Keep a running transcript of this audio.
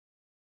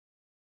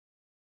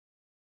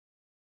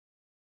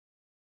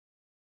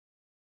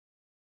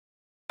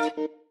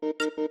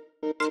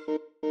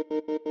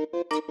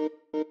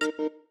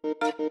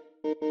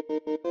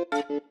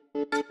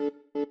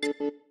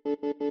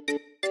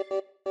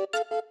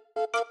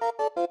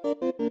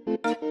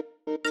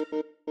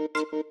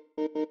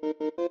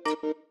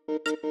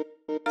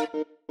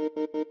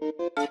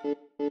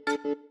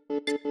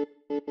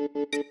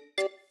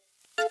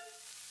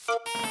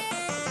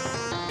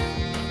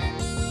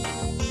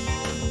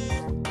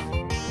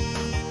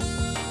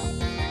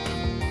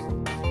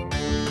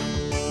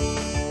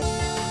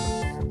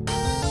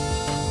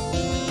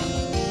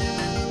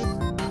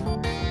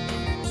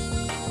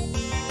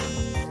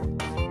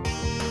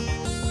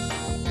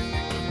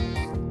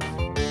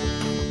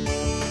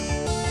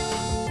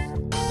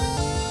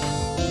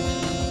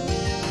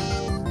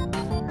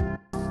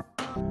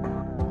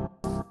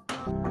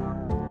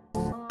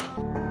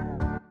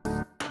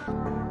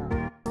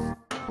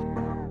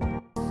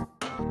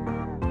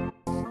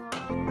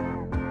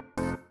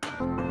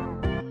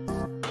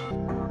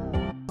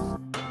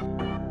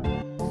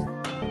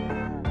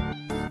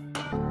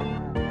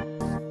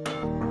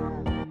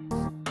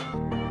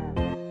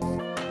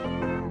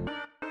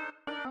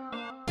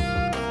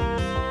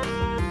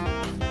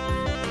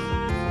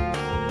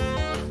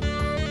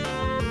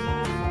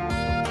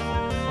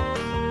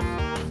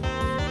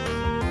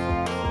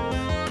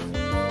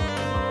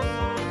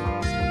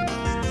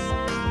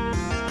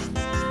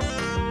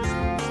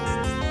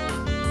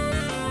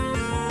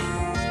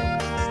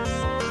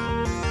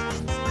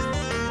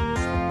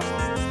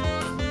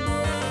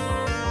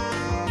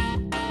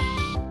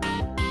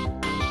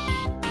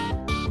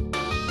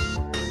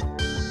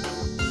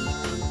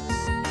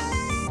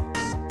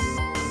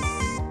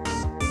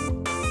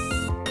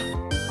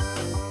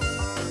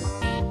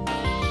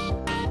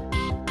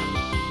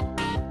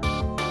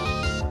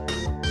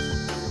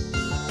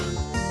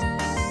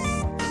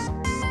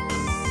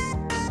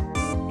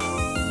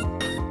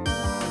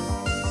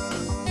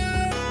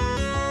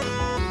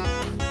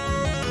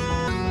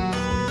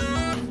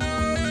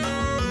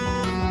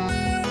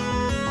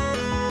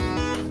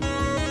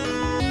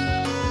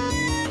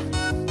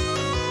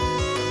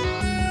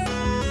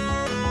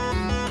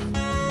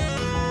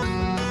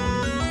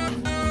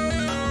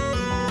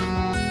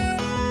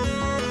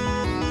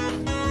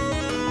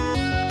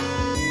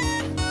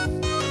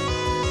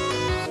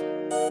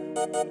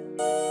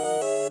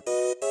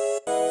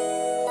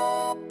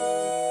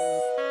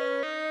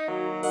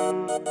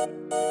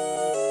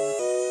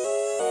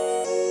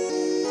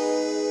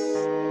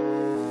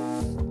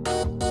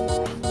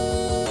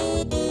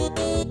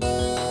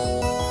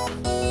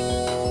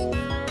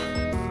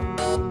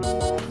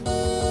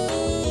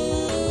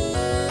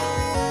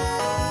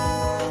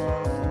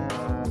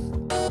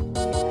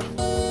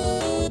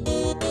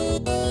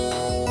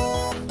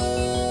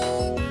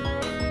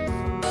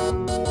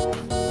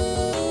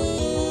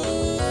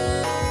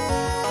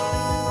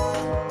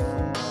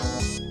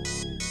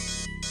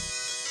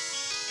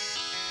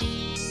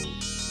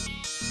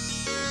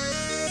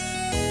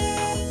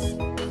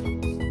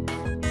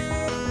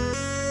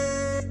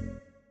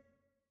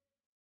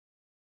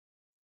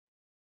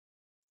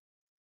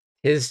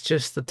It's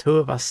just the two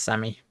of us,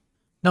 Sammy.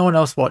 No one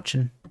else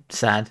watching.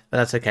 Sad, but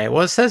that's okay.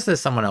 Well, it says there's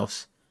someone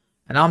else.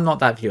 And I'm not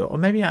that viewer. Or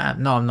maybe I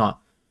am. No, I'm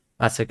not.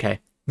 That's okay.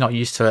 Not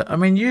used to it. I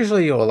mean,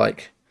 usually you're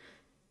like...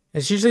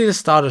 It's usually the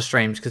start of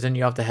streams, because then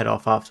you have to head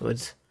off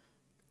afterwards.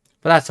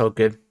 But that's all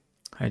good.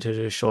 I need to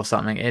just show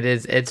something.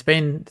 It's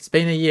been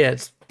a year.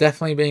 It's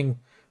definitely been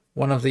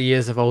one of the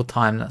years of old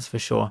time, that's for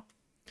sure.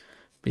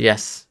 But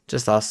yes,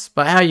 just us.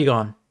 But how you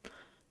going?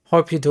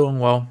 Hope you're doing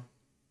well.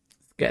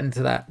 Get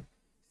into that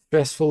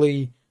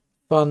stressfully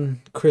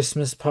fun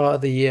Christmas part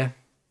of the year.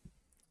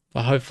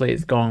 But hopefully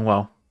it's going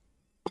well.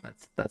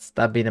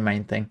 That'd be the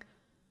main thing.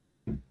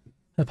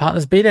 The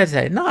partner's B-Day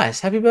today. Nice.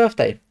 Happy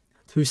birthday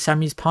to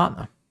Sammy's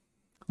partner.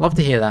 Love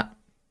to hear that.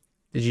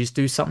 Did you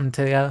do something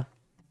together?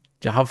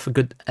 Did you have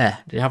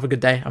a good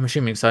day? I'm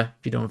assuming so. If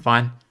you're doing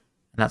fine.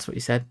 And that's what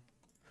you said.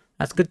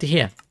 That's good to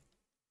hear.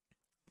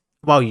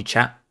 While you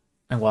chat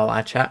and while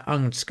I chat,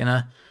 I'm just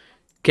gonna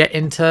get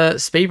into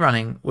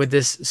speedrunning with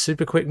this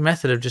super quick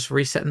method of just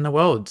resetting the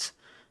worlds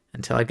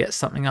until I get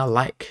something I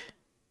like.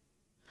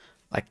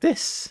 Like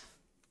this,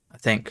 I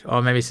think.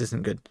 Or maybe this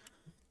isn't good.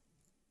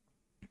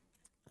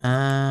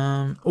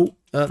 Oh,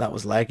 that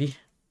was laggy.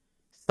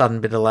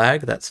 Sudden bit of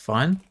lag, that's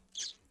fine.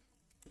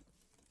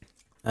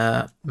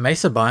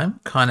 Mesa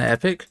biome, kind of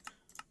epic.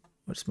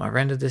 What's my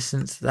render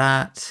distance?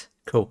 That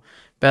cool.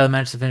 Barely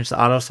managed to finish the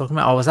art I was talking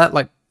about. Oh, was that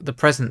like the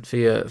present for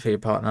your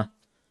partner?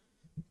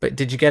 But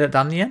did you get it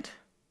done in the end?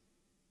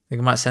 I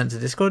think I might send it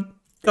to Discord.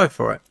 Go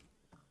for it.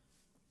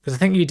 Because I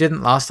think you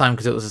didn't last time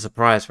because it was a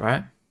surprise,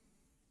 right?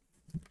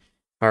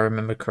 If I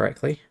remember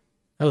correctly.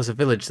 There was a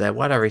village there.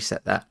 Why'd I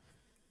reset that?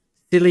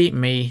 Silly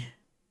me.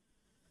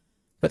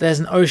 But there's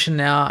an ocean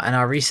now, and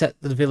I reset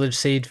the village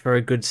seed for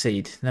a good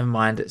seed. Never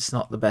mind, it's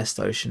not the best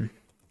ocean.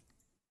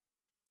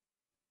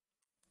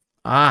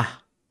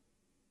 Ah.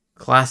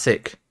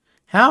 Classic.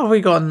 How have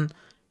we gotten...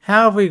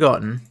 How have we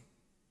gotten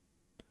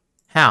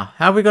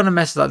to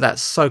mess like that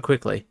so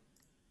quickly?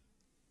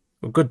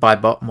 Well, goodbye,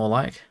 bot, more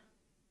like.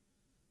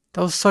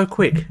 That was so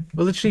quick.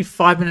 We're literally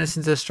 5 minutes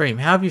into the stream.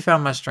 How have you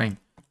found my stream?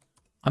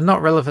 I'm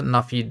not relevant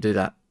enough for you to do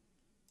that.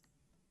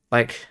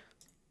 Like,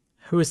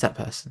 who is that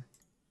person?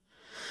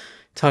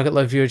 Target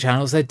low viewer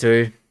channels. They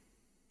do.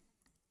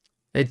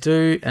 They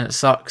do, and it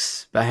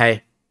sucks. But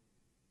hey,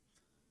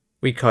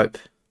 we cope.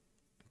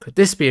 Could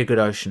this be a good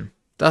ocean?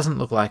 Doesn't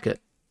look like it.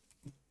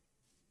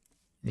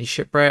 Any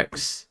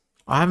shipwrecks?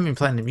 I haven't been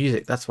playing the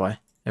music, that's why.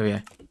 There we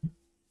go.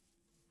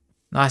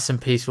 Nice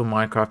and peaceful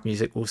Minecraft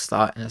music will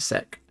start in a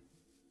sec.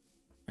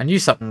 I knew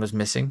something was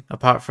missing,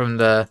 apart from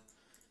the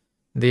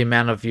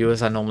amount of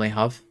viewers I normally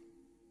have.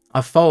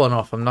 I've fallen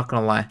off, I'm not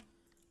gonna lie.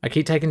 I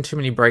keep taking too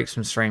many breaks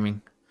from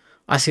streaming.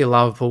 I see a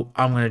lava pool,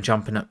 I'm gonna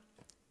jump in it.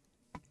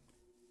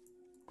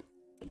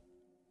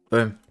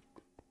 Boom.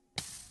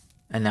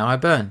 And now I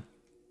burn.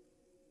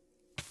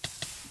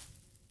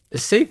 The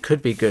seed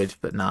could be good,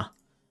 but nah.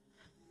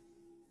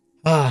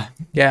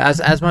 Yeah,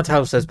 as my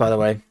title says, by the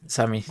way,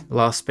 Sammy,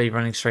 last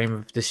speedrunning stream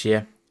of this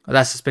year.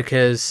 That's just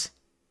because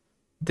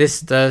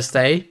this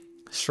Thursday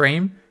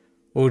stream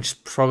will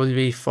just probably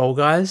be Fall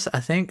Guys, I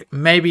think.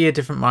 Maybe a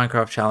different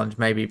Minecraft challenge,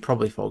 maybe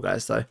probably Fall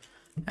Guys though.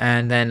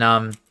 And then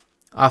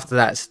after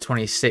that it's the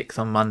 26th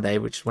on Monday,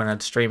 which is when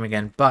I'd stream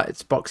again. But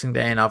it's Boxing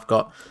Day and I've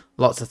got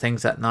lots of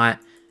things that night.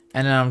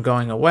 And then I'm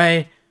going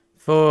away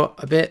for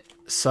a bit.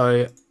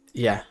 So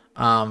yeah.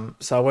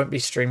 So I won't be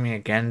streaming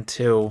again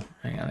till,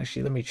 hang on,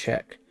 actually let me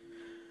check.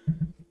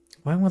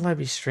 When will I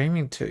be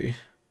streaming to?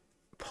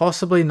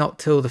 Possibly not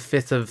till the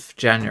 5th of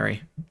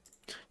January.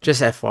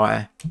 Just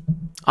FYI.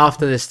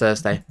 After this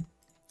Thursday.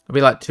 It'll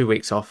be like 2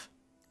 weeks off.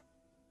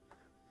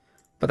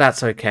 But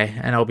that's okay,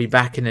 and I'll be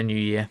back in the new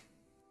year.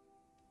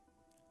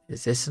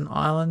 Is this an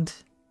island?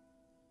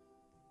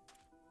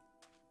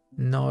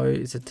 No,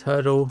 it's a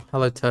turtle.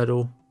 Hello,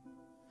 turtle.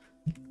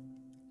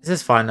 This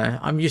is fine though.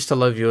 I'm used to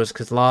low viewers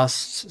because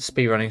last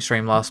speedrunning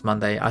stream last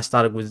Monday, I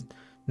started with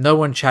no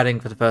one chatting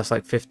for the first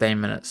like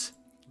 15 minutes,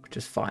 which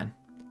is fine.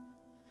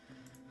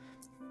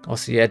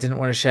 Also, yeah, I didn't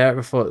want to share it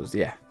before. It was,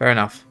 yeah, fair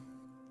enough.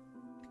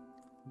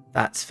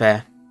 That's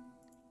fair.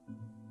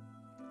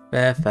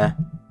 Fair.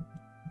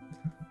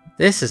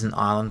 This is an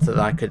island that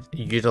I could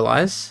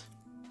utilize.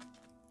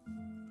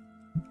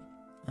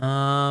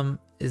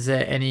 Is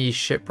there any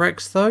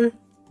shipwrecks though?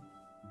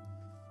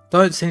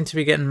 Don't seem to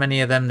be getting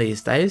many of them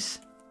these days.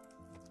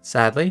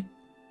 Sadly.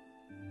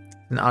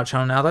 An art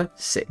channel now though?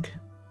 Sick.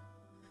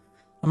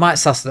 I might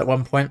suss it at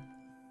one point.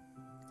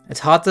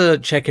 It's hard to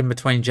check in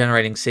between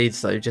generating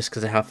seeds though, just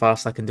because of how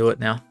fast I can do it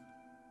now.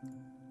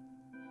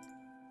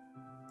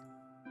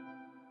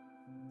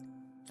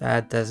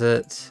 Bad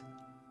desert.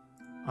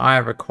 I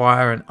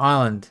require an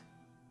island.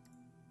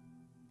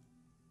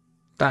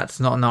 That's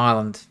not an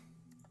island.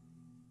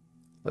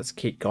 Let's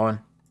keep going.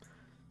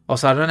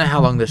 Also, I don't know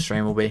how long this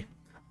stream will be.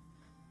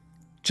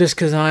 Just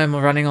because I'm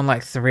running on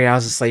like 3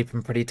 hours of sleep,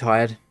 I'm pretty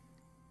tired.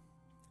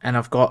 And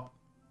I've got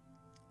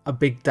a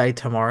big day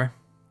tomorrow.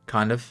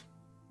 Kind of.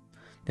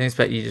 Didn't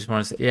expect you just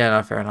want to say, yeah,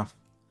 no, fair enough.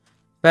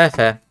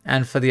 Fair.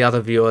 And for the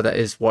other viewer that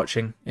is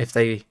watching, if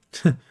they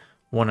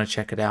want to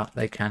check it out,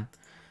 they can.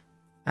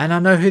 And I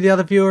know who the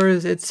other viewer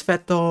is. It's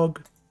Fat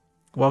Dog.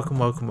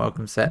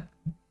 Welcome, Set.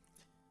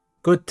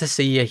 Good to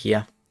see you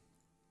here.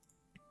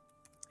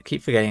 I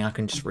keep forgetting I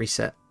can just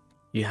reset.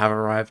 You have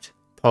arrived.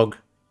 Pog.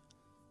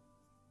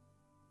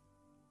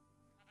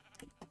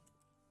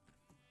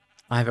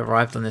 I have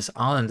arrived on this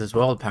island as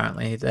well,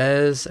 apparently.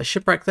 There's a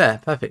shipwreck there.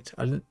 Perfect.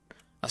 I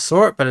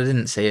saw it, but I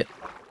didn't see it.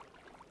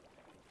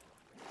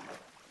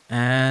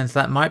 And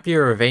that might be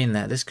a ravine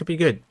there. This could be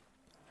good.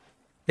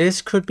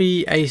 This could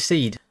be a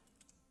seed.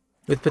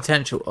 With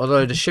potential.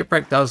 Although the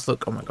shipwreck does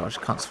look... Oh my gosh,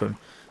 I can't swim.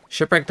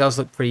 Shipwreck does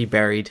look pretty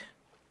buried.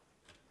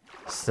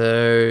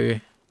 So...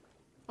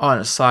 Oh,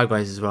 and it's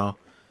sideways as well.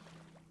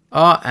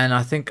 Oh, and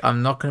I think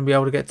I'm not going to be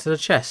able to get to the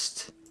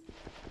chest.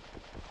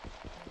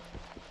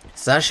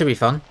 So that should be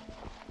fun.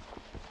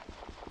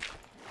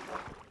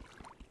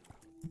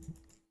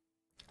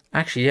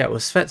 Actually, yeah, it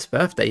was Svet's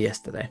birthday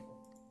yesterday.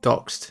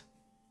 Doxed.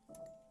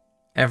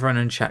 Everyone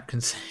in chat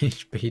can say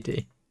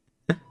HBD.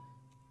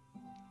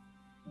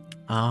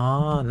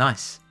 Ah,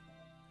 nice.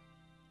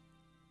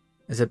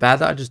 Is it bad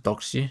that I just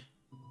doxed you?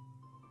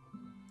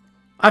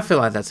 I feel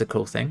like that's a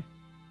cool thing.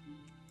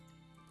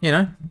 You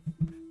know?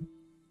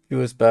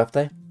 Viewer's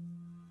birthday.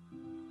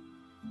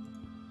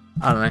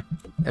 I don't know.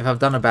 If I've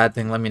done a bad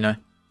thing, let me know.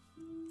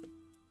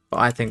 But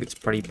I think it's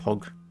pretty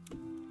pog.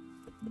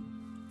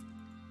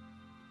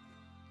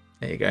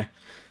 There you go.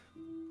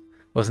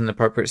 Wasn't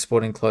appropriate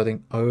sporting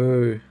clothing.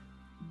 Oh.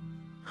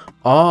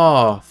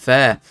 Oh,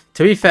 fair.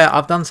 To be fair,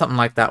 I've done something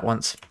like that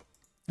once.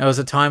 There was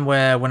a time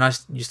where when I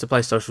used to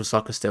play social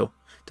soccer still.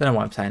 Don't know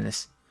why I'm saying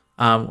this.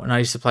 When I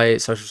used to play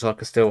social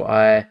soccer still,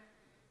 I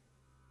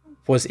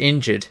was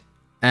injured.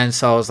 And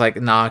so I was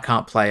like, nah, I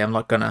can't play. I'm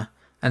not gonna.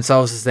 And so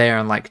I was just there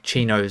in like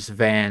chinos,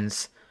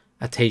 Vans,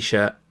 a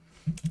t-shirt.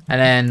 And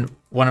then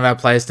one of our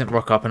players didn't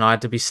rock up and I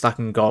had to be stuck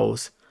in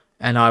goals.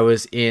 And I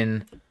was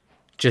in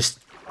just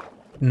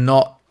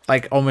not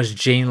like almost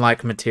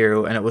jean-like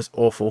material and it was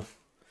awful.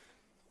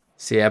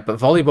 So yeah, but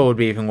volleyball would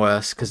be even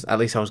worse because at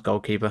least I was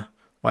goalkeeper.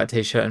 White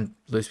t-shirt and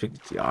blue speak.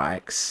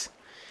 Yikes.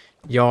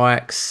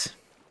 Yikes.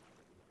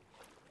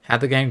 How'd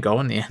the game go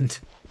in the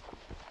end?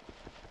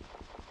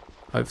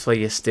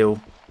 Hopefully you still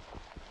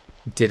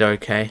did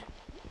okay.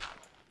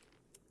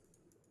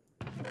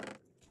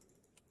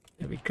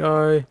 There we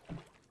go.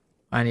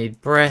 I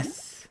need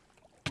breath.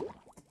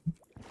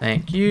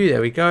 Thank you.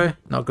 There we go.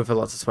 Not good for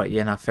lots of sweat.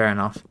 Yeah, no, fair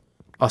enough.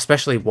 Oh,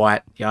 especially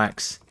white.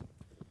 Yikes.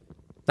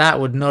 That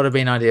would not have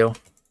been ideal.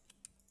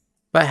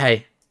 But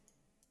hey,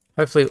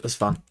 hopefully it was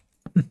fun.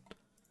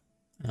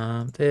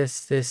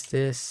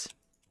 This.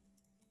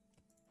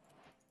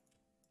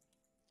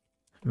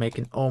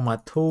 Making all my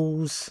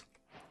tools.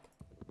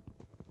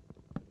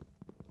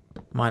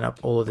 Mine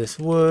up all of this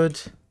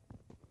wood.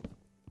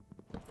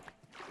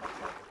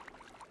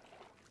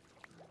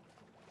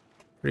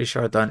 Pretty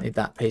sure I don't need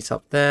that piece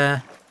up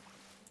there.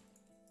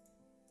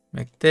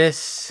 Make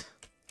this.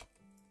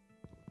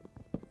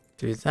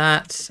 Do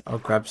that. I'll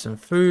grab some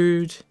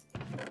food.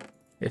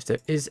 If there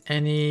is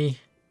any.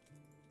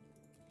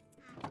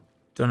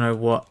 Don't know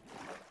what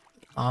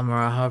armor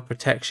I have.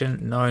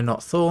 Protection. No,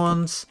 not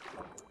thorns.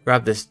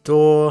 Grab this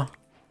door.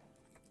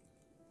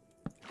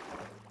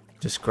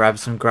 Just grab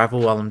some gravel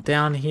while I'm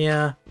down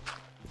here.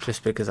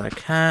 Just because I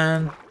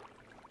can.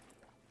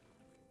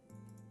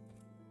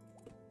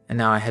 And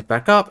now I head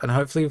back up and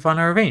hopefully we find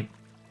a ravine.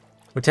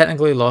 We're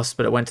technically lost,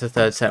 but it went to the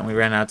third set and we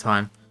ran out of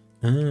time.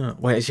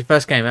 Wait, it's your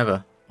first game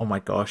ever? Oh my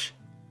gosh.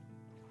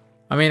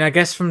 I mean, I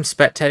guess from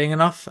spectating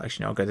enough.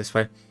 Actually, no, I'll go this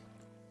way.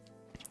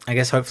 I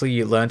guess hopefully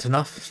you learned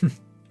enough.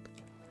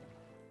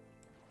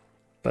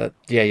 But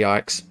yeah,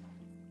 yikes.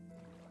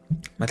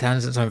 My town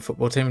is its own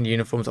football team and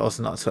uniforms are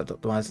also not swept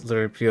optimized.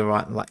 Literally pure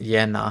right. Like,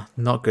 yeah, nah,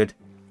 not good.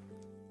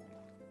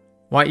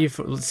 Why you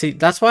see?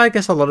 That's why I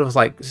guess a lot of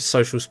like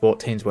social sport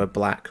teams wear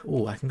black.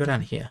 Oh, I can go down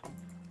here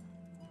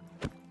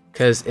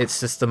because it's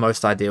just the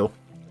most ideal.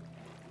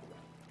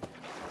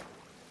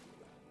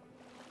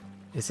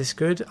 Is this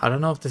good? I don't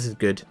know if this is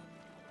good.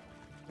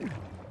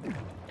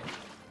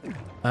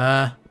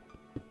 Oh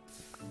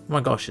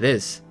my gosh, it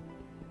is.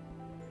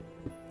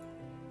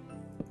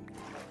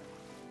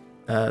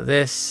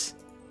 This.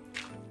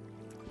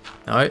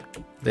 No,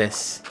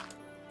 this.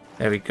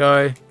 There we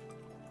go.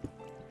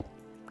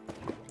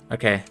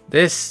 Okay,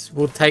 this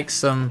will take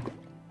some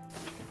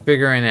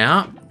figuring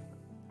out.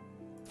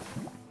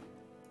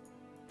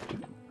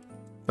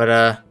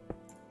 But,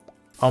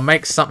 I'll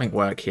make something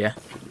work here.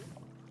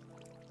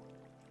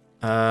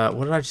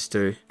 What did I just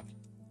do?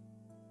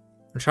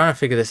 I'm trying to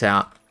figure this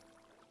out.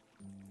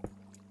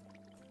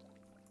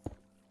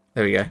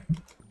 There we go.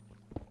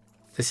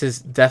 This is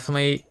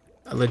definitely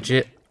a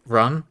legit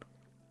run.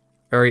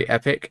 Very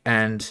epic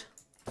and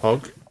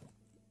hog.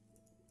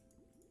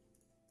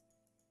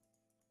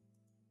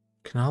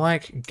 Can I,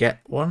 like, get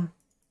one?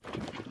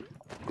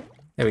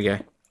 There we go.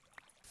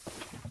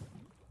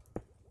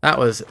 That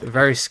was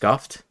very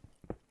scuffed.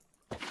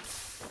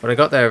 But I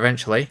got there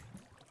eventually,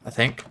 I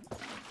think.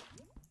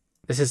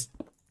 This is...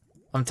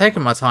 I'm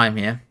taking my time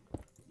here.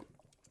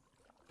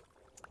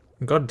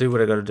 I've got to do what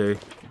I got to do.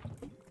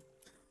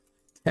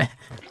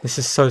 This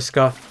is so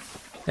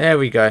scuffed. There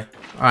we go.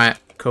 Alright,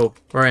 cool.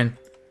 We're in.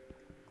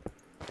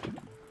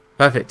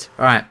 Perfect.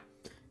 Alright.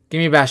 Give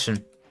me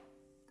Bastion.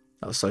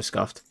 That was so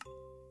scuffed.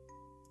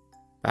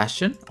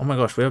 Bastion? Oh my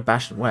gosh, we have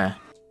Bastion where?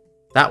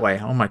 That way.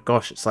 Oh my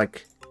gosh, it's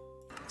like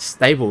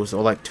stables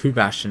or like 2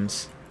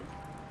 Bastions.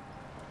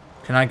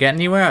 Can I get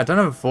anywhere? I don't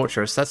have a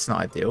fortress. That's not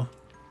ideal.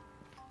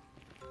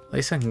 At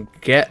least I can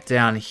get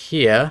down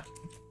here.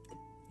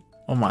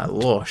 Oh my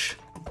lorsh.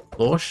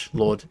 Lorsh?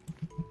 Lord.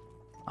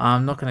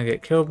 I'm not going to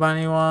get killed by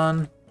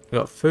anyone. We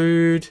got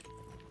food.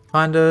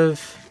 Kind of.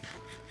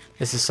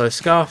 This is so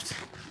scuffed.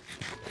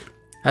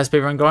 How's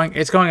speedrun going?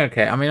 It's going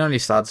okay. I mean, I only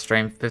started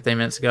stream 15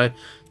 minutes ago.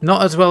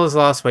 Not as well as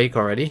last week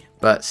already,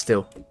 but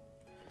still.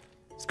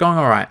 It's going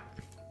alright.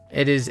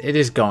 It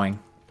is going.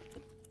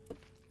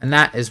 And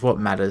that is what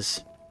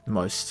matters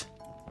most.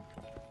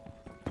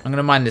 I'm going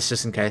to mine this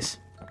just in case.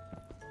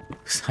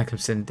 Looks like I'm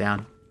sitting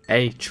down.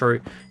 Hey, true.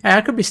 Hey,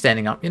 I could be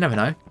standing up. You never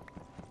know.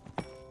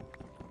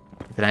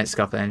 If it ain't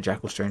scuffed, it ain't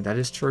Jackal stream. That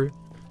is true.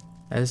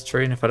 That is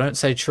true. And if I don't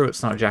say true,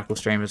 it's not a Jackal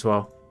stream as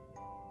well.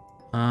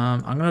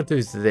 I'm going to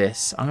do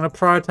this. I'm going to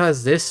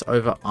prioritize this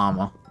over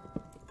armor.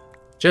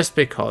 Just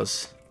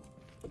because.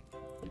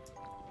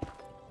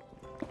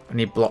 I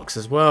need blocks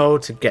as well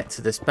to get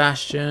to this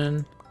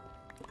bastion.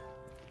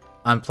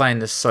 I'm playing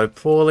this so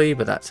poorly,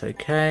 but that's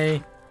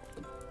okay.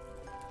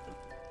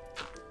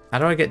 How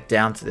do I get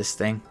down to this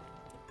thing?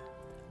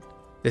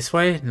 This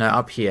way? No,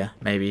 up here,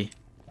 maybe.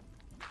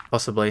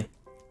 Possibly.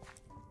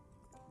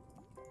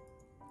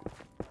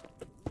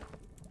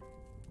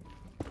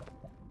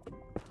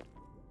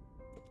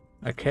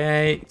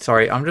 Okay,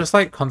 sorry, I'm just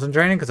like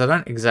concentrating because I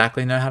don't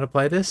exactly know how to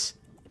play this.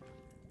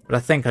 But I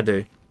think I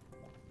do.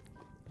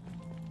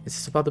 Is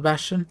this above the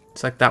bastion?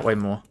 It's like that way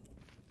more.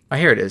 Oh,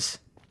 here it is.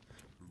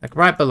 Like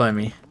right below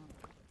me.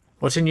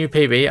 What's a new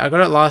PB? I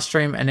got it last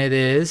stream and it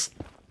is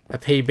a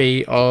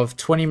PB of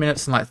 20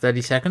 minutes and like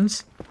 30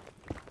 seconds.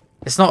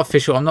 It's not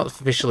official. I'm not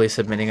officially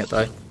submitting it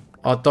though.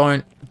 Oh,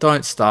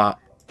 don't start.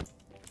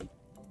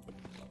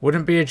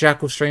 Wouldn't be a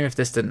Jackal stream if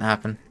this didn't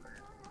happen.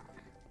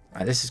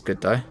 Right, this is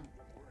good though.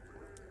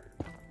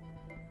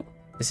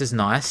 This is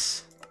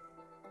nice.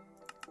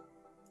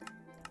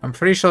 I'm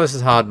pretty sure this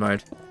is hard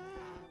mode.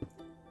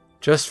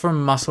 Just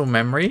from muscle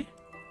memory.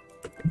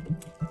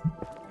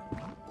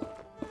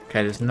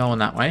 Okay, there's no one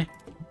that way.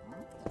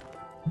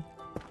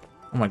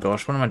 Oh my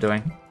gosh, what am I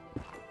doing?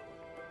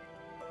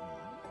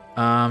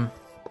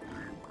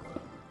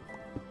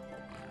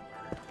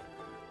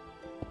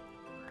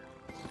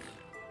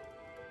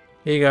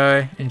 Here you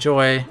go.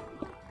 Enjoy.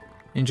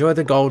 Enjoy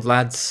the gold,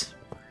 lads.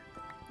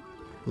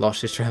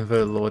 Lost is trying to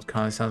vote Lord.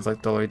 Kind of sounds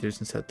like dollar dues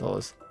instead of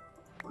dollars.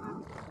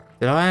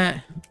 Did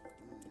I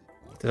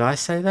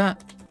say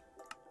that?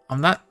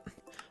 I'm not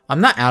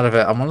out of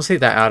it. I'm honestly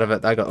that out of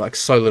it that I got like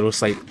so little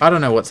sleep. I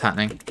don't know what's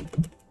happening.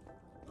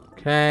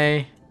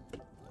 Okay.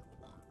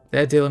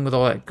 They're dealing with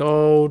all that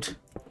gold.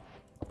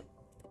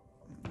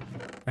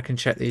 I can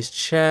check these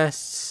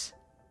chests.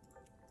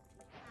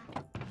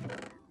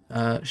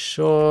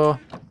 Sure.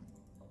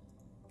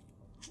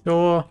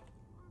 Sure.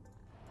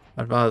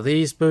 I'd rather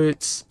these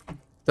boots.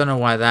 Don't know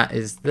why that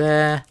is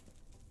there.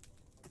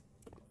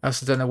 I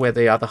also don't know where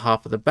the other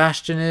half of the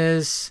bastion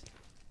is.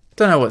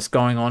 Don't know what's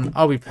going on.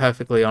 I'll be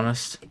perfectly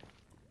honest.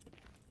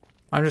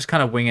 I'm just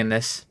kind of winging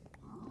this.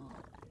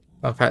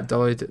 In fact,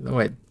 dollars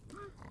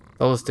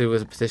do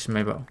was a petition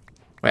made, but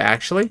wait,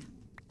 actually,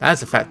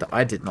 that's a fact that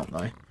I did not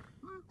know.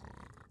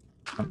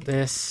 Want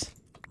this?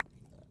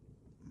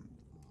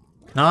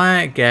 Can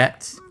I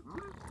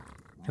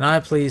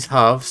please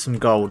have some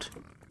gold?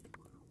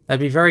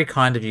 That'd be very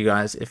kind of you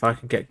guys if I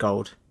could get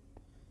gold.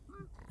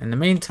 In the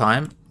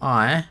meantime,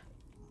 I'm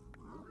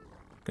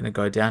gonna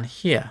go down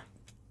here.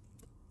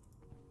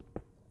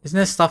 Isn't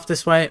there stuff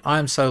this way? I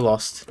am so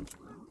lost.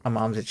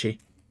 My arm's itchy.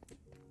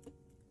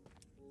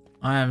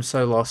 I am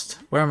so lost.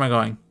 Where am I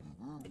going?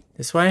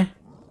 This way?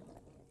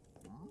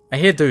 I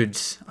hear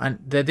dudes.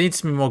 There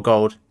needs to be more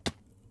gold.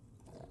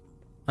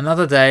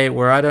 Another day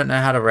where I don't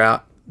know how to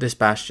route this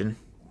bastion.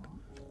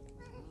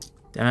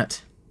 Damn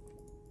it.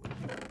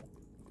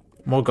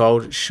 More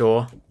gold,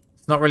 sure.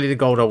 It's not really the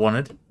gold I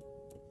wanted.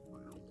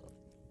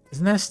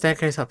 Isn't there a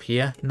staircase up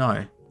here?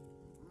 No.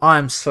 I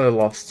am so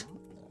lost.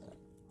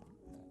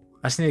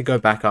 I just need to go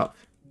back up,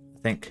 I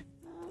think.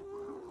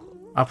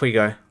 Up we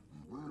go.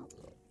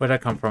 Where'd I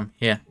come from?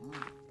 Here.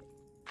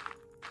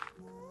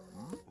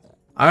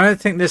 I don't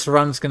think this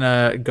run's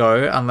gonna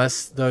go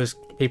unless those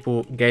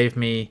people gave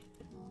me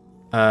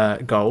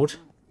gold.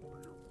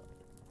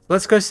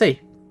 Let's go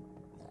see.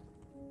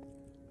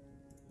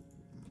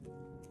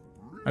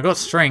 I got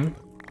string.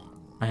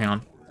 Oh, hang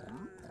on.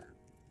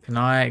 Can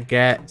I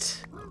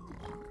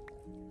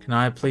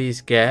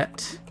please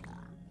get...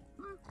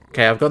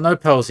 Okay, I've got no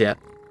pearls yet.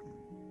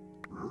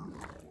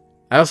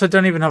 I also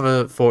don't even have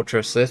a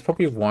fortress, so this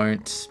probably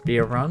won't be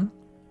a run.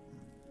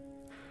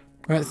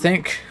 I don't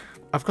think.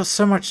 I've got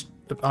so much...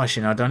 Oh,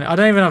 actually, no, I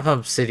don't even have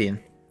obsidian.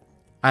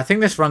 I think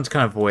this run's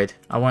kind of void.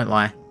 I won't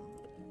lie.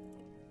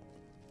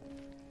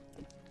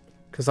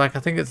 Because, like, I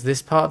think it's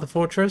this part of the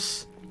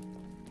fortress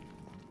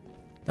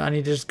that I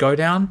need to just go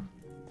down.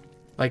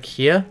 Like,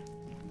 here.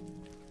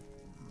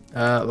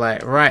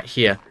 Like, right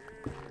here.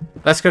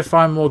 Let's go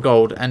find more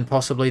gold and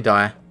possibly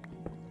die.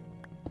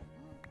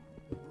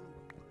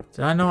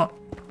 Did I not?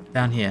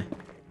 Down here.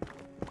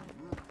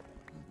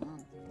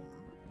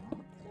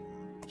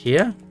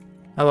 Here?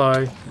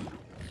 Hello.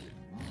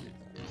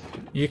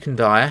 You can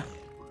die.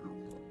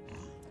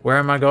 Where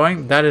am I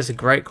going? That is a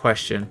great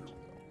question.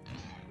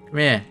 Come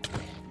here.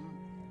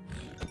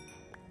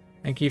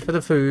 Thank you for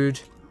the food.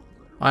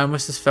 I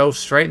almost just fell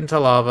straight into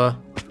lava.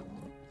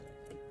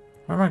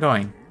 Where am I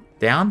going?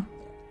 Down?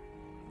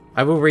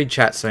 I will read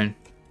chat soon.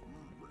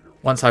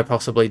 Once I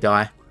possibly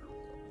die.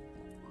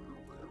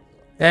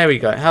 There we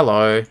go.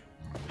 Hello.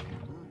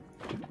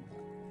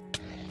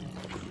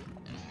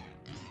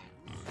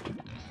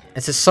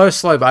 It's just so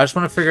slow, but I just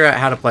want to figure out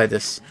how to play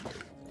this.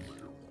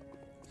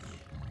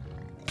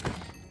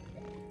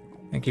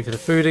 Thank you for the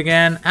food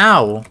again.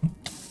 Ow!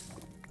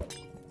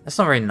 That's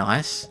not very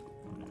nice.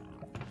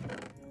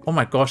 Oh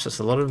my gosh, that's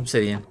a lot of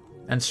obsidian.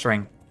 And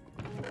string.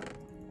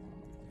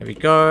 There we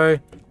go.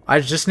 I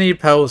just need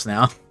pearls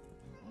now.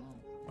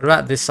 What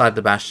about this side of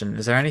the bastion?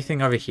 Is there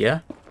anything over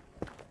here?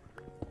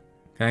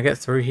 Can I get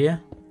through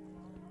here?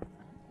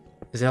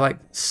 Is there like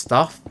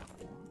stuff?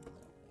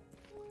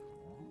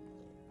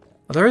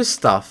 Oh, there is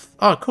stuff.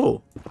 Oh,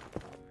 cool.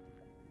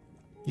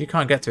 You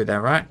can't get through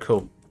there, right?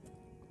 Cool.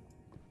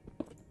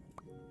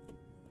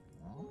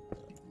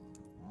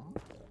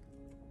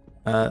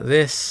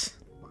 This.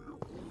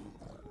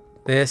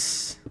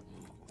 This.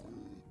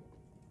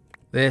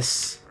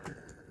 This.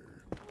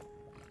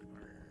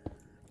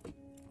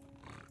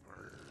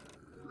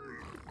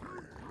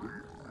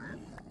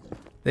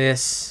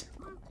 This.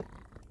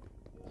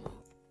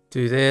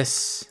 Do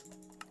this.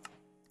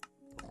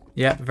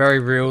 Yep, very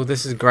real.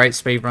 This is a great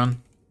speedrun.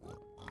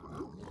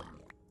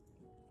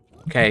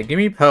 Okay, give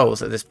me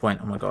pearls at this point.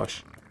 Oh my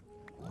gosh.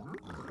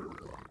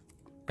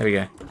 There we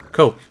go.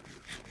 Cool.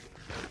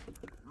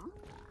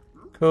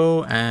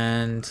 Cool,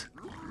 and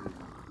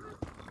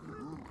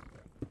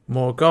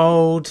more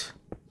gold.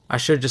 I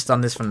should have just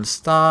done this from the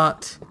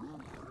start.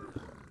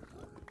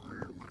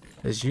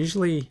 There's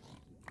usually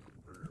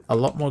a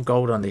lot more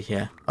gold under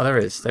here. Oh, there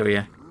is. There we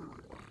go.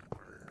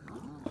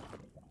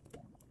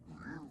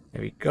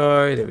 There we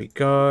go. There we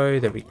go.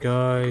 There we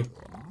go.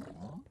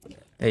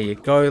 There you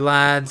go,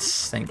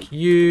 lads. Thank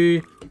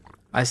you.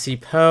 I see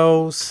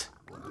pearls.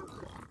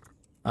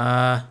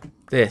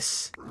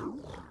 This.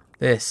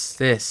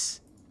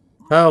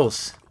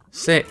 Pearls.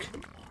 Sick.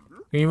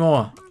 Give me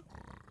more.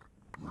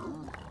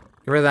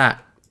 Get rid of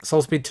that.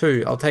 Soul speed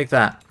 2. I'll take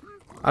that.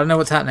 I don't know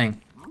what's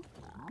happening.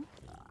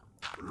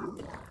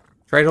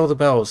 Trade all the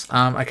bells.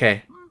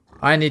 Okay.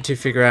 I need to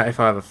figure out if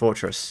I have a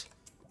fortress.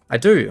 I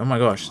do. Oh my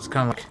gosh. It's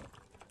kind of like...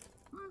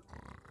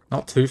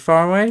 not too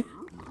far away.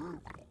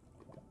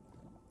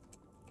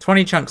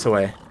 20 chunks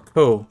away.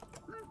 Cool.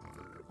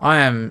 I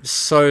am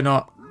so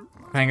not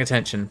paying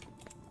attention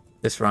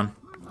this run.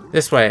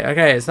 This way.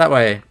 Okay, it's that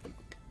way.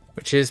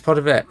 Which is Pot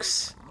of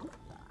X.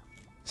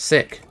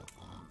 Sick.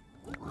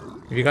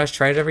 Have you guys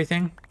traded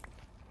everything?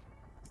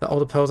 Is that all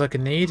the pearls I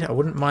could need? I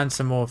wouldn't mind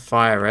some more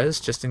fire res,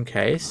 just in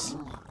case.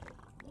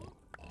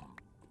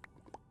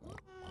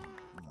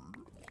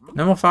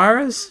 No more fire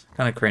res?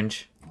 Kind of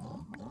cringe.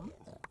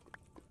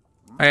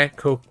 Okay,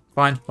 cool.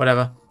 Fine.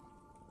 Whatever.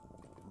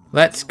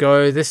 Let's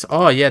go this...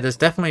 oh, yeah, there's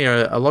definitely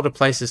a lot of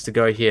places to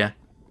go here.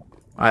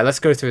 Alright, let's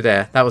go through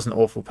there. That was an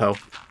awful pearl.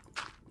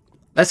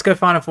 Let's go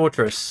find a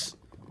fortress.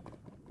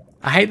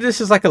 I hate this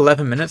is like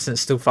 11 minutes and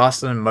it's still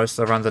faster than most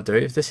of the runs I do.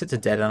 If this hits a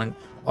dead end...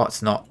 oh,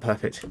 it's not.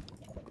 Perfect.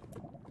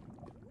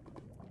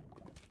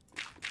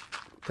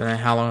 Don't know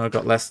how long I've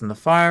got less than the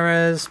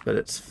fire is, but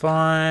it's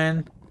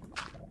fine.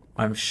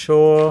 I'm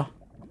sure.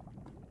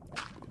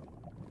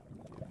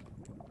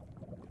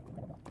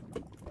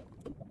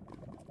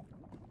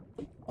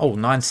 Oh,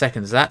 9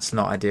 seconds. That's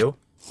not ideal.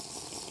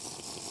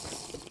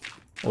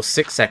 Or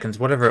 6 seconds,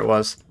 whatever it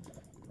was.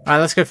 Alright,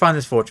 let's go find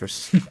this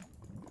fortress.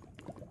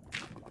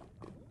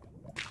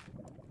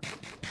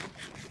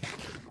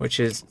 Which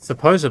is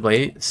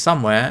supposedly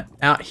somewhere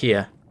out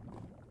here.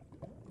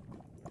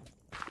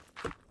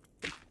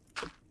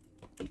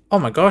 Oh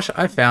my gosh,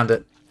 I found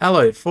it.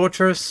 Hello,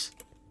 fortress.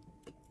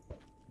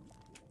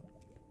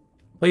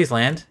 Please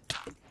land.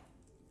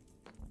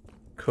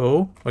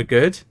 Cool, we're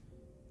good.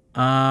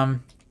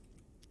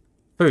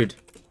 Food.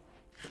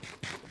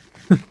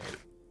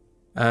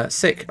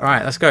 Sick.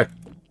 Alright, let's go.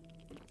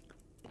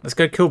 Let's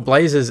go kill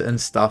blazes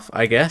and stuff,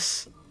 I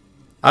guess.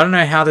 I don't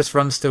know how this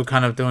run's still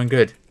kind of doing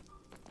good.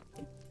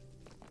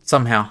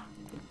 Somehow.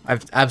 I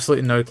have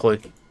absolutely no clue.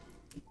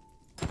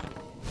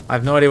 I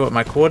have no idea what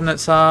my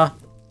coordinates are.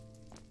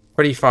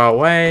 Pretty far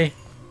away.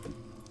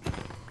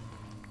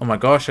 Oh my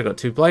gosh, I got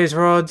 2 blaze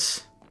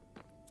rods.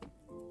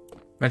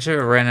 Imagine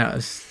if I ran out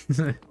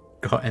of...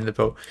 got in the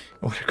pool.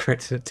 What a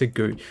credit to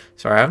goo.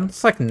 Sorry, I'm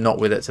just like not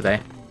with it today.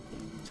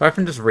 Sorry if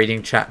I'm just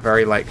reading chat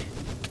very like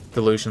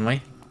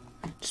delusionally.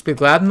 Just be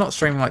glad I'm not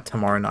streaming like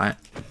tomorrow night.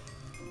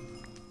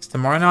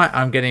 Tomorrow night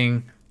I'm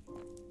getting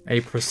a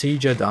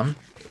procedure done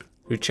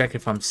to check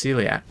if I'm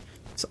celiac.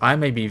 So I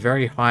may be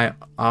very high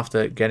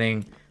after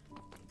getting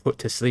put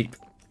to sleep.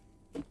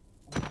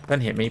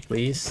 Don't hit me,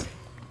 please.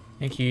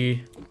 Thank you.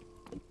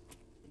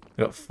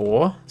 I got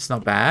 4. It's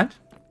not bad.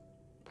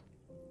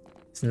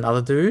 It's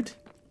another dude.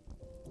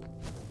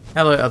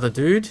 Hello, other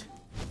dude.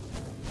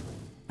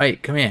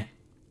 Wait, come here.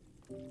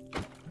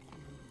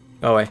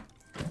 Go away.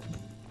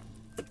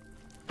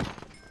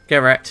 Get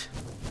wrecked.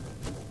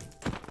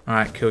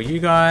 Alright, kill you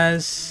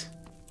guys.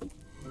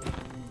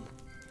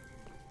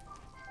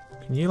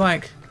 Can you,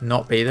 like,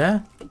 not be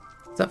there?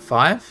 Is that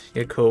 5?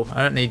 Yeah, cool.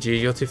 I don't need you.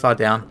 You're too far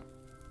down.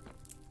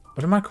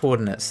 What are my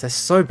coordinates? They're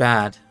so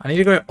bad. I need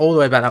to go all the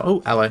way back.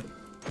 Oh, hello.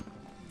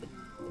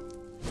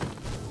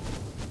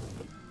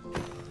 Oh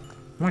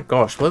my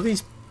gosh, what are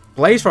these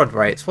blaze rod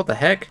rates? What the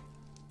heck?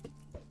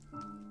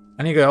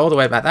 I need to go all the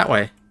way back that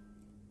way.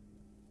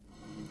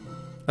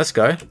 Let's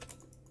go.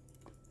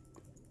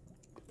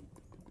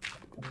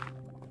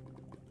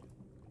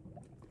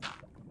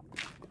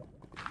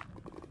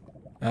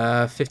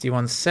 Uh,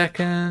 51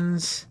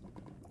 seconds.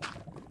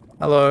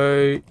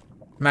 Hello,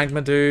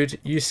 magma dude.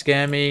 You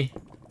scare me.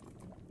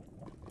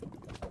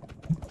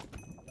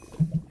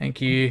 Thank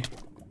you.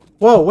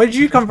 Whoa, where did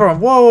you come from?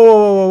 Whoa, whoa,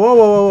 whoa, whoa,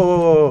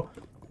 whoa,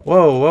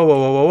 whoa, whoa, whoa, whoa,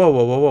 whoa, whoa, whoa,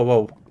 whoa, whoa, whoa,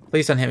 whoa.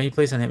 Please don't hit me.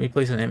 Please don't hit me.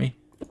 Please don't hit me.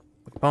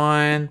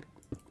 Fine.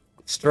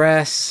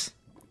 Stress.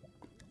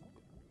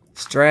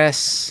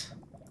 Stress.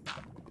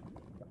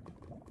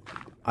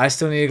 I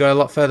still need to go a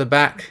lot further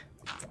back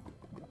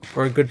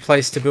for a good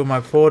place to build my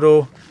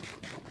portal.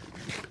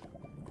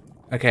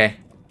 Okay.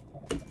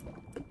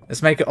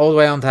 Let's make it all the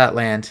way onto that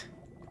land.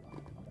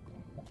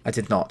 I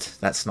did not.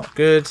 That's not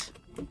good.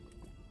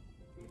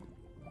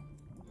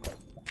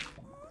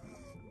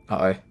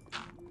 Uh-oh.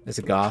 There's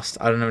a ghast.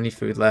 I don't have any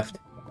food left.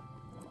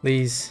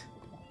 Please.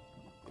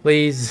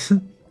 Please.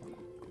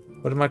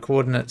 What are my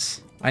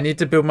coordinates? I need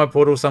to build my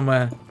portal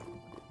somewhere.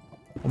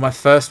 Or my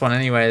first one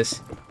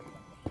anyways.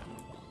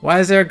 Why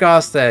is there a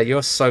ghast there?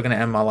 You're so going to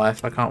end my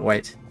life. I can't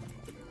wait.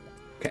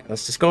 Okay,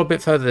 let's just go a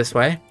bit further this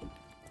way.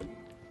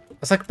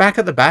 It's like back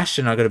at the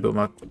bastion I got to build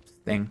my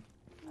thing.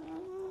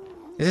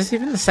 Is this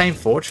even the same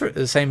fortress?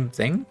 The same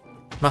thing?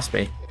 Must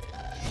be.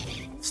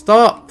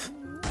 Stop!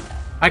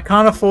 I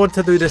can't afford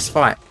to do this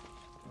fight.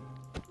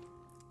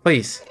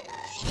 Please.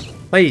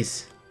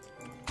 Please.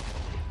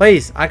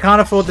 Please. I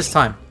can't afford this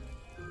time.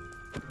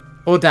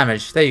 All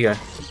damage. There you go.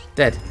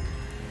 Dead.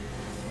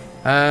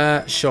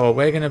 Sure.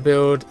 We're going to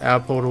build our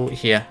portal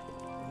here.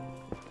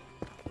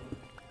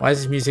 Why is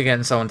this music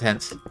getting so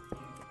intense?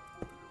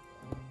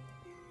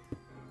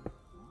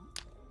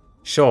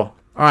 Sure.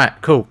 Alright,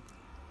 cool.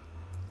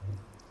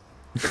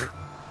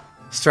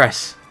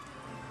 Stress.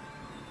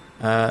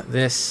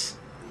 This.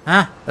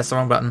 Ah, that's the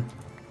wrong button.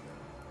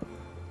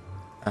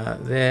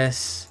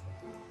 This.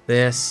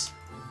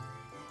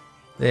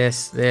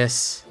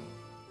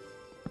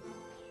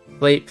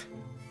 Sleep.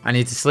 I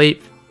need to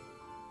sleep.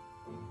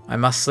 I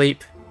must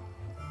sleep.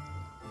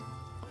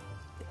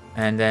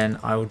 And then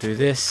I will do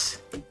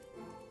this.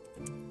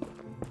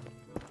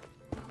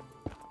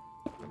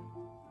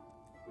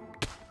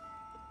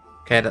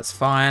 Okay, that's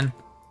fine.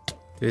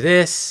 Do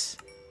this.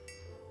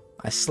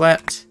 I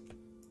slept.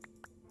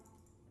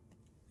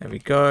 There we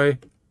go.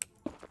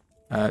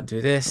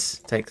 Do this.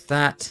 Take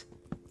that.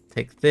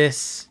 Take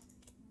this.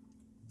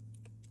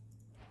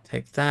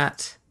 Take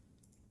that.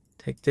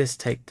 Take this.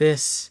 Take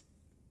this.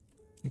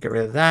 Get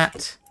rid of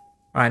that.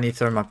 Right, I need to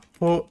throw my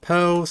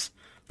pearls.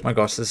 Oh my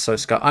gosh, this is so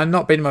scuffed. I'm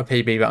not beating my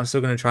PB, but I'm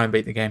still going to try and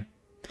beat the game.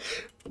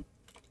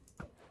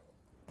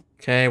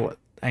 Okay, what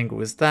angle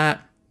is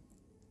that?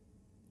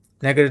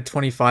 Negative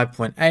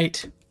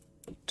 25.8.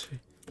 2,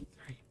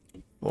 3,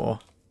 4.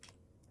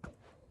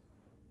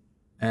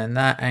 And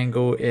that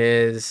angle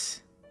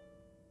is...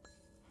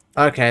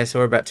 Okay, so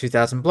we're about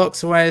 2,000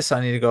 blocks away, so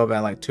I need to go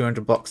about like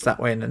 200 blocks that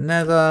way in the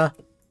nether.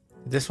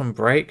 Did this one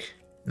break?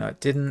 No, it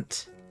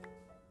didn't.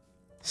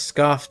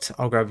 Scuffed.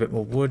 I'll grab a bit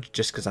more wood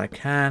just because I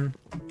can.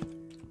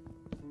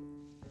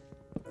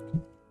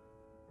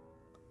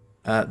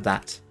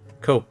 That.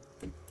 Cool.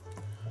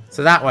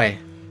 So that way.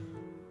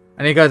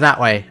 I need to go that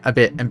way a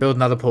bit and build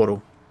another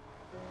portal.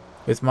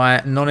 With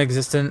my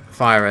non-existent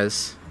fire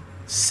res.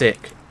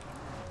 Sick.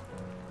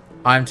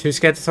 I'm too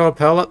scared to throw a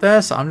pearl up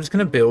there, so I'm just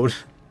going to build.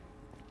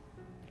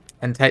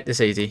 And take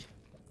this easy.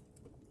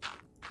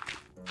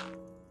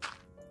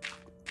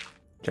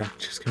 Jack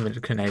just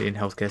committed Canadian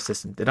healthcare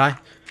system. Did I?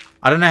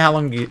 I don't know how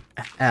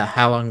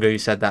long ago you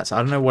said that, so I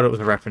don't know what it was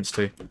a reference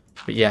to.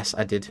 But yes,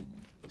 I did.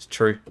 It's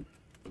true.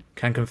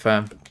 Can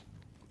confirm.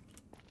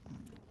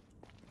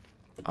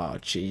 Oh,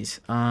 jeez.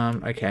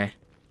 Okay.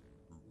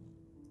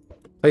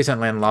 Please don't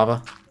land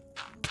lava.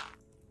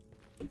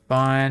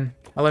 Fine.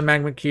 Hello,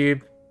 magma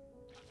cube.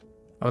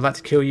 I would like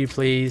to kill you,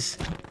 please.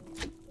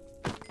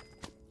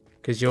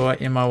 Because you're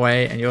in my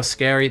way and you're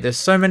scary. There's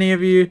so many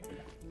of you.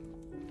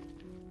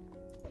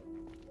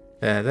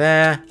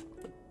 There.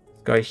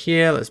 Go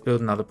here. Let's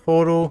build another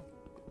portal.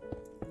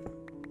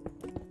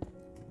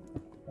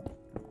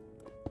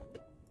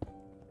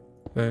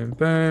 Boom,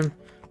 boom.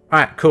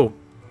 Alright, cool.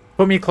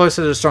 Put me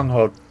closer to the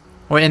stronghold.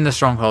 Or in the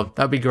stronghold.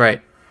 That'd be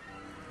great.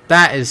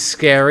 That is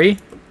scary.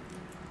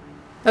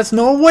 That's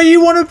not where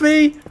you want to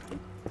be.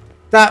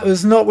 That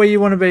was not where you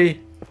want to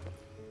be.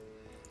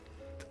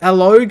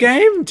 Hello,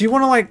 game? Do you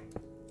want to, like,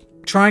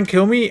 try and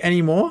kill me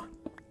anymore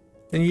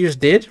than you just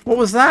did? What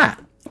was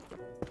that?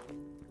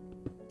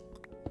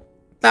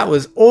 That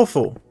was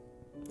awful.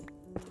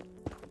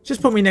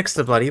 Just put me next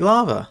to bloody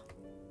lava.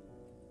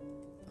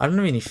 I don't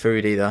have any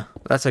food either.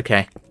 But that's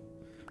okay.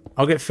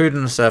 I'll get food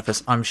on the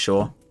surface, I'm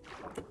sure.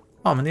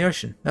 Oh, I'm in the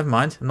ocean. Never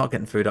mind. I'm not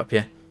getting food up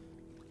here.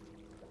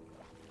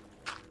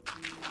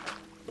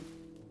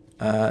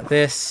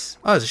 This.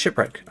 Oh, there's a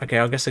shipwreck. Okay,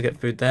 I guess I'll get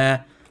food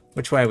there.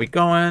 Which way are we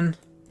going?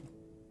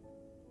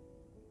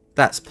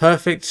 That's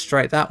perfect.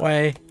 Straight that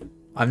way.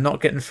 I'm not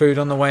getting food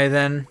on the way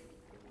then.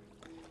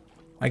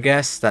 I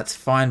guess that's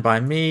fine by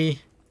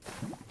me.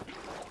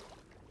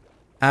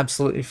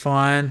 Absolutely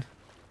fine.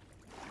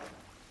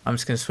 I'm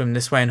just going to swim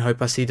this way and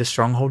hope I see the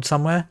stronghold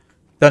somewhere.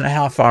 Don't know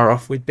how far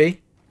off we'd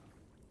be.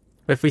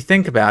 But if we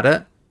think about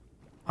it,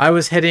 I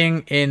was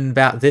heading in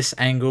about this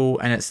angle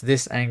and it's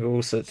this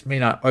angle, so it's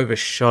mean I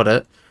overshot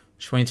it.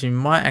 Which means we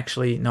might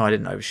actually... No, I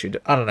didn't overshoot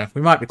it. I don't know.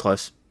 We might be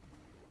close.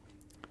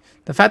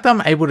 The fact that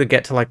I'm able to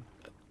get to like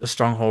a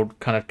stronghold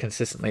kind of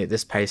consistently at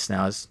this pace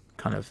now is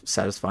kind of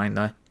satisfying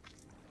though.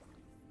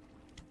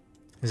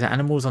 Is there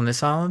animals on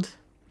this island?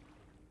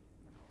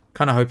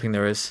 Kind of hoping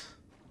there is.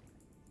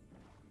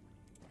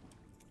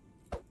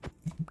 Here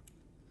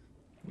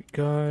we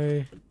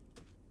go.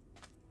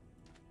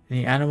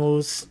 Any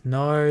animals?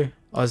 No.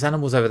 Oh, there's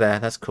animals over there.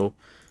 That's cool.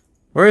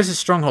 Where is the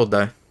stronghold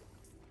though?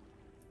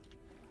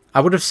 I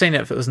would have seen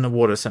it if it was in the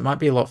water, so it might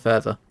be a lot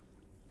further.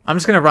 I'm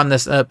just going to run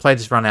this, play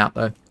this run out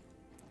though.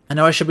 I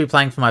know I should be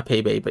playing for my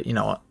PB, but you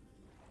know what?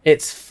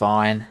 It's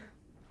fine.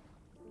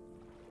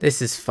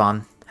 This is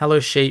fun. Hello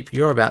sheep,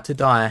 you're about to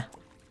die.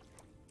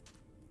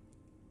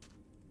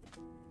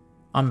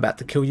 I'm about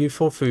to kill you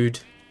for food.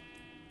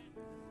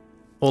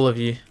 All of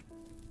you.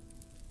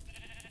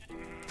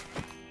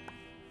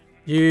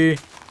 You.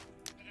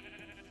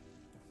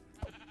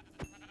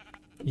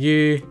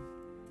 You.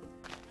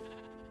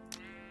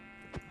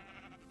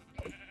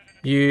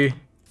 You.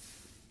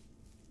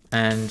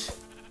 And...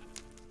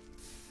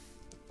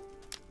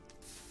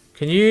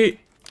 Can you...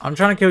 I'm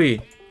trying to kill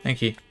you.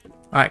 Thank you.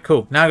 Alright,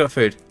 cool. Now I got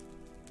food.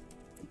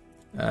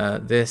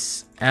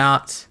 This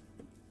out.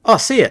 Oh,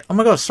 see it. Oh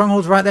my god,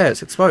 stronghold's right there.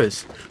 It's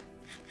exposed.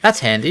 That's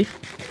handy.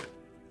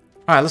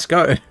 Alright, let's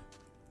go.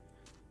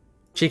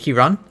 Cheeky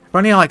run. If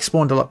only I like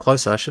spawned a lot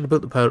closer. I should have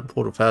built the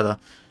portal further.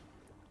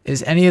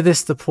 Is any of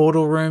this the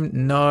portal room?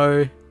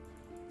 No.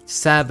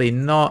 Sadly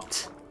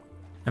not.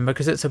 And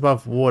because it's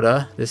above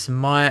water, this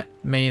might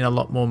mean a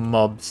lot more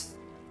mobs.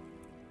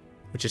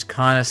 Which is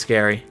kind of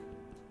scary.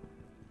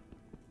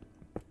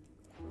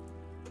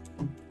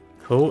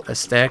 Cool, a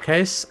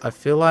staircase. I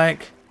feel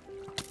like...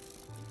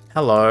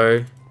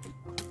 Hello.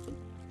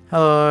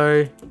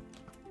 Hello.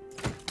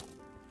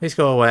 Please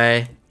go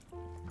away.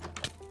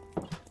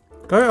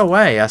 Go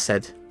away, I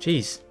said.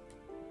 Jeez.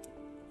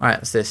 Alright,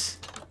 what's this?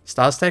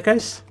 Star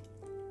staircase?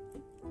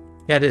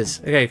 Yeah, it is.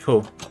 Okay,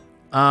 cool.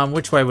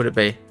 Which way would it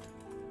be?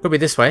 Could be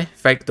this way.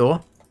 Fake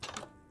door.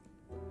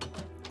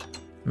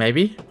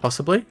 Maybe.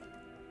 Possibly.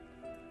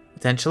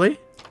 Potentially.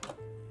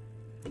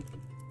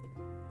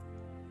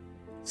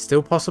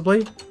 Still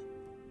possibly.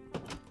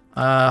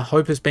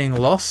 Hope is being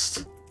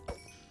lost.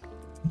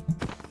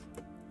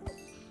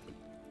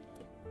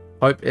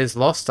 Hope is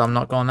lost. I'm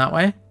not going that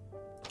way.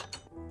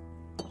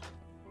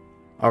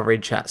 I'll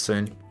read chat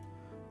soon.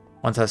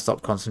 Once I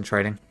stop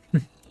concentrating.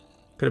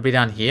 Could it be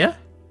down here?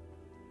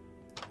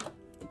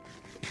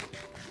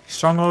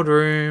 Stronghold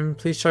room.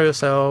 Please show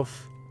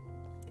yourself.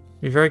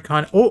 Be very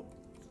kind. Oh!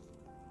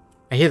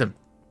 I hear them.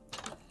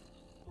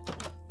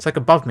 It's like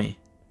above me.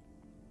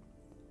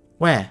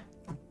 Where?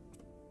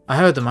 I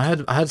heard them. I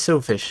heard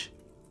silverfish.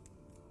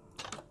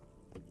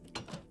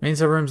 Means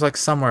the room's like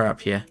somewhere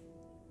up here.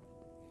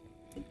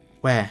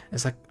 Where?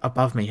 It's like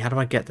above me. How do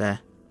I get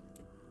there?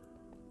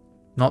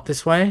 Not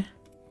this way?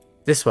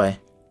 This way.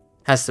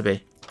 Has to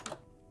be.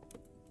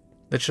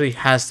 Literally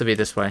has to be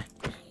this way.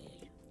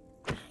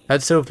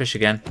 Heard silverfish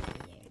again.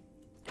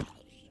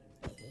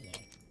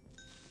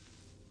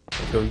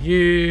 Kill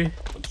you.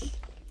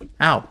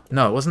 Ow.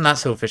 No, it wasn't that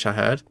silverfish I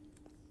heard.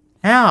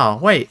 Ow.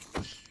 Wait.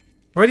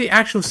 Where are the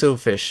actual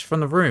silverfish from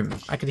the room?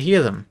 I could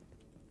hear them.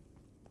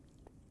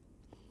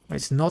 Wait,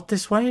 it's not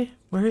this way?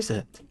 Where is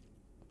it?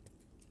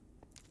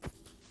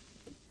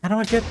 How do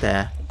I get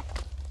there?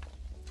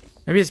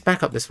 Maybe it's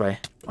back up this way.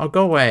 I'll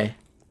go away.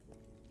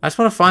 I just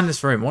want to find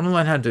this room. I want to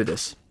learn how to do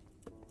this.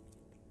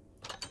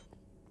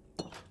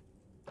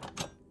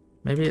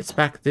 Maybe it's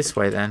back this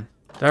way then.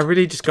 Did I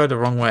really just go the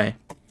wrong way?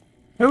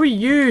 Who are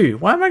you?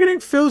 Why am I getting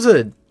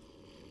filtered?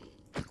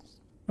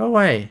 Go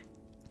away.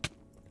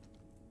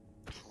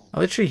 I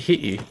literally hit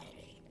you.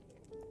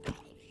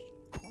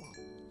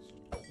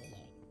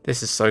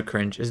 This is so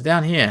cringe. It's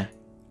down here.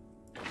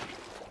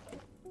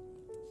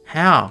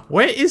 How?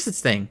 Where is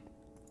this thing?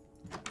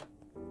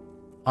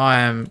 I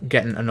am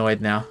getting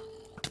annoyed now.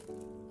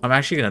 I'm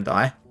actually gonna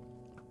die.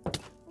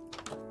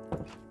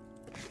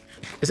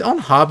 Is it on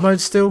hard mode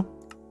still?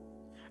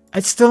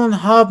 It's still on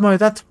hard mode.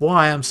 That's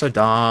why I'm so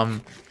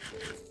dumb.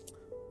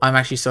 I'm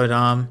actually so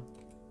dumb.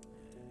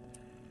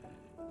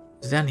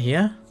 Is it down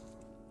here?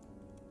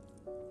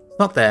 It's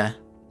not there.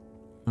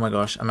 Oh my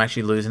gosh, I'm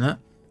actually losing it.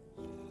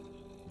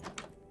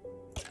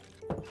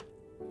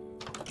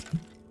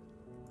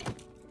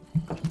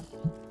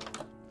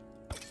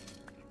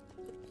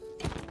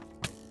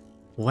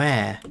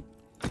 Where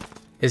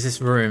is this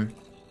room?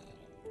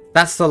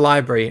 That's the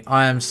library.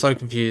 I am so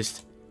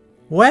confused.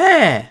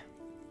 Where?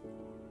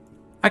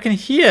 I can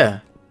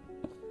hear.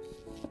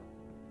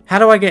 How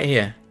do I get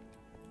here?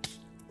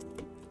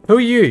 Who are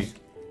you?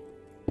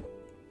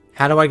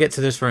 How do I get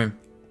to this room?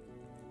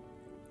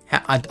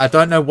 I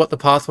don't know what the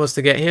path was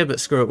to get here, but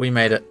screw it. We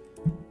made it.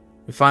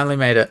 We finally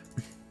made it.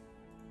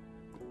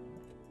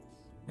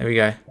 There we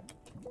go.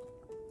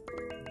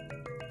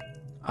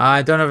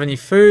 I don't have any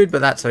food,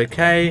 but that's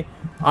okay.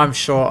 I'm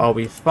sure I'll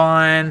be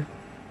fine.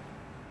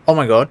 Oh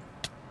my god.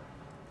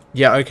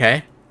 Yeah,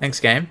 okay. Thanks,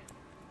 game.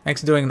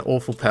 Thanks for doing an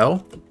awful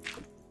pell.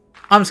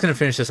 I'm just going to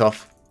finish this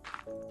off.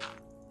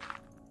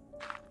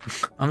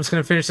 I'm just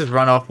going to finish this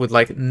run off with,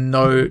 like,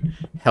 no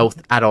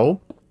health at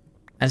all.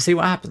 And see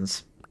what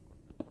happens.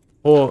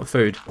 Or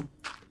food.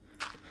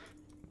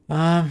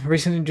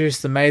 Recently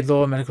introduced the maid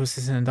law, medical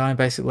assistant and dying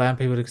basic allowing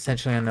people to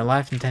potentially end their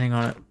life intending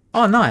on it.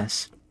 Oh,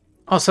 nice.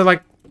 Oh, so,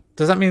 like,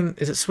 does that mean...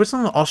 Is it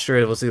Switzerland or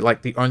Austria was,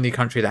 like, the only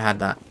country that had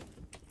that?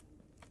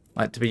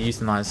 Like, to be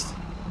euthanized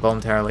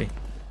voluntarily.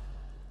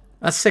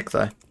 That's sick,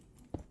 though.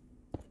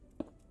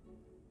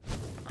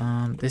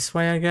 This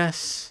way, I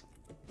guess.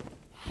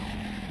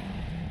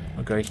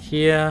 I'll go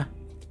here.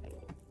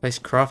 Place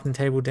crafting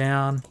table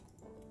down.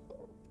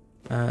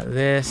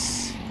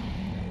 This.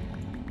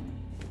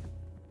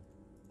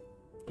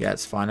 Yeah,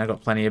 it's fine. I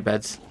got plenty of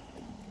beds.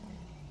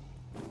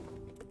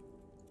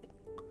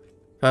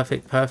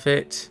 Perfect,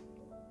 perfect.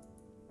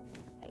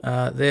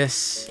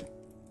 This.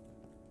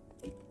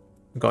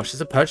 Gosh,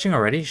 is it perching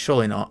already?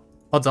 Surely not.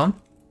 Odds on.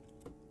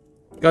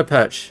 Go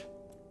perch.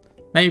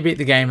 Maybe beat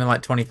the game in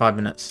like 25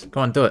 minutes.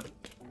 Go on, do it.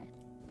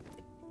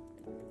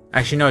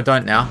 Actually, no,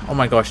 don't now. Oh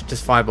my gosh,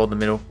 just fireball the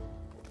middle.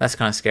 That's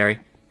kind of scary.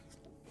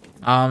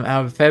 I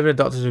have a fair bit of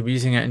doctors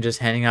abusing it and just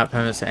handing out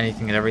permits to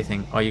anything and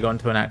everything. Oh, you got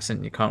into an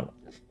accident, you can't...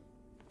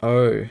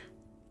 Oh.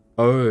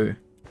 Oh.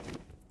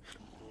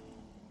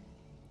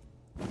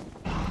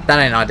 That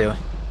ain't ideal.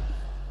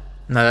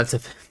 No, that's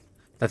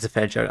a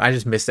fair joke. I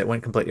just missed it,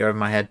 went completely over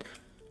my head.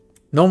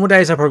 Normal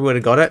days I probably would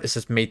have got it. It's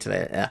just me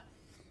today, yeah.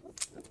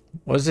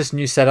 What is this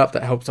new setup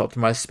that helps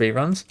optimize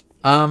speedruns?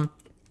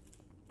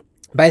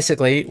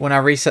 Basically, when I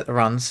reset the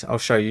runs, I'll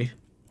show you.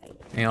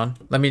 Hang on.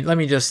 Let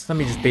me just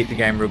beat the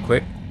game real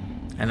quick.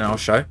 And then I'll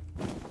show.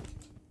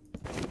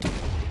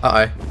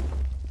 Uh-oh.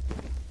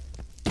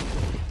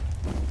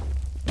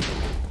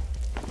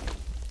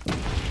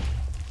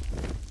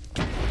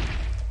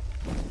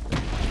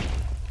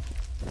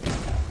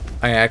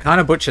 Okay, I kind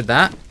of butchered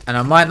that, and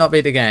I might not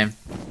beat the game.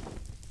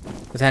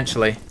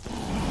 Potentially.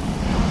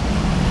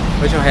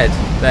 Where's your head?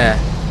 There.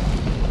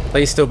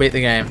 Please still beat the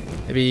game.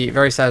 It'd be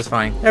very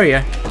satisfying. There we go.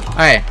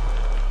 Okay.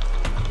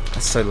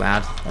 That's so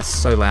loud. That's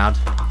so loud.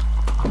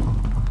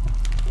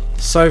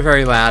 So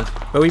very loud.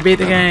 But we beat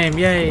the game.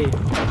 Yay.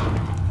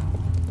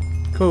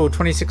 Cool.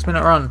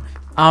 26-minute run.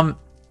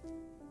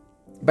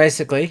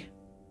 Basically,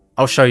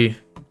 I'll show you.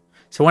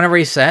 So when I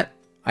reset,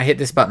 I hit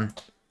this button.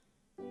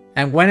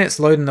 And when it's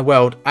loading the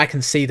world, I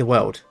can see the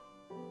world.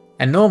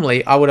 And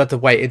normally, I would have to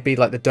wait. It'd be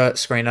like the dirt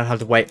screen. I'd have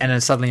to wait. And then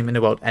suddenly I'm in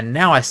the world. And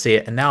now I see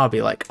it. And now I'll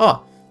be like,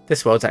 oh,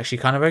 this world's actually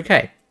kind of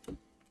okay.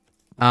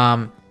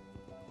 But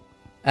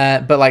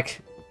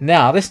like,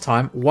 now, this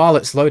time, while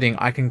it's loading,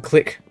 I can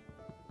click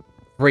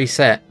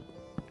reset.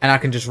 And I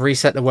can just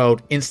reset the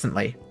world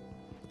instantly.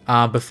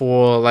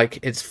 Before, like,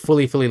 it's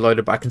fully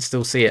loaded, but I can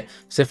still see it.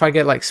 So if I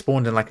get, like,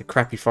 spawned in, like, a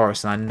crappy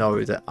forest, and I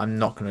know that I'm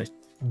not going to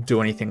do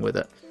anything with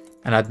it.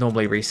 And I'd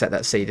normally reset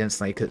that seed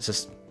instantly because it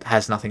just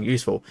has nothing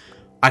useful.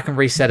 I can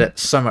reset it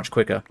so much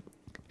quicker.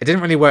 It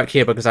didn't really work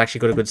here because I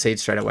actually got a good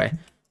seed straight away.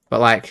 But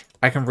like,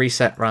 I can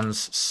reset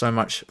runs so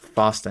much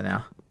faster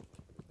now.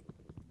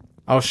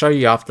 I'll show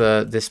you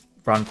after this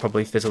run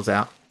probably fizzles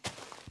out.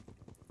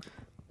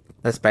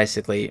 That's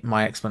basically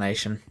my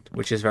explanation,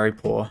 which is very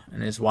poor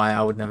and is why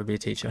I would never be a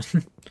teacher.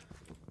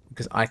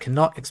 Because I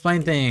cannot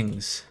explain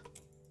things.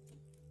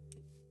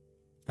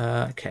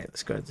 Okay,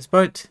 let's go to this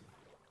boat.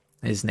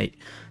 Is neat.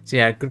 So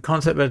yeah, good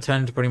concept, but it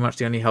turned into pretty much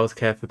the only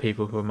healthcare for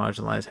people who are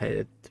marginalized,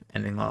 hated,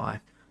 ending their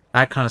life.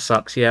 That kind of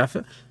sucks. Yeah,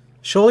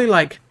 surely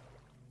like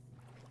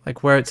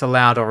where it's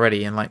allowed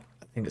already in like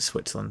I think it's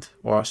Switzerland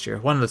or Austria,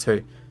 one of the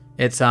two.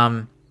 It's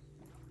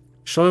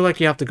surely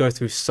like you have to go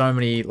through so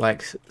many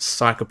like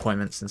psych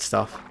appointments and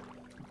stuff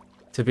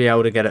to be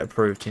able to get it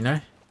approved. You know,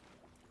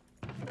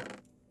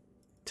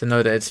 to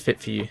know that it's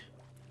fit for you.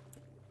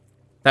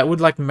 That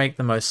would like make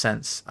the most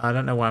sense. I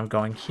don't know why I'm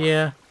going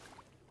here.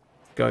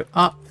 Go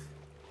up.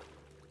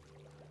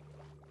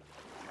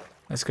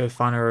 Let's go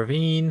find a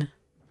ravine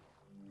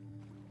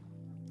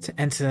to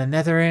enter the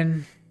nether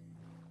in.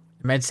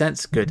 It made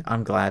sense? Good,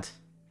 I'm glad.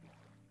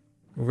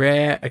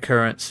 Rare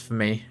occurrence for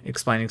me,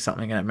 explaining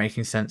something and it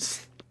making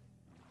sense.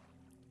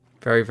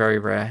 Very, very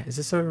rare. Is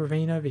this a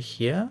ravine over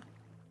here?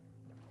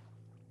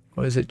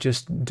 Or is it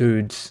just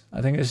dudes?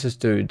 I think it's just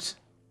dudes.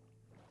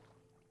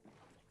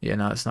 Yeah,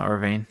 no, it's not a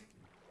ravine.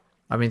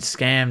 I've been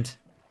scammed.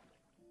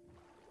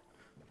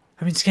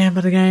 I've been scammed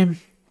by the game.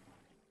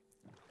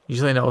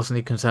 Usually they also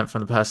need consent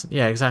from the person.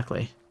 Yeah,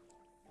 exactly.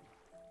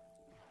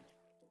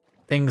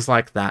 Things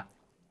like that.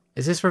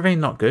 Is this ravine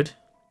not good?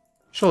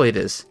 Surely it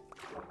is.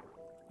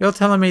 You're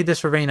telling me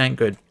this ravine ain't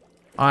good.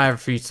 I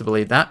refuse to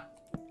believe that.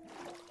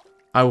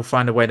 I will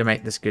find a way to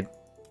make this good.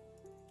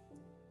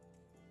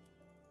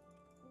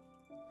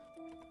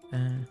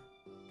 Is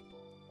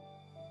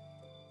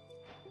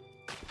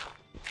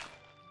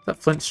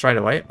that flint straight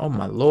away? Oh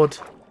my lord.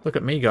 Look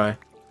at me go.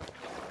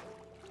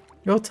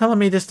 You're telling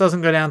me this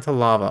doesn't go down to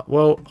lava.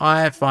 Well,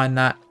 I find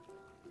that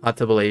hard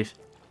to believe.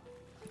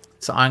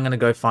 So I'm going to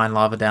go find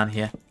lava down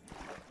here.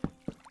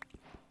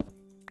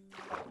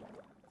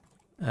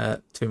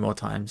 2 more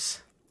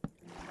times.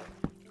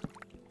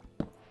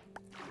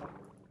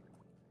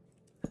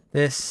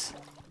 This.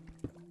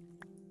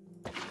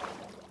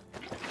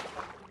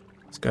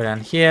 Let's go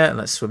down here and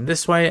let's swim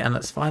this way and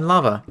let's find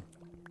lava.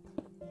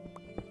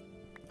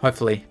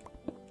 Hopefully.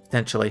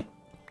 Potentially.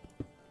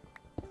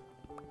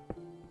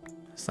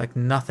 It's like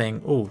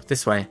nothing. Oh,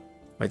 this way.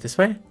 Wait, this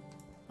way?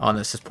 Oh, no,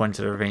 it's just pointing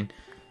to the ravine.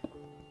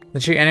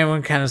 Literally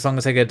anyone can as long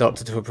as they get a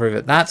doctor to approve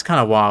it. That's kind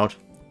of wild.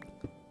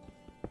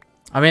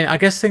 I mean, I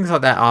guess things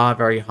like that are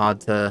very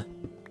hard to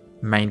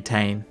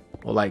maintain.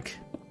 Or like...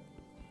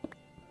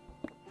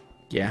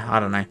 Yeah, I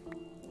don't know.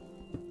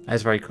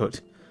 That's very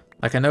cooked.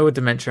 Like, I know with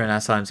dementia and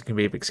Alzheimer's it can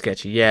be a bit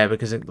sketchy. Yeah,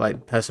 because it, like,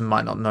 the person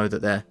might not know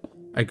that they're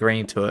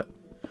agreeing to it.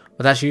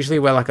 But that's usually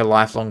where like a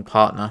lifelong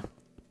partner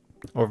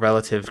or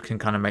relative can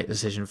kind of make the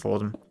decision for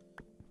them.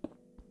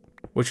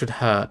 Which would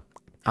hurt.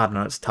 I don't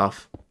know, it's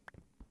tough.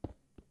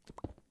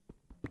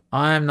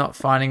 I'm not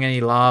finding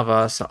any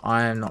lava, so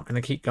I'm not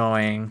going to keep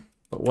going.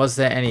 But was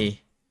there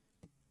any?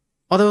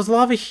 Oh, there was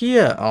lava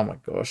here. Oh my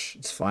gosh,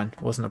 it's fine.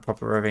 It wasn't a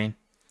proper ravine.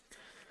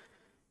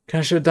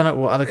 I should have done it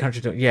what other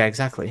countries do. Yeah,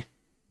 exactly.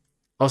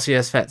 Also,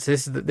 yes, Fets.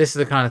 This is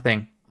the kind of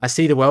thing. I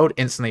see the world,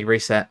 instantly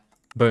reset.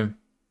 Boom.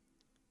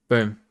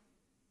 Boom.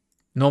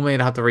 Normally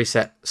I'd have to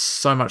reset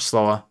so much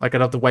slower. Like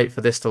I'd have to wait for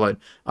this to load.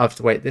 I have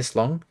to wait this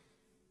long.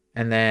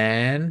 And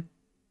then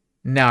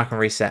now I can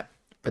reset.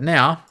 But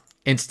now,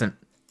 instant.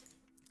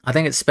 I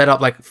think it's sped up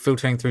like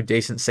filtering through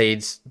decent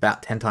seeds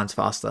about 10 times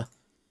faster.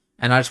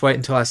 And I just wait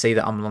until I see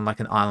that I'm on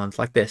like an island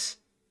like this.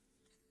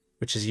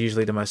 Which is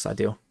usually the most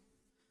ideal.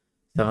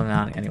 So I'm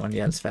not anyone.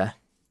 Yeah, it's fair.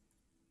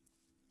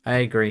 I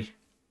agree.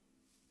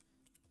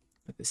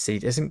 But the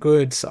seed isn't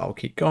good, so I'll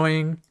keep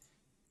going.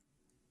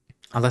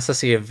 Unless I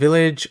see a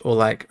village or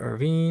like a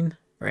ravine.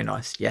 Very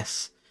nice.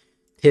 Yes.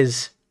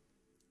 Tis.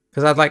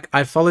 Because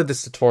I followed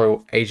this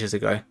tutorial ages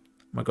ago.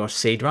 Oh my gosh,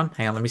 seed run.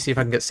 Hang on, let me see if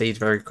I can get seeds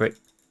very quick.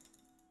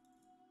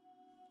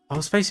 I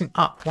was facing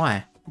up.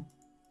 Why?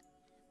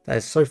 That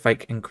is so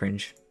fake and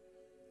cringe.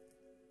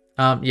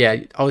 Yeah,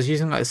 I was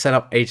using like a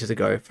setup ages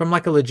ago. From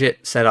like a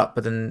legit setup,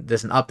 but then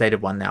there's an updated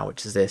one now,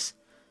 which is this.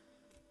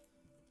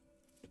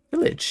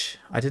 Village.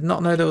 I did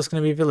not know there was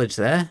going to be a village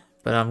there,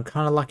 but I'm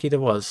kind of lucky there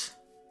was.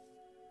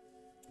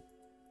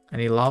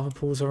 Any lava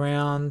pools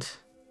around?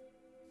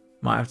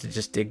 Might have to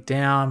just dig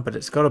down, but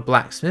it's got a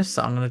blacksmith,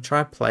 so I'm going to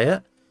try play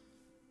it.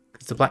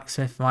 Because the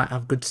blacksmith might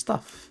have good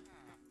stuff.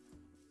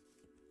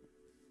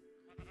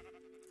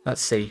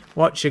 Let's see.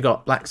 What you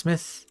got,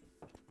 blacksmith?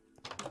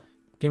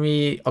 Give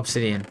me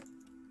obsidian.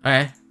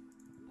 Okay.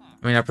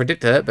 I mean, I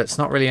predicted it, but it's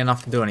not really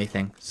enough to do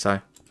anything. So,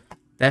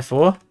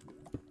 therefore,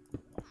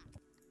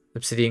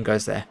 obsidian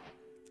goes there.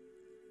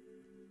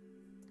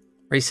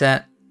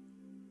 Reset.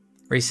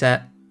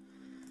 Reset.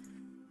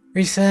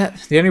 Reset.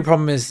 The only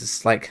problem is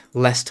it's like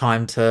less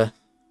time to,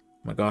 oh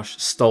my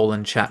gosh,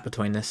 stolen chat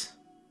between this.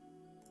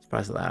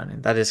 Surprised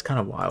that that is kind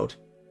of wild.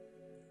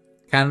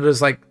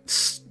 Canada's like,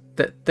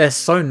 they're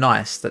so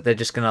nice that they're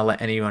just going to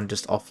let anyone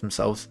just off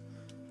themselves.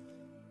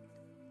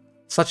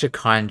 Such a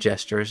kind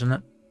gesture, isn't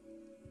it?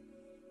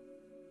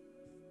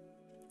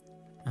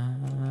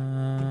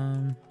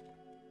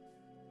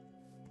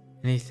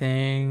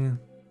 Anything?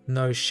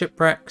 No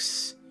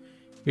shipwrecks.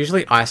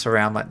 Usually ice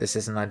around like this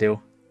isn't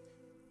ideal.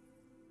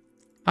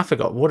 I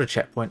forgot water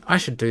checkpoint. I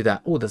should do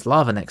that. Oh, there's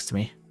lava next to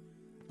me.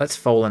 Let's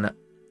fall in it.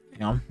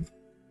 Hang on.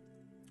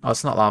 Oh,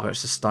 it's not lava,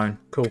 it's just stone.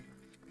 Cool.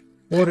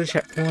 Water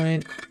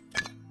checkpoint.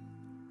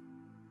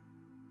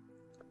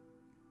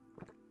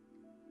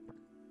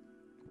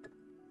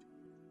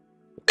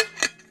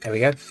 There we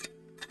go.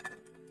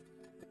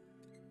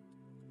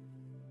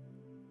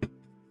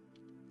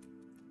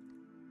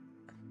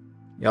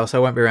 Yeah, also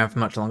I won't be around for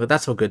much longer.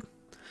 That's all good.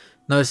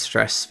 No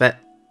stress, vet.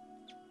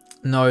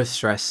 No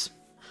stress.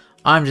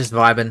 I'm just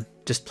vibing,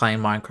 just playing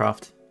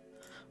Minecraft.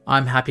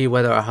 I'm happy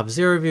whether I have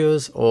 0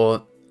 viewers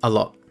or a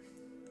lot.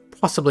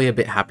 Possibly a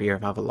bit happier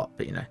if I have a lot,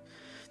 but you know.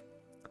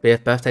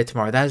 BF birthday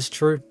tomorrow, that is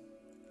true.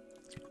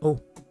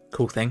 Oh,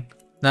 cool thing.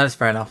 No, that's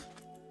fair enough.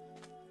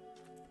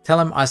 Tell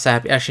him I say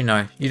happy. Actually,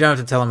 no. You don't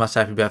have to tell him I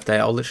say happy birthday.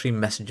 I'll literally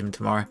message him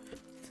tomorrow.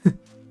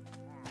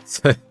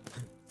 So,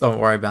 don't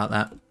worry about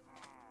that.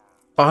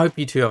 I hope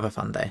you two have a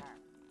fun day.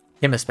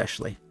 Him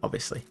especially,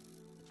 obviously.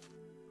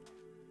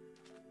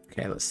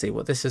 Okay, let's see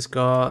what this has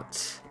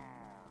got.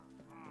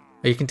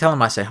 Oh, you can tell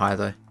him I say hi,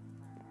 though.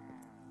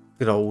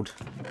 Good old.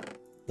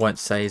 Won't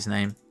say his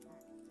name.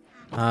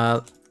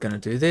 Gonna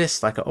do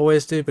this like I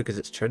always do because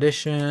it's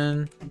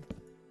tradition.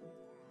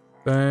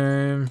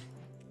 Boom.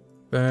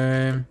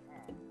 Boom.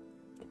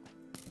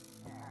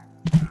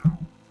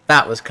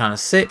 That was kind of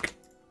sick.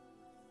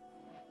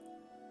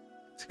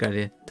 Let's go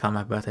to time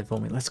my birthday for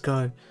me. Let's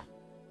go.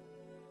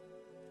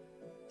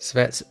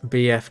 Svet's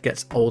BF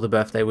gets all the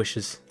birthday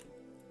wishes.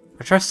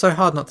 I try so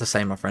hard not to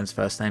say my friends'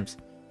 first names.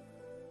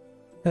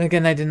 Then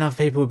again, they didn't have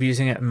people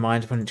abusing it in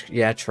mind when...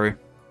 Yeah, true.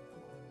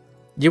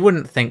 You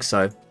wouldn't think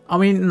so. I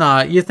mean,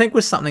 no, you'd think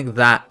with something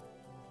that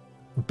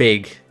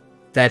big,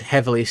 they'd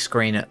heavily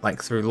screen it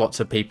like through lots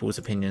of people's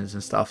opinions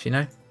and stuff, you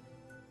know?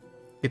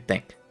 You'd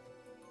think.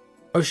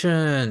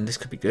 Ocean, this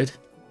could be good.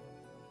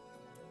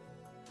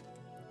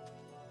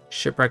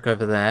 Shipwreck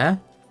over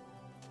there.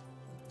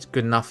 It's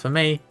good enough for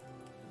me.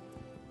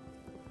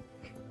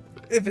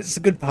 If it's a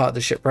good part of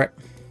the shipwreck.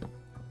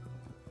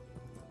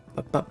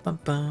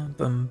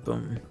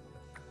 Ba-ba-ba-ba-bum-bum.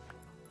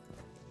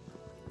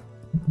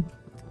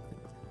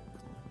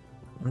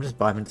 I'm just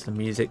vibing to the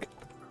music,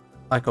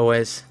 like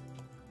always.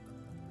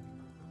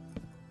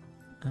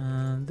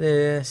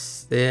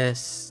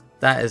 This,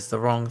 that is the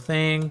wrong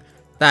thing.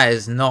 That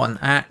is not an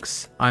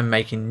axe. I'm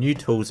making new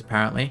tools,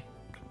 apparently.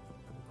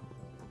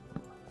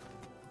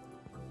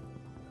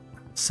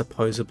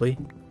 Supposedly.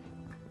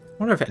 I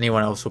wonder if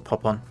anyone else will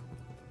pop on.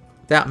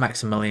 Doubt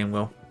Maximilian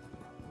will.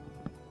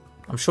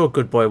 I'm sure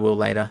Good Boy will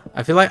later.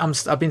 I feel like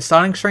I've been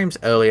starting streams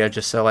earlier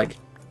just so like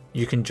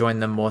you can join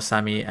them more,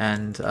 Sammy,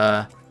 and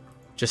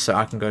just so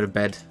I can go to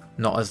bed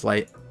not as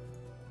late.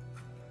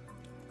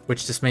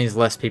 which just means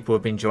less people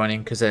have been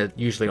joining because they're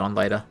usually on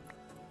later,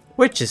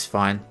 which is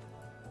fine.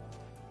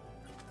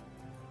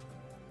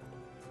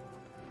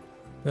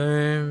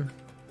 Boom,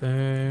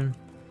 boom.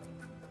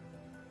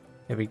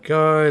 There we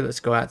go. Let's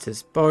go out to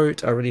this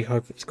boat. I really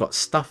hope it's got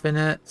stuff in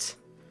it.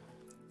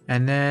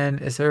 And then,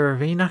 is there a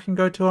ravine I can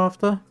go to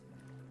after?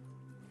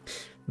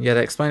 Yeah,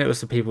 they explained it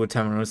was for people with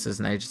terminals as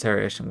an age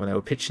deterioration when they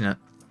were pitching it.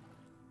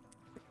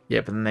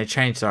 Yeah, but then they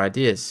changed their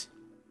ideas.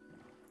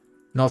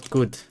 Not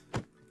good.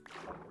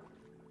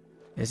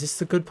 Is this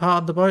the good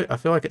part of the boat? I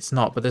feel like it's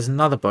not, but there's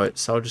another boat,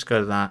 so I'll just go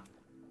to that.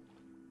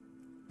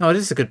 No, it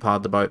is the good part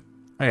of the boat.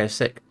 Okay,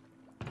 sick.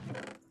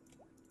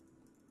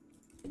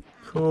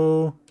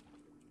 Cool.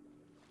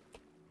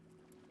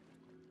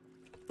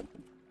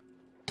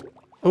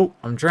 Oh,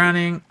 I'm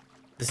drowning.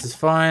 This is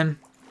fine.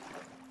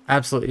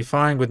 Absolutely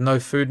fine with no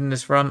food in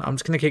this run. I'm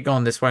just going to keep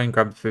going this way and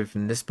grab the food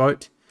from this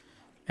boat.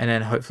 And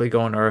then hopefully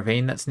go on a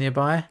ravine that's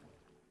nearby.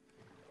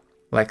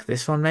 Like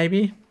this one,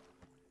 maybe?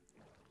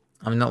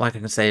 I'm not like I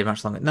can stay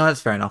much longer. No,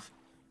 that's fair enough.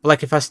 But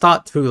like if I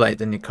start too late,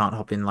 then you can't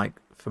hop in like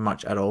for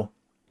much at all.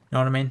 You know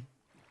what I mean?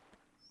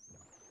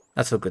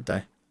 That's all good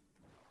though.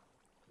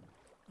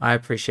 I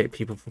appreciate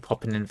people for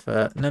popping in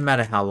for no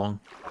matter how long.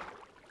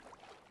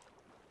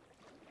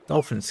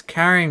 Dolphin's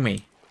carrying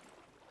me.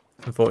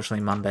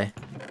 Unfortunately, Monday.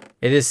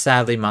 It is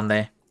sadly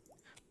Monday.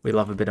 We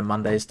love a bit of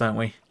Mondays, don't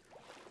we?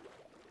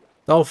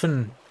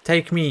 Dolphin,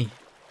 take me.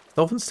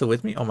 Dolphin's still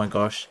with me? Oh my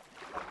gosh.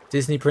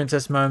 Disney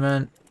princess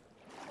moment.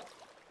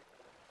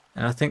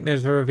 And I think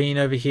there's a ravine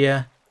over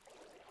here.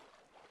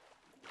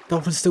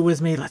 Dolphin's still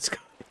with me. Let's go.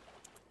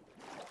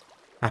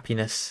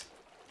 Happiness.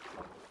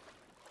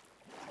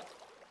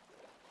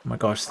 Oh my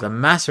gosh, there's a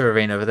massive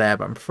ravine over there,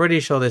 but I'm pretty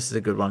sure this is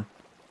a good one.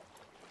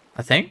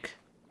 I think.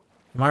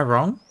 Am I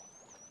wrong?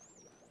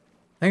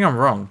 I think I'm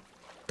wrong.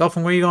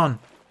 Dolphin, where you gone?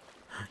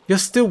 You're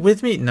still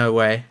with me? No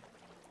way.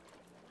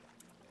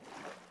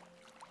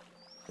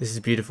 This is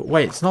beautiful.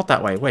 Wait, it's not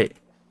that way. Wait.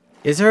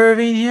 Is there a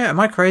ravine here? Am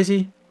I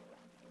crazy?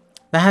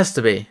 There has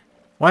to be.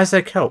 Why is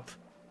there kelp?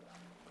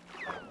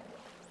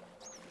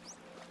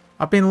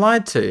 I've been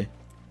lied to.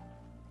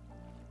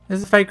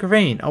 There's a fake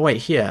ravine. Oh, wait,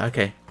 here.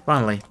 Okay,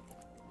 finally.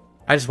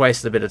 I just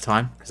wasted a bit of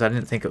time because I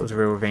didn't think it was a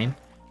real ravine.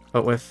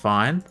 But we're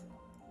fine.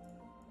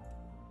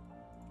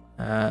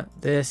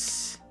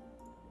 This,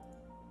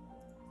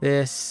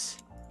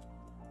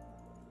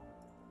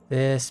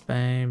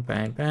 bang,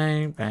 bang,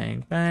 bang,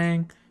 bang,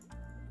 bang.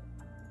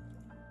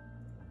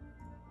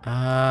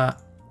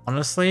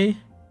 Honestly,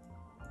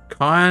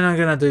 kinda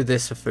gonna do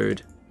this for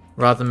food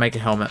rather than make a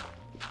helmet.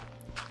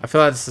 I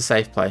feel like it's a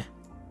safe play.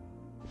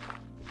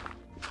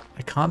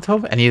 I can't tell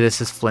if any of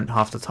this is flint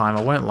half the time,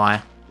 I won't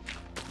lie.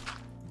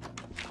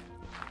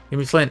 Give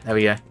me flint, there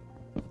we go.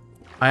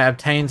 I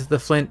obtained the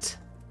flint.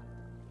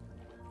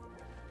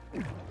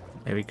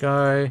 There we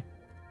go.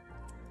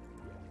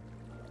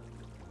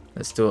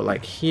 Let's do it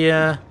like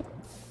here.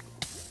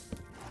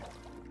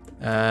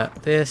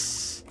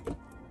 This.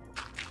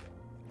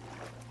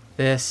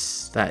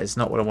 This. That is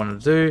not what I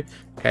wanted to do.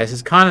 Okay, this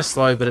is kind of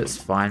slow, but it's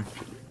fine.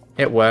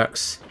 It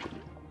works.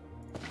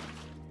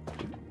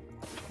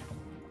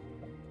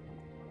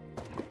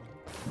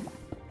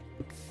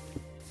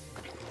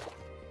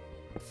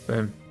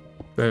 Boom.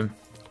 Boom.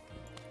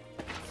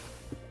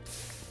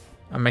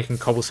 I'm making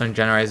cobblestone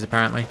generators,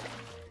 apparently.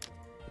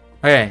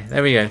 Okay,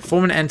 there we go.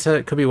 Form and enter.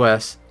 It could be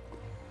worse.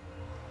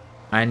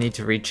 I need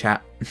to read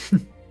chat.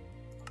 Give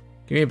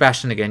me a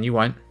Bastion again. You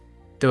won't.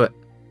 Do it.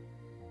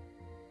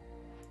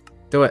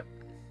 Do it.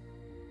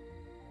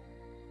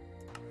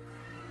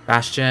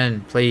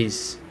 Bastion,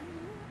 please.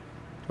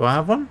 Do I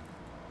have one?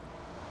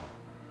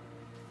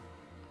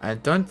 I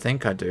don't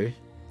think I do.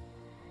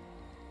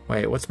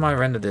 Wait, what's my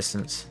render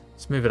distance?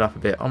 Let's move it up a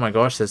bit. Oh my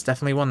gosh, there's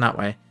definitely one that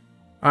way.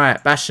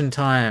 Alright, Bastion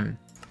time.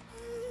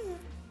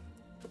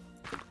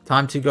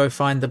 Time to go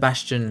find the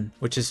Bastion,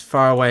 which is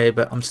far away,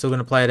 but I'm still going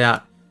to play it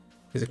out.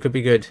 Because it could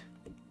be good.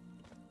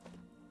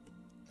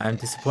 I'm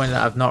disappointed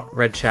that I've not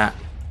read chat.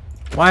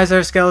 Why is there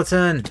a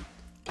skeleton?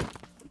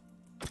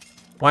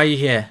 Why are you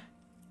here?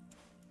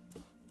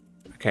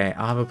 Okay,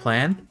 I have a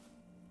plan.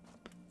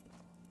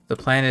 The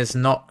plan is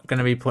not going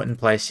to be put in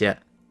place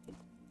yet.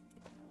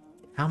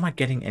 How am I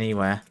getting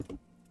anywhere?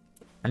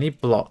 I need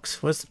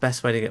blocks. What's the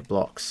best way to get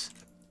blocks?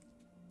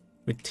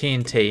 With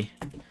TNT.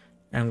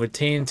 And with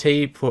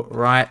TNT, put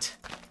right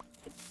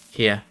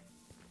here.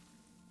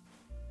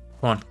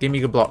 Come on, give me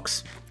good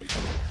blocks.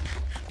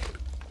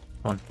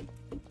 Come on.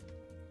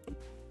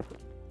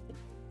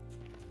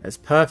 That's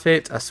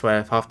perfect. I swear,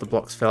 if half the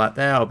blocks fell out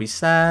there, I'll be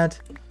sad.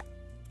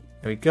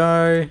 There we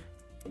go.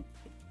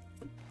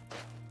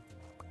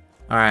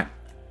 Alright.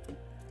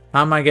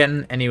 How am I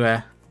getting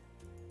anywhere?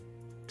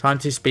 Time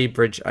to speed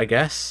bridge, I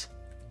guess.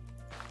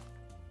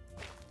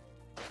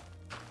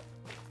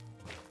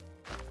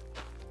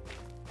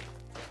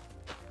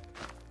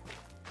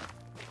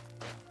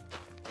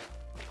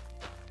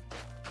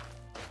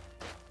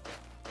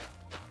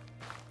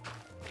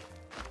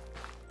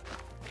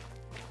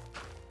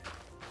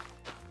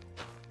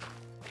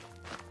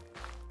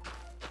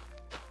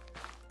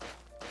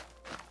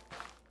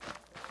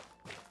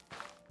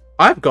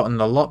 I've gotten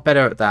a lot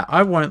better at that.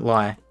 I won't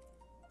lie.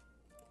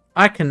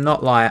 I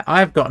cannot lie.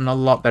 I've gotten a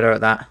lot better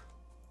at that.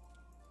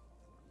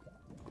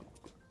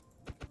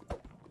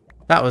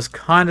 That was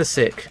kind of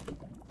sick.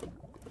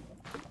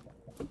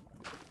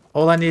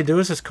 All I need to do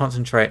is just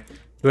concentrate.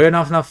 Do we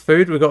have enough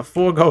food? We've got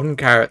 4 golden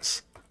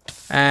carrots.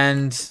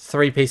 And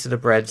 3 pieces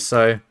of bread,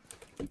 so...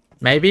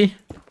 maybe?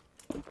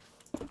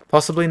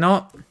 Possibly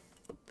not.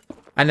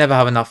 I never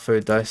have enough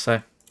food though,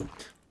 so...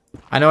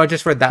 I know I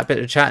just read that bit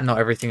of chat and not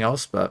everything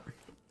else, but...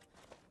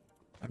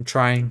 I'm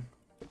trying.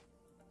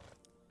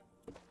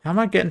 How am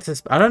I getting to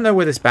this? I don't know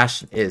where this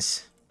bastion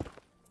is.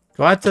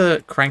 Do I have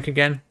to crank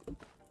again? Do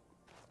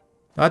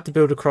I have to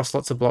build across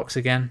lots of blocks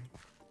again?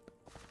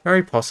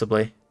 Very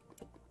possibly.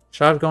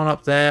 Should I have gone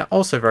up there?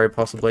 Also very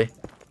possibly.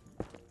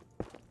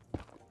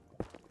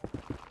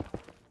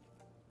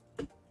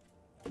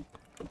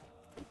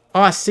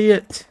 Oh, I see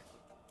it.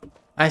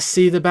 I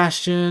see the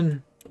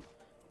bastion.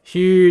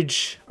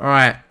 Huge.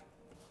 Alright.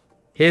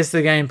 Here's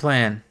the game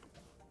plan.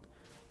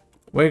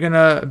 We're going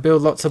to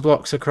build lots of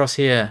blocks across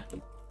here.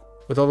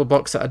 With all the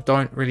blocks that I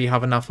don't really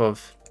have enough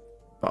of.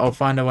 But I'll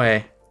find a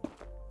way.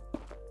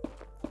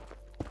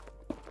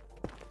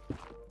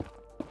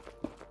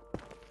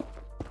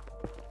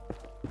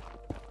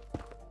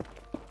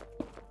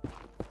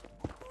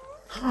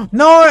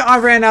 No, I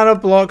ran out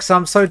of blocks.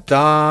 I'm so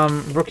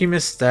dumb. Rookie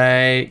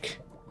mistake.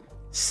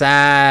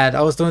 Sad.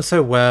 I was doing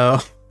so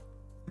well.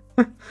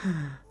 I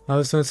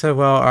was doing so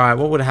well. Alright,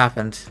 what would have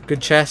happened?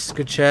 Good chest,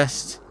 good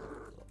chest.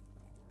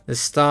 There's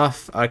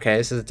stuff. Okay,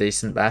 this is a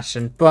decent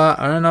bastion. But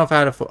I don't know if I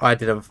had I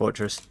did have a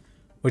fortress.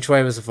 Which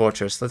way was the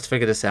fortress? Let's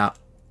figure this out.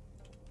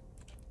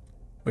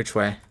 Which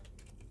way?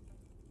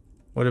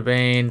 Would have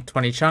been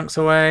 20 chunks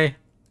away.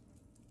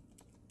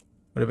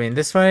 Would have been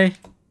this way.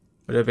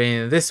 Would have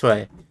been this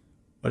way.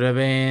 Would have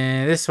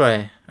been this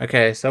way.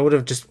 Okay, so I would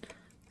have just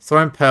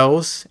thrown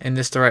pearls in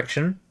this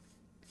direction.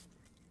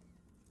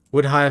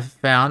 Would I have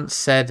found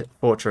said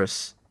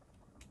fortress?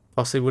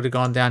 Possibly would have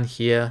gone down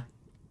here.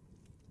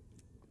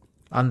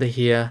 Under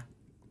here.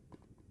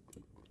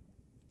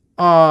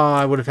 Oh,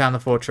 I would have found the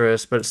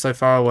fortress, but it's so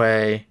far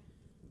away.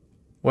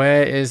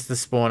 Where is the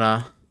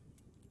spawner?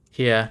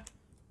 Here.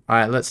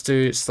 Alright, let's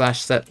do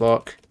 /set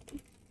block.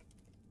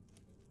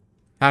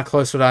 How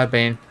close would I have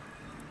been?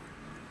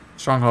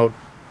 Stronghold.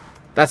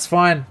 That's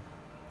fine.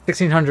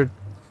 1600.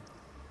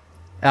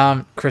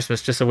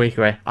 Christmas, just a week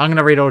away. I'm going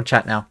to read all the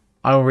chat now.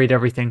 I will read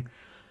everything.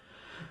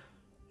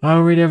 I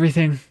will read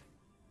everything.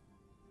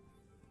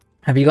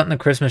 Have you gotten the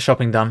Christmas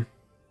shopping done?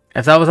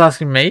 If that was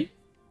asking me,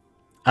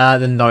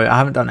 then no, I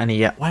haven't done any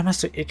yet. Why am I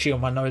so itchy on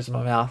my nose and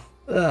my mouth?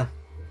 Ugh.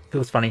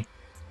 Feels funny.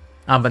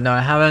 But no,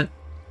 I haven't.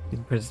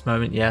 Christmas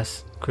moment,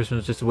 yes.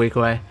 Christmas is just a week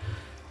away.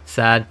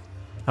 Sad.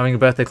 Having a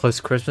birthday close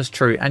to Christmas,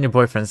 true. And your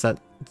boyfriend's, that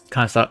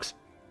kind of sucks.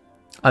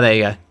 Oh, there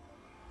you go.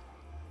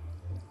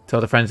 To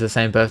all the friends of the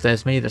same birthday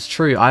as me. That's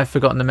true. I've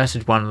forgotten to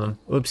message one of them.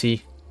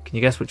 Oopsie. Can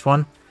you guess which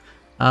one?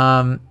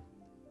 No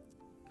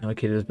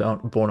kid was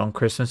born on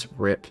Christmas.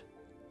 Rip.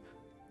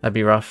 That'd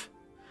be rough.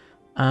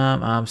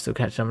 I'm still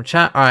catching up on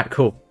chat. Alright,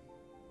 cool.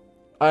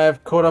 I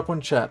have caught up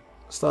on chat.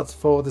 Start to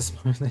fall this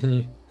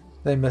morning.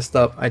 They messed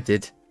up. I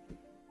did.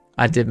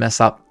 I did mess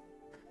up.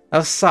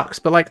 That sucks.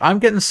 But like, I'm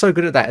getting so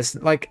good at that. It's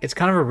like, it's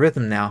kind of a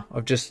rhythm now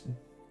of just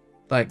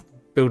like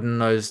building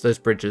those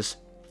bridges.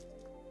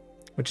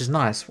 Which is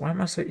nice. Why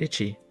am I so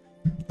itchy?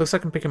 Looks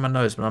like I'm picking my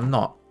nose, but I'm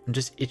not. I'm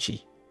just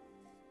itchy.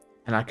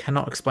 And I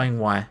cannot explain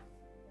why.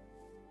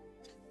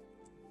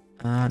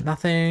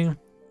 Nothing.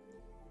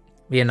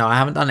 But yeah, no, I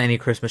haven't done any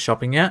Christmas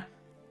shopping yet.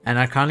 And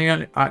I kind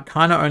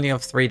of only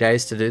have 3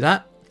 days to do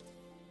that.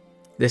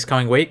 This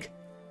coming week.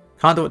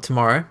 Can't do it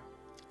tomorrow.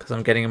 Because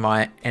I'm getting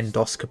my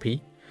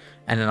endoscopy.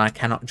 And then I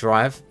cannot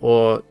drive.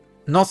 Or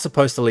not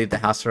supposed to leave the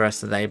house for the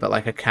rest of the day. But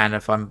like I can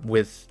if I'm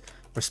with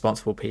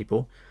responsible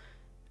people.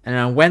 And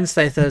on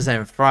Wednesday, Thursday,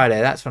 and Friday,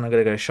 that's when I'm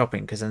going to go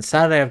shopping. Because on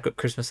Saturday, I've got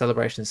Christmas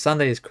celebrations.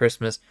 Sunday is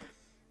Christmas.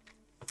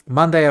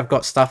 Monday, I've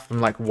got stuff from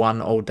like 1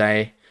 all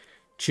day.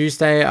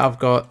 Tuesday, I've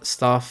got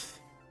stuff.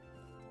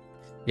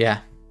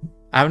 Yeah.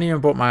 I haven't even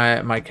bought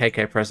my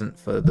KK present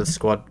for the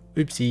squad.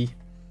 Oopsie.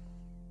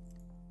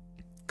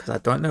 Because I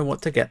don't know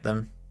what to get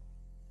them.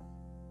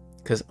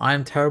 Because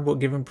I'm terrible at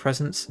giving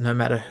presents no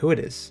matter who it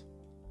is.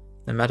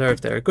 No matter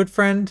if they're a good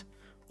friend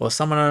or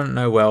someone I don't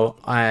know well.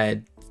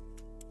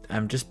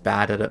 I'm just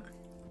bad at it.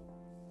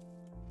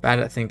 Bad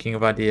at thinking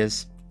of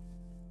ideas.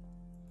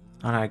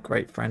 I know,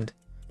 great friend.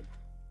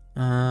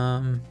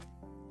 But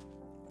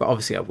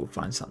obviously I will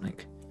find something.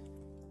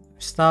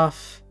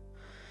 Stuff.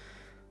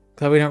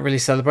 Glad we don't really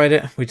celebrate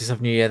it. We just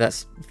have New Year.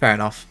 That's fair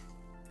enough.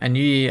 And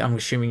New Year, I'm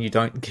assuming you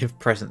don't give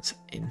presents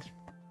in.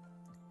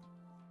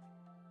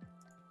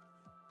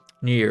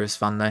 New Year is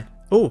fun though.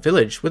 Oh,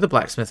 village with a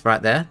blacksmith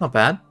right there. Not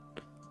bad.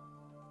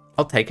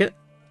 I'll take it.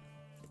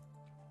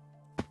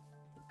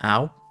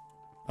 Ow.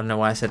 I don't know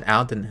why I said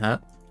ow, didn't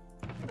hurt.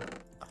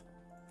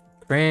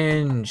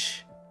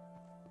 Cringe.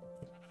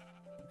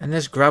 And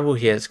there's gravel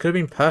here. This could have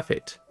been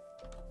perfect.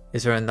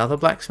 Is there another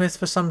blacksmith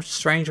for some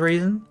strange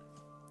reason?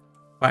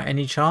 By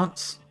any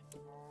chance?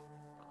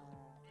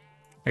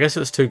 I guess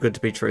it was too good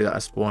to be true that I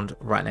spawned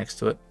right next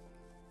to it.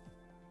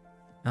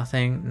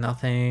 Nothing,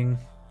 nothing,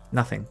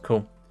 nothing.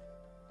 Cool.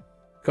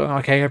 Got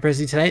my KK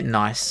Prezi today?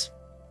 Nice.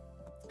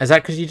 Is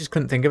that because you just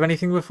couldn't think of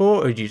anything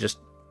before, or you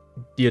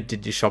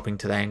did your shopping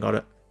today and got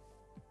it?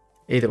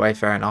 Either way,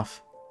 fair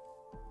enough.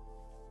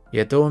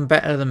 You're doing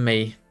better than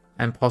me,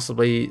 and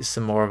possibly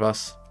some more of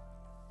us.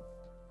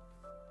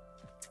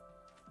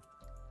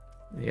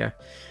 Yeah.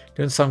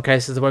 In some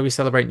cases, the way we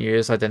celebrate New Year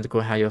is identical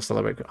to how you'll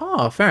celebrate.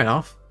 Oh, fair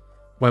enough.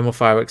 Way more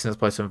fireworks in this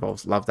place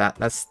involves. Love that.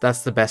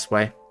 That's the best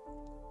way.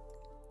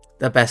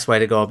 The best way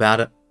to go about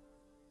it.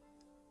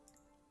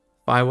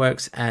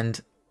 Fireworks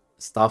and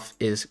stuff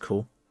is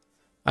cool.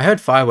 I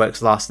heard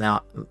fireworks last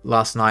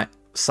night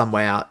some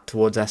way out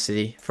towards our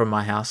city from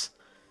my house.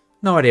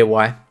 No idea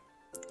why.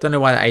 Don't know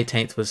why the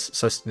 18th was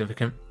so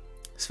significant.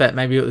 Svet,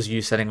 maybe it was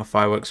you setting off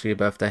fireworks for your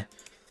birthday.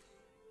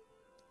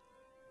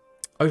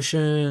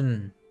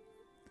 Ocean.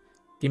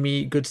 Give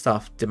me good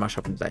stuff. Did my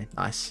shopping today.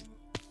 Nice.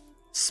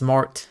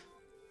 Smart.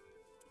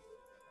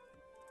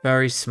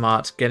 Very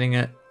smart. Getting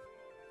it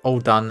all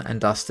done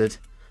and dusted.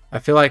 I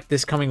feel like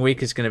this coming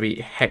week is going to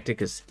be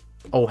hectic as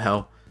all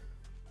hell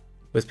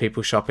with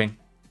people shopping.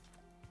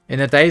 In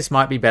the days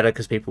might be better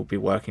because people will be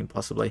working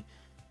possibly.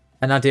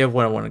 An idea of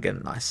what I want to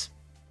get. Nice.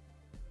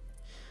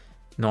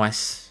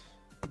 Nice.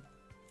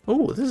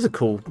 Oh, this is a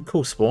cool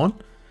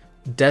spawn.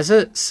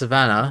 Desert,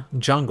 savanna,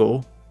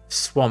 jungle,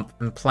 swamp,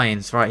 and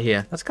plains right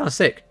here. That's kind of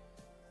sick.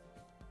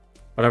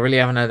 But I really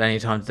haven't had any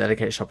time to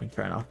dedicate shopping,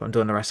 fair enough. I'm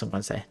doing the rest on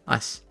Wednesday.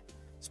 Nice.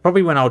 It's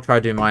probably when I'll try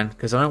to do mine,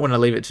 because I don't want to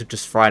leave it to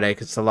just Friday,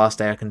 because it's the last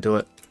day I can do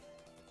it.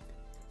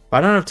 But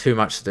I don't have too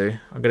much to do.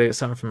 I'm going to get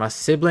something for my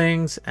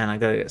siblings, and I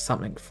got to get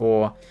something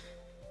for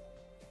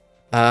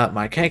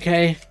my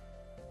KK,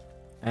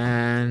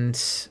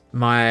 and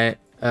my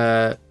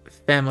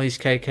family's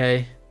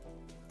KK.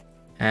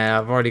 And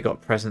I've already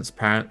got parents'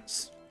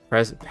 presents,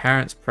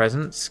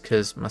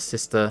 because my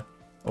sister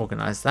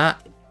organised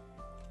that.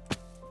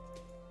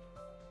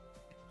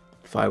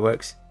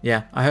 Fireworks.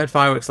 Yeah, I heard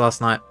fireworks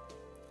last night.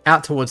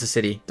 Out towards the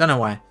city. Don't know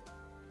why.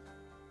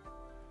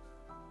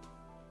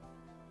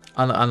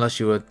 Unless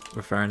you were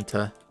referring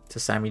to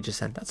Sammy just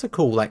said. That's a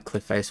cool like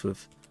cliff face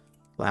with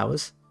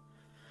flowers.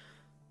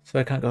 So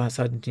I can't go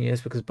outside in New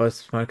Year's because both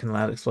smoke and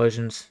loud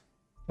explosions.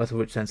 Both of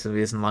which sensitive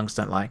ears and lungs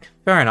don't like.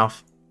 Fair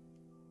enough.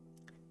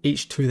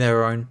 Each to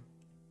their own.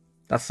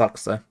 That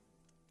sucks though.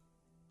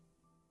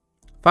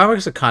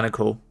 Fireworks are kind of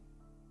cool.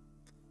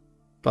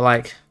 But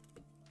like,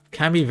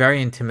 can be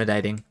very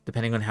intimidating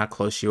depending on how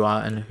close you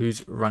are and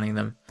who's running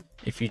them,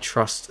 if you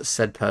trust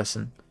said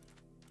person.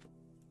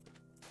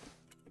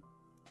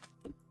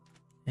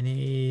 Oh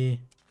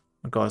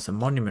my god, it's a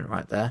monument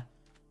right there.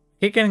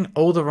 I keep getting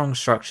all the wrong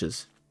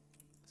structures.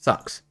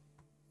 Sucks.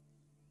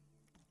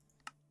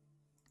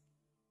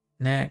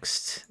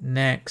 Next.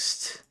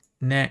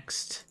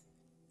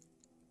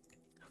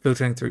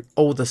 Filtering through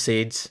all the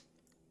seeds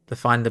to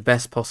find the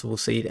best possible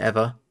seed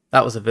ever.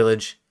 That was a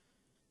village.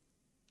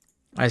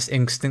 I just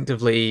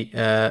instinctively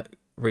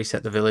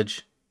reset the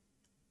village.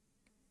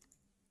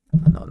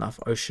 Not enough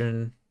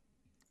ocean.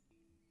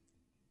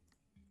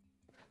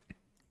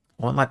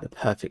 I want like the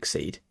perfect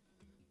seed.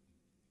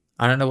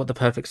 I don't know what the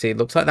perfect seed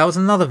looks like. That was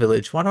another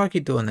village. Why do I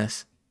keep doing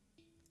this?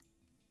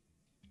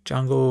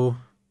 Jungle.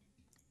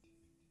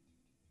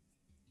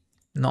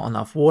 Not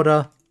enough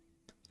water.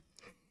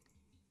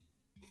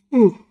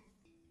 Ooh.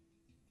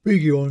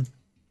 Big yawn.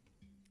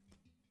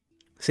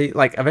 See,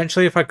 like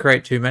eventually if I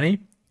create too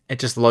many, it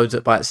just loads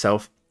it by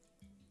itself.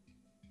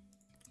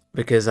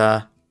 Because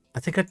I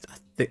think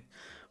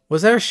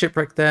was there a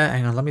shipwreck there?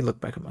 Hang on, let me look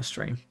back at my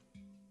stream.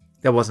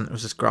 There wasn't, it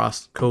was just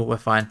grass. Cool, we're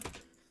fine.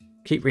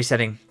 Keep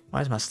resetting.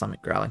 Why is my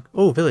stomach growling?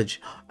 Oh, village.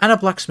 And a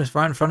blacksmith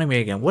right in front of me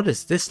again. What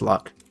is this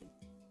luck?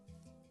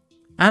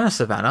 And a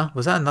savannah.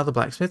 Was that another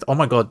blacksmith? Oh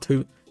my god,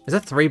 2. Is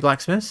that 3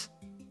 blacksmiths?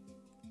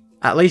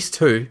 At least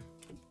 2.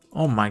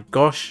 Oh my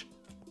gosh.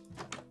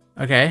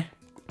 Okay.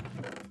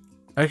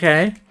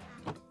 Okay.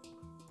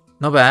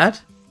 Not bad.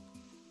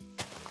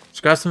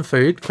 Just grab some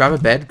food, grab a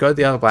bed, go to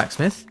the other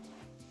blacksmith.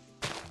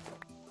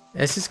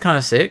 This is kind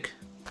of sick.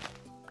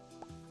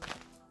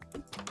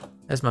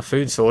 There's my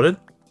food sorted.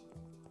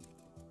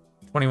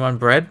 21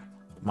 bread.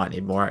 Might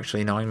need more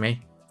actually, knowing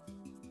me.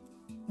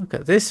 Look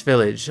at this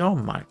village. Oh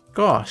my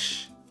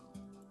gosh.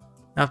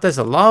 Now if there's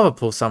a lava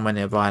pool somewhere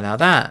nearby, now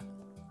that.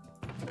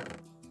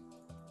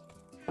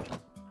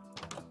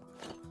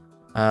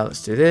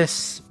 Let's do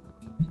this.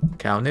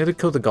 Okay, I'll need to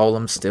kill the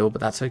golem still, but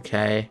that's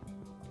okay.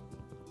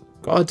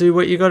 Gotta do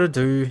what you gotta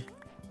do.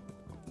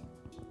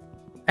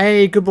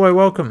 Hey, good boy,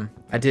 welcome.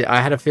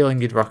 I had a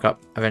feeling you'd rock up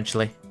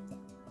eventually.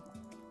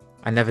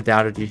 I never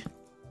doubted you.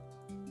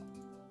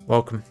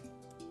 Welcome.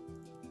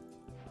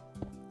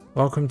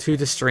 Welcome to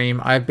the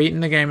stream. I've beaten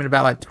the game in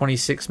about like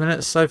 26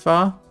 minutes so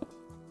far.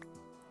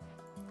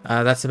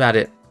 That's about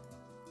it.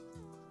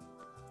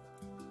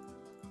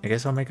 I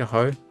guess I'll make a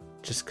hoe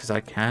just because I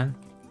can.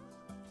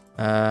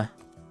 Grab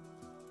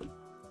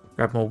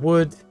more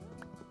wood.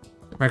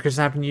 Merry Christmas,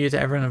 Happy New Year to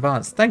everyone in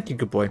advance. Thank you,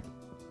 good boy.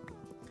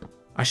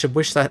 I should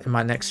wish that in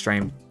my next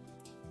stream.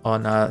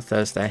 on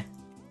Thursday.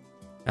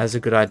 That's a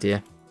good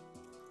idea.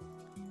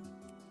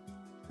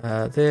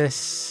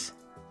 This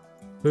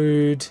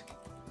food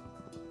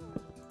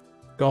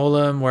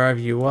golem, wherever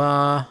you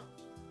are,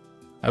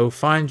 I will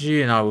find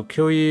you and I will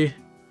kill you.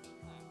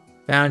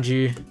 Found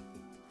you.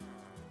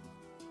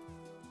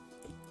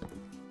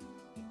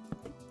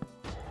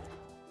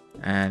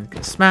 And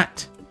get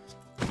smacked.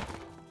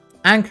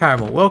 And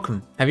Caramel,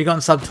 welcome. Have you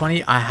gotten sub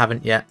 20? I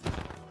haven't yet.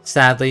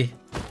 Sadly.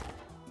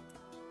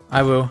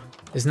 I will.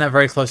 Isn't that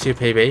very close to your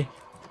PB?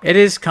 It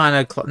is kind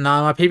of...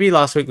 No, my PB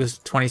last week was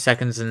 20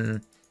 seconds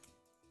and...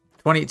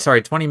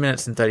 20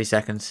 minutes and 30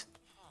 seconds.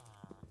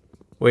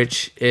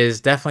 Which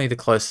is definitely the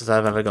closest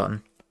I've ever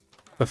gotten.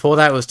 Before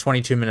that, it was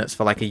 22 minutes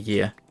for like a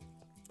year.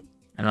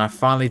 And I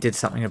finally did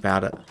something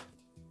about it.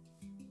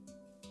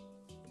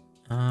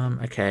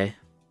 Okay.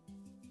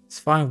 Let's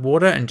find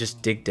water and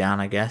just dig down,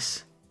 I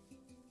guess.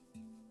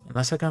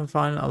 Unless I can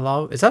find a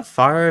lava. Is that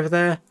fire over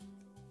there?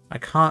 I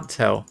can't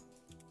tell.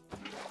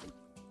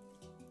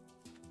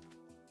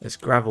 There's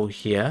gravel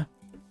here.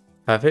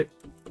 Perfect.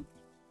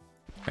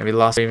 Maybe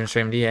last speedrun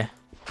stream, yeah.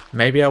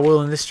 Maybe I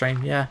will in this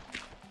stream, yeah.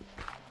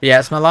 But yeah,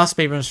 it's my last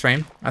speedrun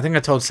stream. I think I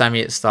told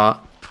Sammy at the start.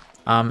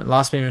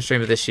 Last speedrun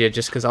stream of this year,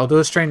 just because I'll do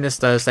a stream this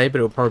Thursday, but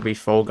it'll probably be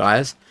Fall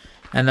Guys.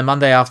 And the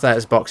Monday after that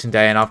is Boxing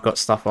Day, and I've got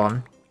stuff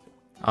on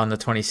the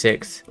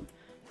 26th.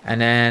 And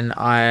then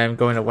I'm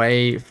going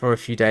away for a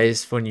few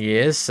days for New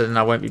Year's, so then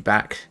I won't be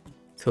back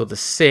till the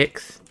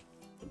 6th.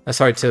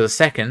 Sorry, till the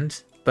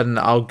 2nd. But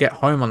I'll get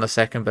home on the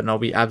 2nd, but I'll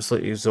be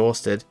absolutely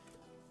exhausted.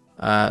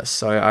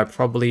 So I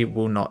probably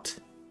will not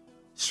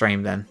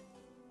stream then.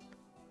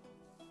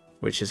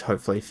 Which is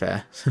hopefully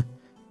fair.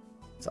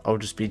 So I'll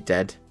just be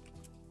dead.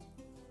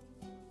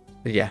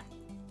 But yeah.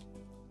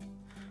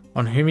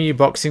 On whom are you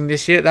boxing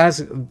this year? That's,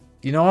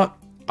 you know what?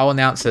 I'll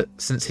announce it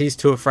since he's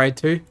too afraid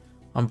to.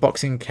 I'm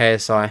boxing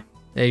KSI.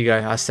 There you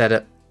go. I said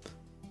it.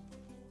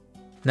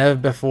 Never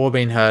before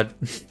been heard.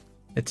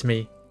 It's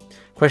me.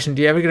 Question,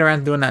 do you ever get around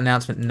to doing that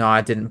announcement? No,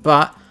 I didn't.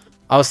 But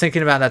I was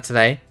thinking about that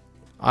today.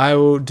 I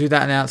will do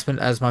that announcement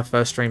as my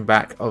first stream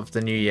back of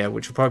the new year,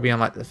 which will probably be on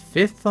like the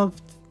 5th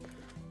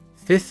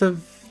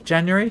of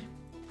January.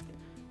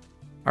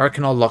 I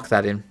reckon I'll lock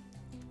that in.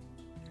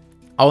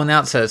 I'll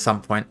announce it at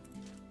some point.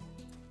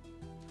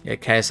 Yeah,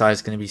 KSI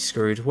is going to be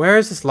screwed. Where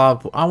is this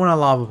lava pool? I want a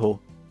lava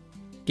pool.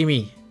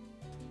 Gimme.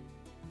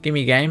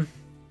 Gimme, game.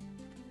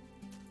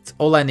 It's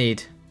all I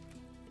need.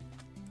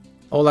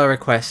 All I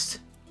request.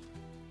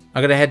 I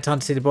got a head time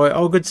to see the boy.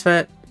 Oh, good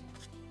Svet.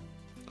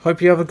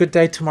 Hope you have a good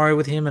day tomorrow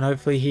with him, and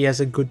hopefully he has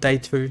a good day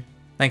too.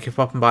 Thank you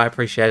for popping by. I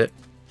appreciate it.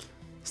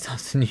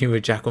 Starts new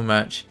with Jackal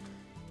merch.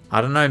 I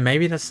don't know.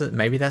 Maybe that's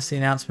the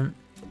announcement.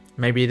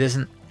 Maybe it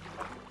isn't.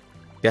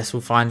 Guess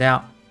we'll find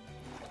out.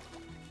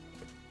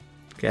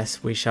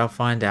 Guess we shall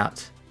find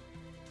out.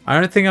 I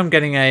don't think I'm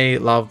getting a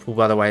lava pool,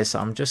 by the way, so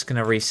I'm just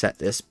going to reset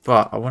this.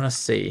 But I want to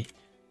see.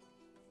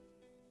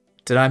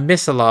 Did I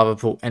miss a lava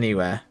pool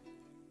anywhere?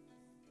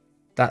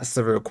 That's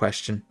the real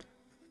question.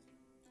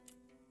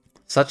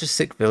 Such a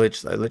sick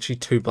village, though. Literally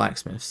 2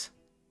 blacksmiths.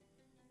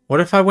 What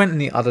if I went in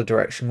the other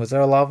direction? Was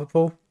there a lava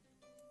pool?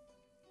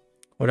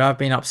 Would I have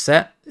been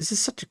upset? This is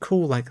such a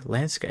cool, like,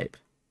 landscape.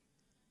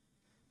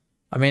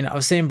 I mean,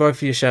 I've seen both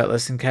of you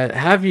shirtless and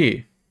have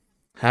you?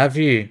 Have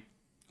you?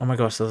 Oh my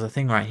gosh, there's a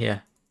thing right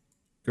here.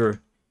 Guru.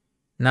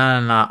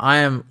 No. I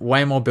am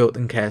way more built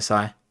than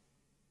KSI.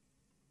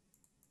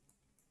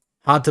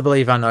 Hard to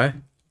believe, I know.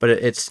 But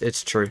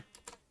it's true.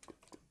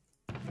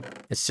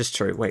 It's just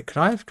true. Wait, could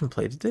I have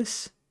completed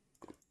this?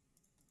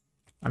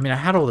 I mean, I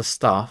had all the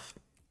stuff.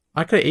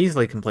 I could have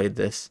easily completed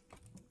this.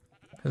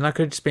 And I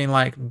could have just been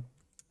like...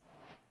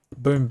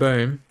 Boom,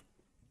 boom.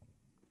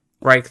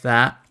 Break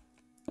that.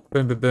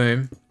 Boom, boom,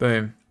 boom.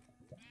 Boom.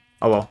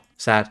 Oh well.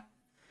 Sad.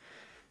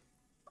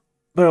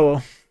 But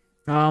oh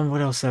well.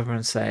 What else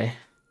everyone say?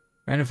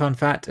 Random fun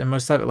fact, in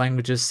most Slavic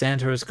languages,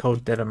 Santa is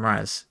called Deda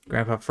Mraz,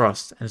 Grandpa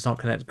Frost, and is not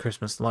connected to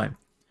Christmas alone.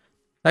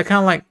 That kind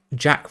of like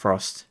Jack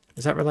Frost.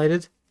 Is that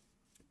related?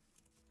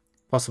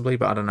 Possibly,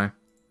 but I don't know.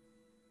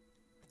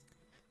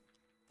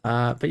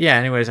 But yeah,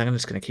 anyways, I'm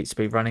just going to keep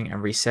speed running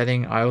and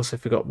resetting. I also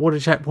forgot water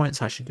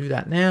checkpoints. I should do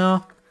that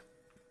now.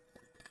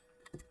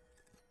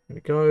 Here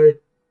we go.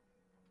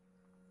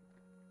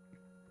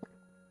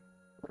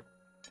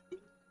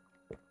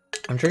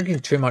 I'm drinking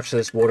too much of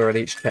this water at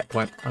each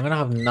checkpoint. I'm going to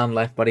have none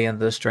left by the end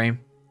of the stream.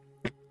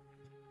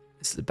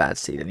 This is a bad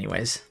seed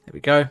anyways. There we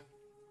go.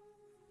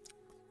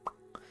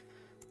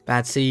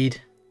 Bad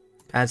seed.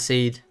 Bad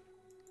seed.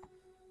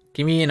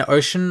 Give me an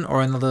ocean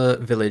or another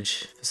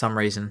village for some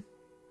reason.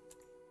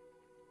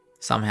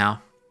 Somehow.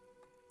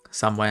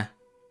 Somewhere.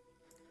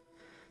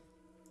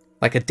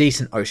 Like a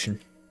decent ocean.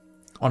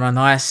 On a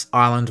nice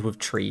island with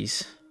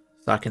trees.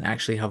 So I can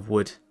actually have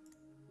wood.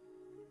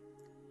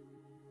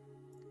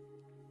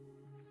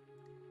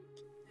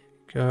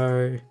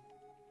 Go.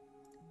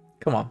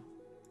 Come on.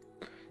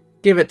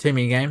 Give it to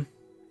me, game.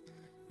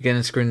 You're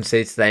getting screwed in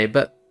seeds today,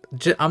 but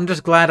I'm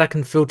just glad I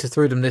can filter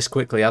through them this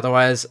quickly.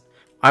 Otherwise,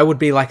 I would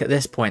be like at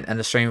this point and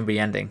the stream would be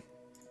ending.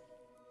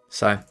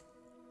 So,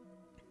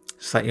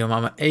 Just like your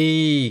mama.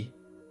 Hey.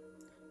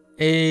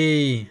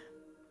 Hey.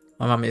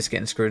 My mum is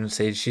getting screwed and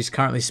seed. She's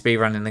currently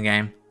speedrunning the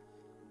game.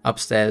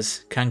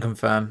 Upstairs. Can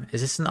confirm.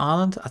 Is this an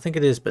island? I think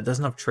it is, but it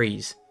doesn't have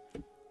trees.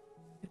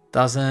 It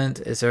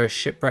doesn't. Is there a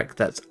shipwreck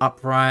that's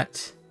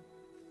upright?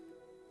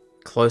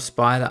 Close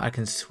by that I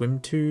can swim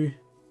to?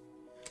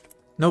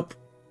 Nope.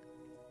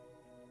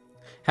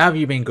 How have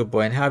you been, good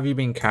boy? And how have you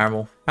been,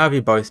 Caramel? How have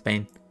you both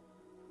been?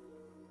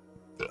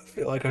 I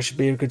feel like I should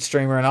be a good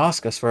streamer and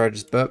ask us where I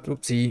just burped.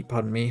 Oopsie,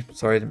 pardon me.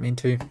 Sorry, I didn't mean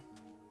to.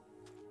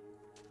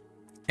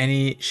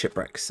 Any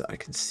shipwrecks that I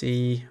can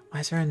see? Why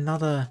is there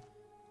another?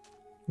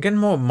 I'm getting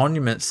more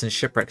monuments than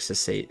shipwrecks to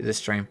see this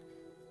stream.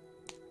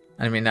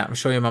 I mean that. I'm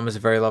sure your mum is a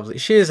very lovely.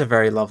 She is a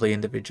very lovely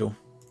individual.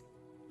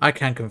 I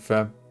can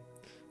confirm.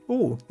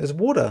 Ooh, there's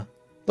water.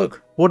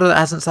 Look, water that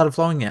hasn't started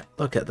flowing yet.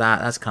 Look at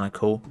that. That's kind of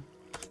cool.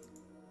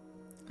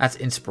 That's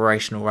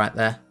inspirational right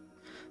there.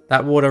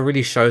 That water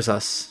really shows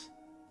us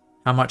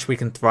how much we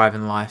can thrive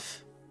in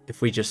life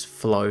if we just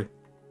flow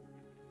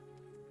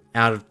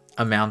out of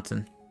a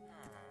mountain.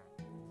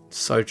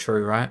 So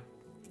true, right?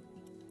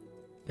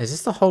 Is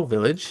this the whole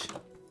village?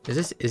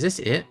 Is this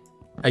it?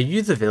 Are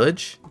you the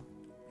village?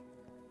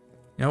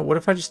 You know, what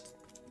if I just...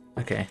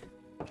 Okay.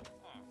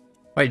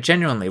 Wait,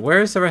 genuinely,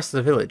 where is the rest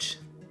of the village?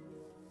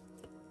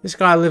 This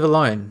guy live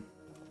alone.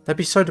 That'd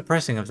be so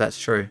depressing if that's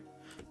true.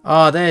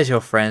 Oh, there's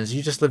your friends.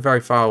 You just live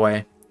very far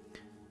away.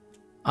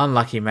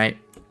 Unlucky, mate.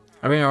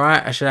 I mean,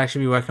 alright, I should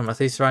actually be working on my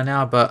thesis right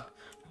now, but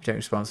I take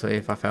responsibility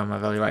if I fail my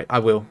value rate. I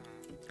will.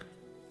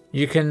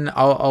 You can...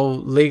 I'll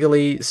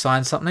legally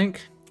sign something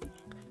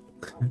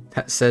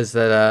that says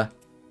that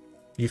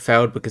you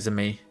failed because of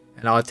me,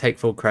 and I'll take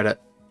full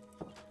credit.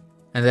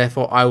 And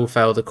therefore, I will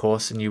fail the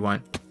course and you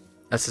won't.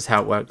 That's just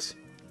how it works.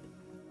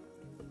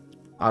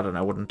 I don't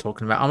know what I'm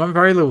talking about. I'm on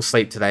very little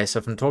sleep today, so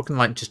if I'm talking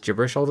like just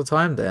gibberish all the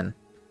time, then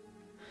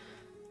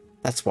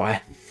that's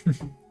why.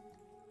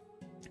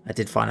 I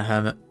did find a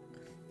hermit.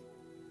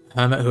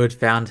 Hermit who had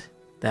found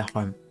their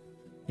home.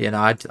 You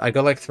know, I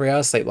got like 3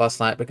 hours sleep last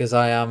night because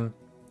I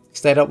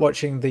stayed up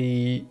watching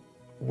the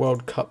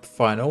World Cup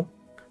final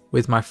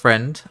with my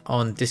friend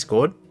on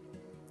Discord,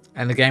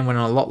 and the game went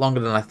on a lot longer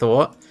than I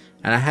thought,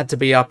 and I had to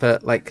be up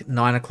at like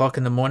 9 o'clock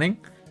in the morning,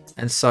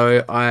 and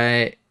so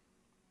I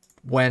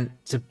went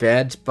to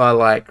bed by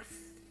like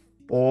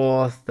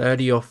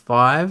 4:30 or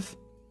 5,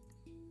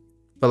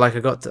 but like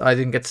I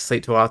didn't get to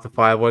sleep till after 5.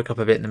 I woke up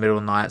a bit in the middle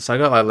of the night, so I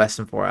got like less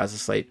than 4 hours of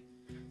sleep.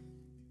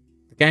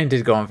 The game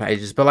did go on for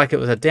ages, but like it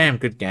was a damn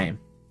good game.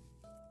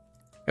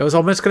 It was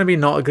almost going to be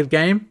not a good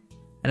game,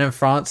 and then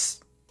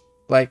France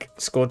like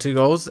scored 2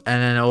 goals,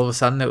 and then all of a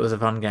sudden it was a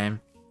fun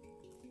game,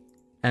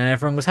 and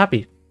everyone was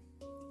happy.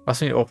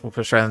 Must be awful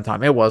for Australian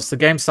time. It was. The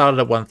game started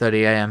at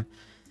 1:30 AM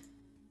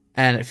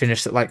and it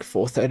finished at like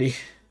 4:30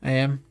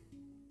 AM.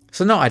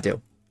 So not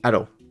ideal at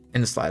all,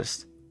 in the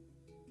slightest.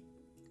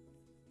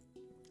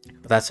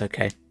 But that's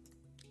okay.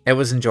 It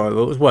was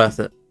enjoyable. It was worth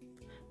it.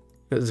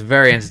 It was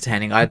very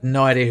entertaining. I had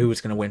no idea who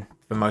was going to win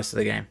for most of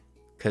the game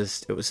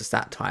because it was just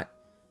that tight.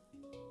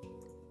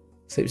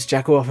 Sleeps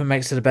Jackal often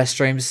makes it the best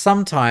streams.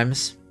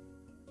 Sometimes,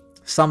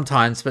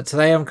 but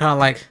today I'm kind of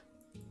like,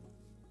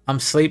 I'm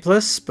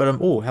sleepless, but I'm...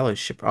 Oh, hello,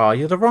 shipwreck. Oh,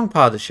 you're the wrong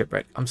part of the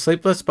shipwreck. I'm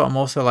sleepless, but I'm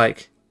also,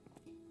 like,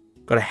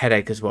 got a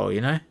headache as well, you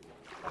know?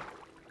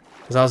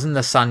 Because I was in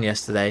the sun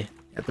yesterday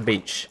at the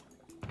beach.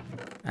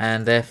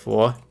 And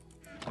therefore,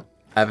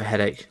 I have a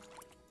headache.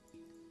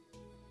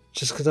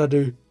 Just because I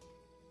do.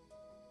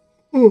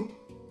 Oh.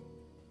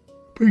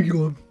 Pretty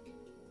yawn.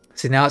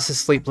 See, now it's a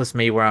sleepless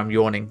me where I'm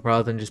yawning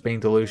rather than just being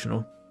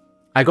delusional.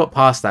 I got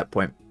past that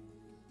point.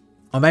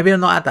 Or maybe I'm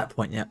not at that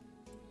point yet.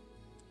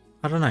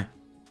 I don't know.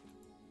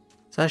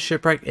 Is that a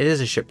shipwreck? It is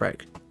a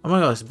shipwreck. Oh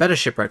my god, it's a better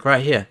shipwreck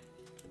right here.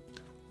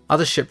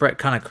 Other shipwreck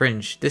kind of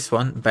cringe. This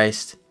one,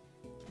 based.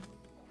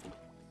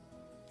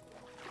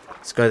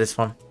 Let's go this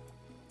one.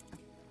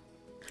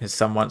 Because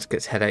someone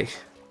gets headache.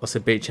 What's a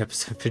beach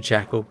episode for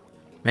Jackal?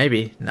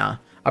 Maybe. Nah.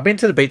 I've been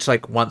to the beach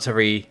like once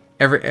every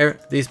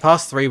these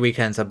past 3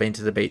 weekends I've been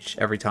to the beach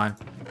every time.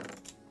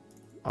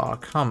 Oh,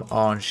 come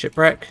on,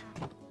 shipwreck.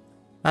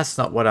 That's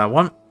not what I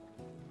want.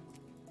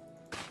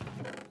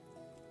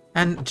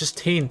 And just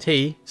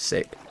TNT.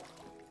 Sick.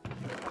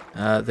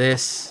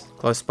 This.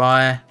 Close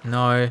by.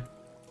 No.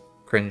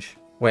 Cringe.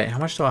 Wait, how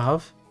much do I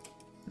have?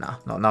 Nah,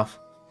 not enough.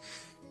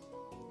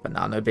 But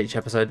nah, no beach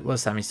episode. What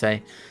does Sammy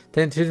say?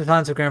 Then 2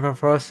 designs of Grandpa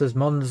Frost. There's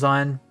modern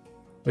design,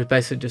 with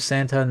basically just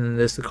Santa, and then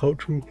there's the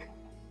cultural.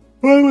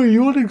 Why am I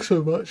yawning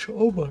so much?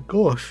 Oh my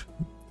gosh.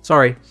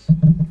 Sorry.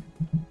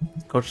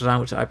 Cultural design,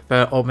 which I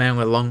prefer. Old man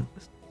with long.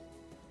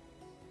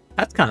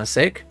 That's kind of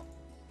sick.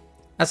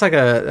 That's like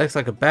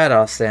a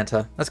badass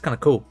Santa. That's kind of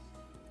cool.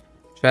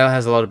 Australia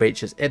has a lot of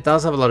beaches. It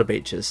does have a lot of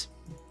beaches.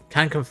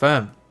 Can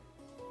confirm.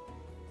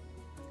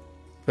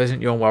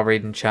 Pleasant yawn while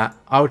reading chat.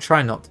 I will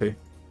try not to.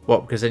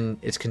 What? Because then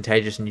it's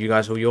contagious and you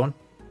guys will yawn?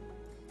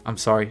 I'm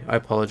sorry. I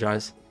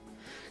apologize.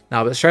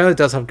 No, but Australia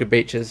does have good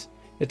beaches.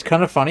 It's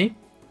kind of funny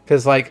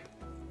because like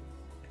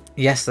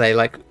yesterday,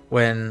 like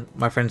when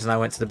my friends and I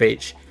went to the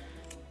beach,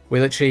 we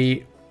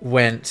literally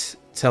went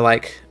to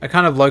like a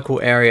kind of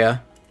local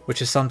area,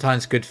 which is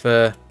sometimes good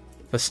for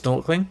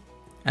snorkeling.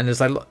 And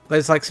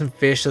there's like some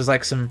fish. There's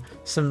like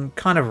some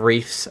kind of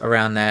reefs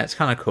around there. It's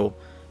kind of cool.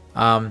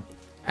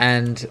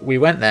 And we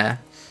went there,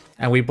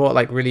 and we bought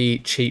like really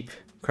cheap,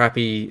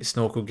 crappy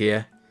snorkel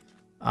gear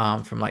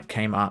from like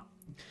Kmart.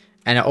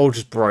 And it all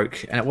just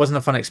broke, and it wasn't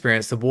a fun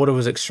experience. The water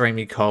was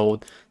extremely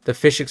cold. The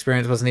fish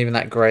experience wasn't even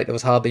that great. There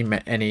was hardly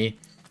any,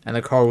 and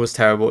the coral was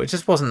terrible. It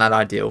just wasn't that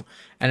ideal,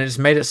 and it just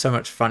made it so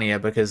much funnier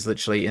because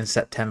literally in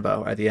September,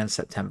 or at the end of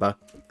September,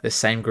 this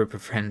same group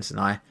of friends and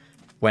I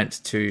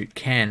went to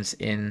Cairns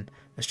in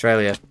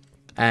Australia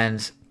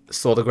and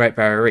saw the Great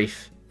Barrier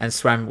Reef and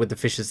swam with the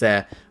fishes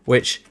there,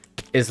 which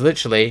is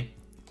literally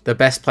the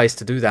best place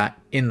to do that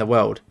in the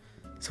world.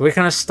 So we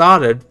kind of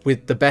started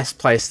with the best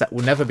place that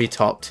will never be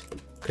topped,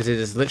 because it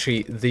is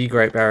literally the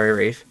Great Barrier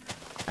Reef.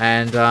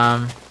 And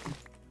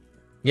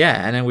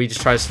yeah, and then we just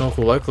tried to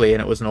snorkel locally,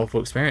 and it was an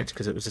awful experience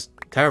because it was just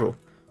terrible.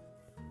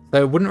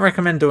 So I wouldn't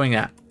recommend doing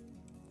that.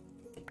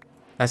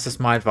 That's just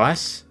my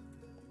advice.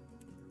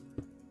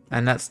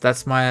 And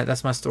that's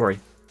my story.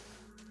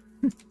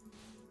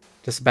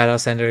 Just about how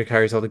Sandra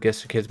carries all the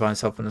gifts for kids by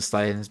himself on the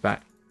sleigh in his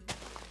back.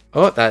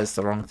 Oh, that is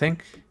the wrong thing.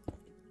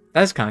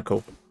 That is kind of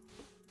cool.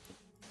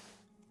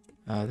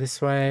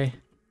 This way.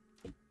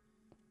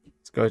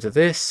 Go to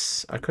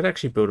this. I could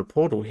actually build a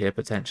portal here,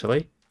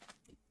 potentially.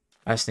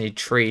 I just need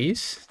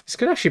trees. This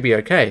could actually be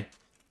okay.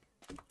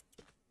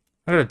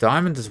 I got a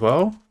diamond as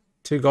well.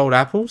 2 gold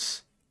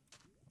apples.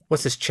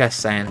 What's this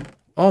chest saying?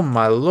 Oh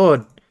my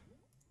lord.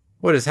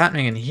 What is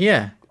happening in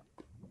here?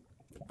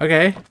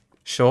 Okay,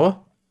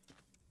 sure.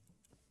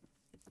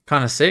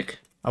 Kind of sick,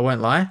 I won't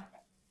lie.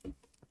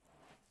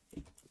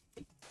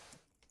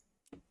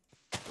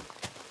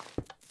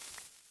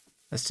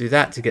 Let's do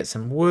that to get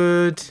some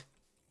wood.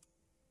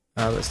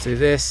 Let's do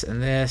this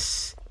and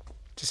this.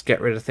 Just get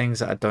rid of things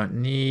that I don't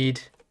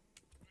need.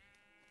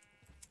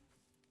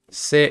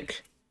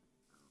 Sick.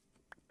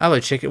 Hello,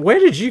 chicken. Where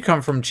did you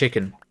come from,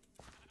 chicken?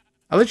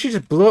 I literally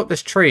just blew up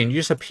this tree and you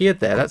just appeared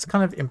there. That's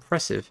kind of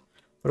impressive,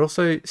 but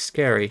also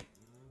scary.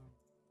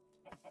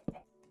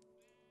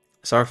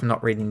 Sorry for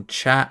not reading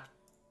chat.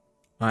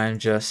 I am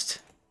just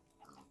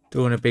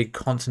doing a big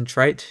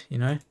concentrate, you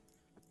know.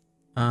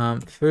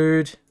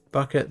 Food,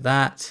 bucket,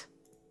 that.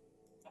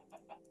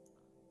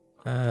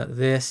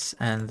 This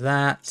and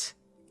that.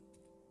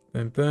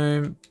 Boom,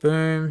 boom,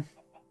 boom.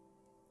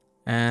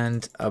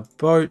 And a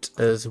boat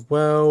as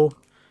well,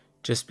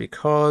 just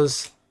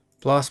because.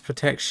 Blast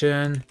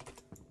protection.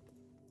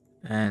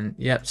 And,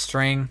 yep,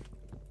 string.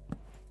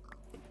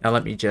 Now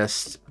let me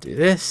just do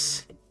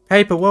this.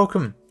 Paper,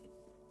 welcome.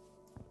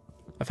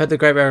 I've had the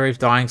Great Barrier Reef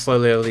dying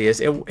slowly over the years.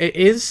 It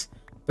is,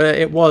 but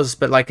it was,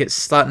 but like it's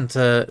starting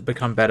to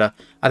become better.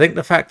 I think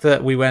the fact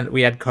that we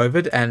had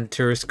COVID and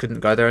tourists couldn't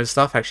go there and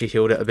stuff actually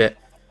healed it a bit.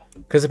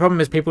 Because the problem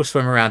is people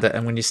swim around it,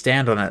 and when you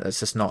stand on it, it's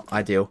just not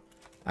ideal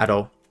at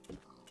all,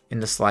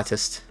 in the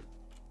slightest.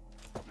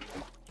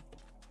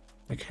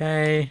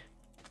 Okay.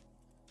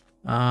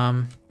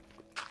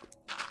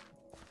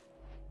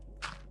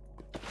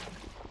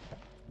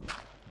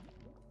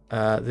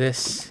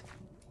 This.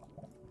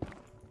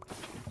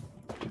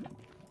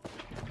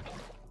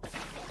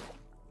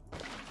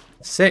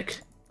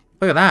 Sick.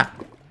 Look at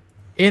that.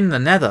 In the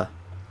nether.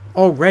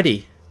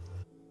 Already.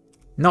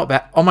 Not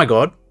bad. Oh my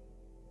god.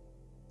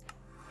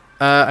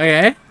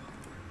 Okay.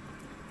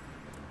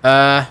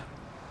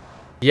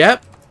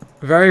 Yep.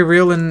 Very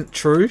real and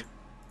true.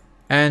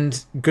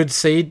 And good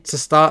seed to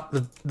start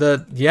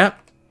yep.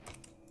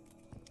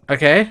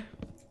 Okay.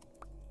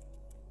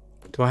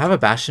 Do I have a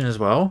bastion as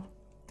well?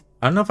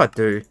 I don't know if I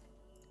do.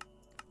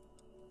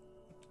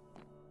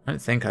 I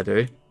don't think I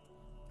do.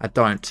 I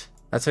don't.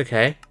 That's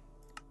okay.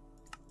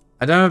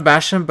 I don't have a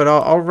bastion, but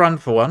I'll run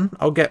for one.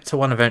 I'll get to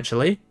one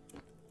eventually.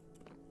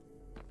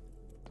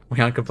 We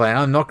aren't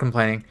complaining. I'm not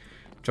complaining.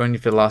 Join you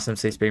for the last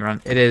MC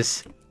speedrun. It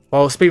is.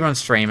 Well, speedrun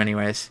stream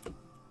anyways.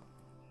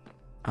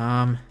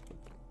 I've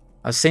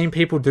seen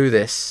people do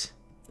this,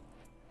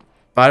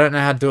 but I don't know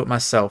how to do it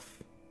myself.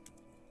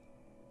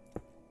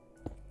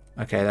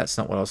 Okay, that's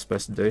not what I was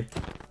supposed to do.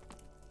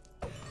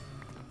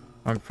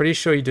 I'm pretty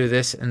sure you do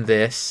this and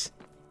this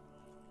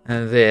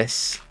and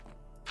this.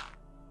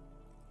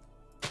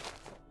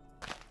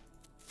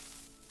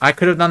 I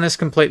could have done this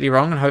completely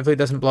wrong, and hopefully it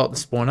doesn't blow up the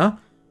spawner.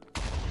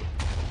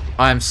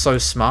 I am so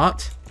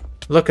smart.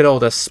 Look at all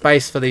the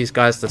space for these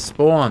guys to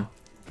spawn.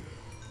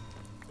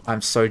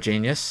 I'm so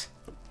genius.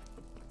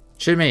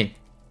 Shoot me.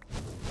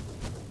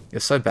 You're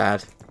so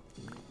bad.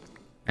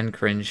 And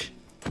cringe.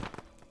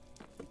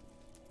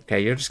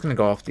 Okay, you're just gonna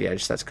go off the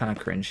edge. That's kind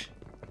of cringe.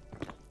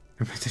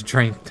 To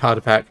drain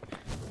starter pack.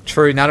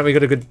 True. Now that we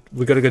got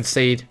a good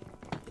seed,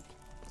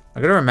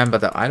 I gotta remember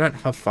that I don't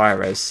have fire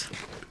res.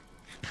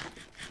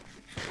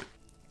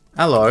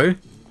 Hello.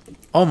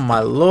 Oh my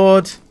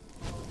lord.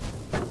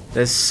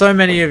 There's so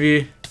many of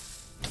you.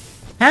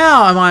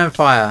 How am I on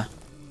fire?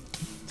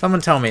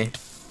 Someone tell me.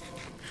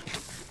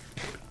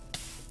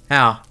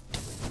 How?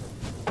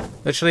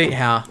 Literally,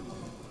 how?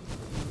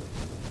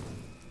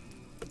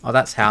 Oh,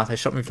 that's how. They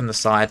shot me from the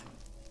side.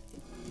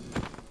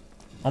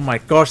 Oh my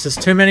gosh, there's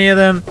too many of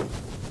them.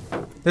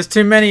 There's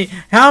too many.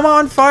 How am I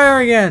on fire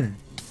again?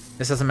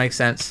 This doesn't make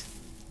sense.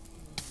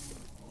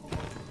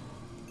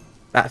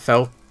 That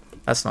fell.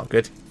 That's not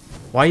good.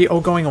 Why are you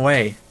all going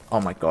away? Oh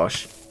my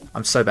gosh.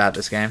 I'm so bad at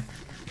this game.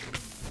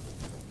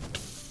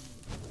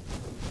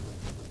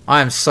 I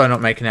am so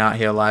not making it out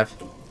here alive.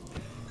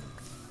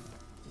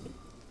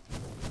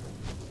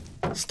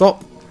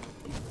 Stop.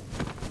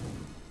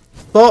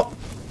 Stop.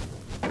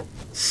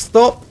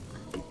 Stop.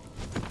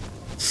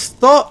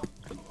 Stop.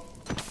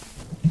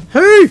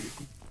 Who?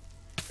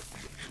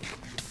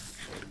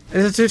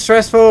 This is too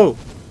stressful.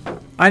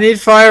 I need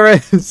fire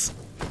res.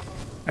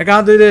 I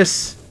can't do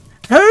this.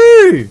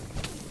 Who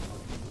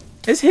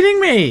is hitting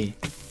me?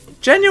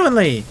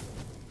 Genuinely.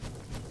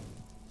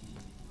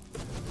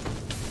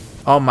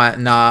 Oh my,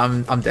 nah,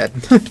 I'm dead.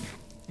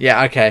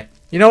 Yeah, okay.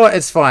 You know what?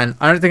 It's fine.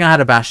 I don't think I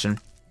had a Bastion.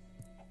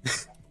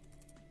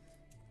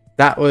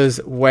 That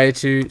was way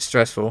too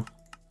stressful.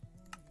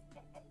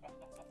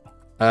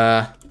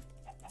 Yep.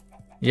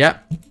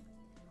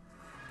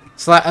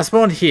 So like, I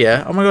spawned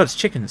here. Oh my god, it's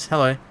chickens.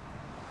 Hello.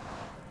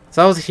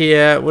 So I was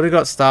here. Would have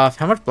got stuff.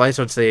 How much blaze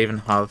rods do they even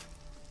have?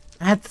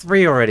 I had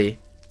 3 already.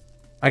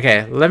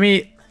 Okay, let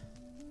me...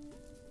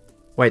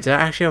 Wait, did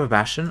I actually have a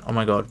Bastion? Oh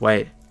my god,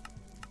 wait.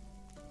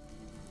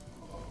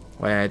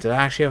 Wait, did I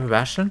actually have a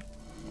Bastion?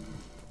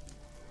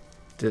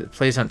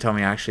 Please don't tell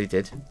me I actually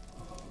did.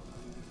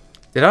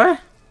 Did I?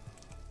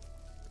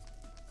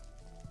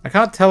 I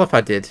can't tell if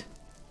I did.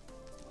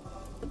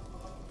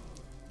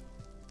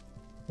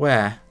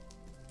 Where?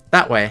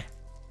 That way.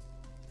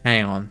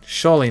 Hang on.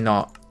 Surely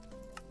not.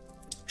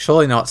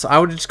 Surely not. So I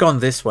would have just gone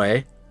this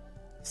way.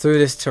 Through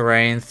this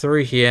terrain.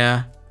 Through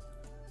here.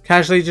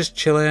 Casually just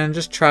chilling.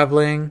 Just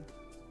traveling.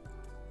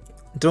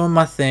 Doing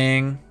my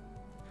thing.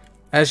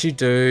 As you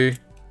do.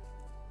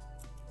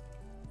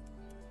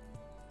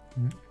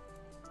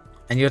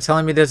 And you're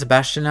telling me there's a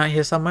Bastion out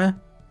here somewhere?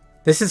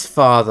 This is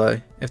far though.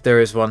 If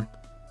there is one.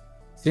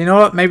 So you know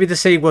what? Maybe the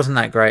seed wasn't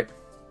that great.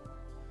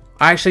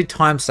 I actually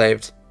time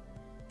saved.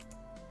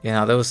 You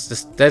know, there was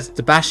just...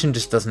 the Bastion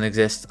just doesn't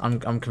exist.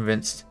 I'm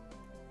convinced.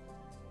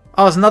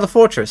 Oh, it's another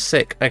fortress.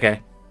 Sick.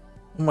 Okay.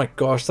 Oh my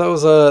gosh, that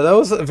was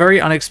a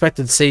very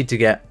unexpected seed to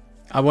get.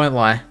 I won't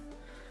lie.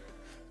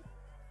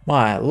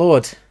 My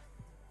lord.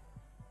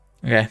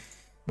 Okay,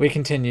 we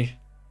continue.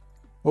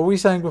 What were we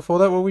saying before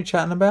that? What were we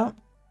chatting about?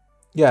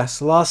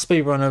 Yes, last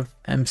speedrun of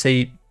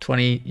MC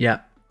 20.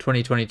 Yeah,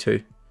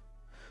 2022.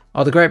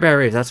 Oh, the Great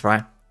Barrier Reef. That's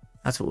right.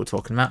 That's what we're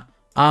talking about.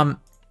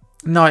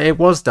 No, it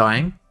was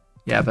dying.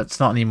 Yeah, but it's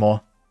not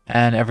anymore.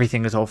 And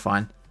everything is all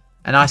fine.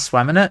 And I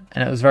swam in it,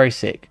 and it was very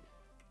sick.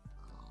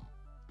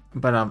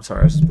 But I'm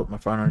sorry, I just put my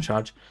phone on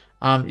charge.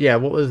 Yeah,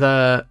 what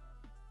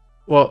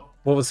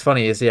was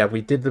funny is, yeah,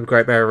 we did the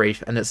Great Barrier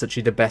Reef, and it's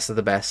actually the best of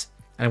the best.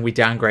 And we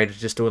downgraded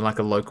just doing like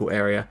a local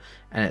area,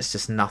 and it's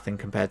just nothing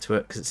compared to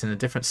it because it's in a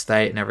different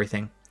state and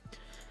everything.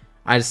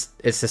 It's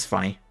just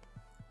funny.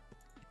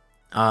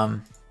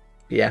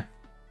 Yeah,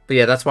 but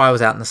yeah, that's why I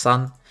was out in the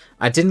sun.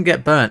 I didn't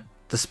get burnt,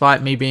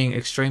 despite me being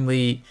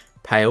extremely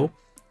pale,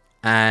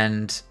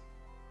 and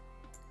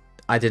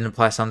I didn't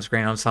apply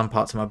sunscreen on some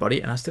parts of my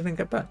body, and I still didn't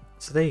get burnt.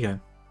 So there you go.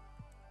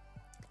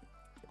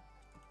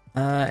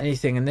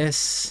 Anything in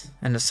this?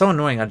 And it's so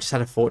annoying. I just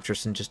had a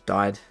fortress and just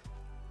died.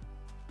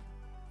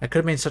 That could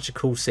have been such a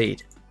cool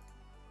seed,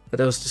 but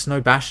there was just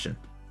no Bastion.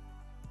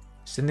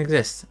 It just didn't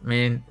exist. I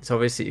mean, it's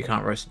obvious that you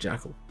can't roast a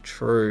jackal.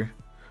 True.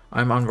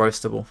 I'm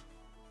unroastable.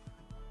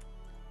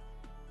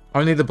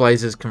 Only the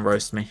blazers can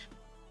roast me.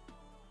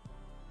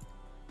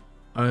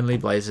 Only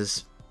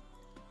blazers.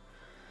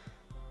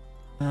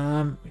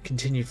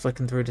 Continue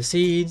flicking through the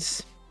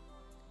seeds.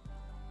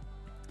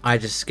 I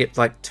just skipped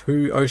like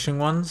 2 ocean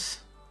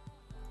ones.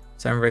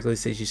 Sam regularly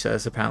sees you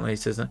says apparently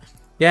it isn't.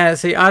 Yeah,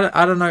 see,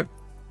 I don't know.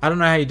 I don't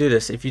know how you do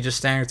this. If you're just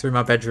staring through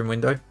my bedroom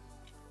window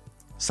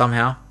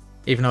somehow,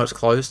 even though it's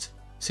closed,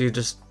 so you're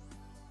just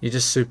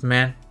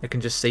Superman that can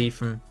just see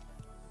from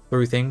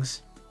through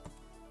things.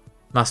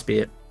 Must be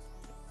it.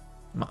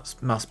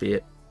 Must be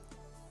it.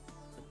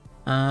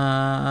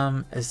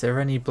 Is there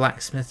any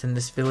blacksmith in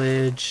this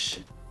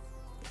village?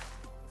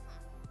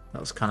 That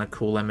was kind of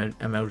cool.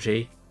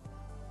 MLG.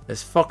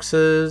 There's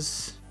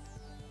foxes.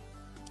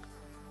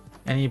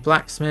 Any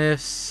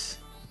blacksmiths?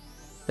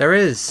 There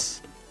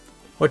is.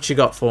 What you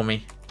got for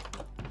me?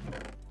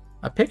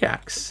 A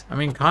pickaxe. I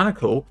mean, kind of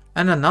cool.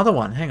 And another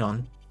one. Hang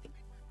on.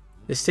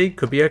 This seed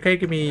could be okay.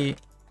 Give me...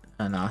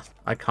 Oh, nah.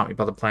 I can't be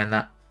bothered playing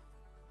that.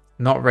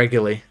 Not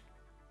regularly.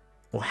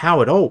 Well,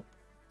 how at all?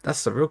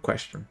 That's the real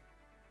question.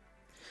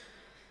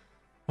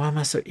 Why am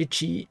I so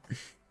itchy?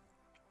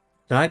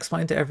 Did I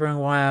explain to everyone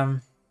why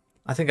I'm...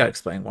 I think I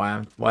explained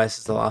why this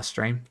is the last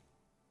stream.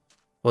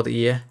 For the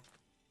year.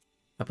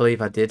 I believe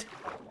I did.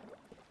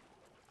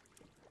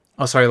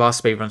 Oh, sorry.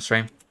 Last speedrun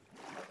stream.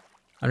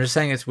 I'm just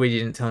saying it's weird you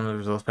didn't tell him the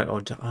resource pack.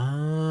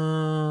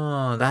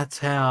 Oh, that's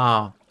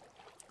how.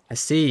 I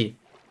see.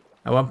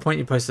 At one point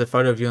you posted a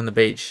photo of you on the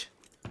beach.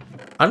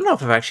 I don't know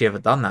if I've actually ever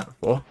done that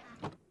before.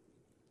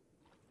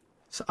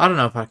 So I don't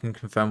know if I can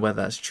confirm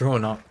whether that's true or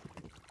not.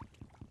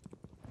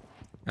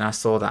 And I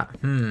saw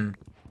that. Well,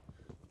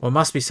 it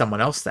must be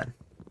someone else then.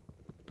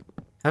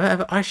 Have I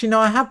ever... Actually, no,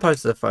 I have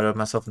posted a photo of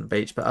myself on the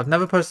beach, but I've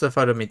never posted a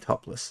photo of me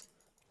topless.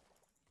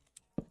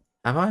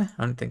 Have I?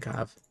 I don't think I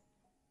have.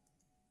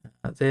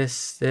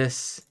 This.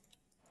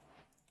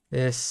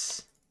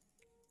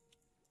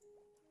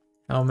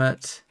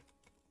 Helmet.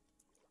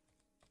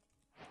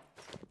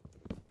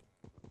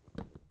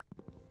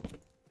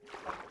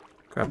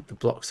 Grab the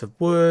blocks of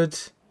wood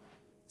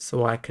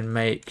so I can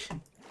make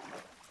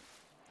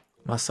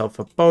myself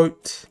a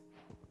boat.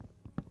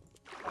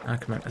 I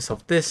can make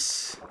myself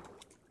this.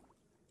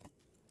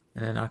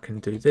 And then I can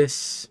do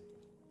this.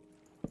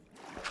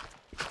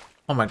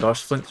 Oh my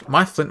gosh,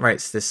 my flint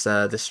rates this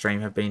stream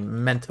have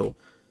been mental.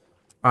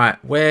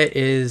 Alright, where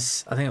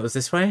is... I think it was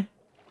this way.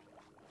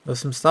 There's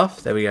some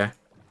stuff. There we go.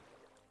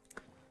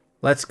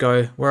 Let's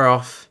go. We're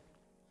off.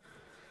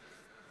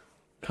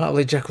 Can't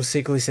believe Jack was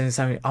secretly sending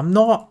something. I'm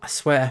not. I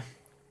swear.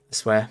 I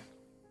swear.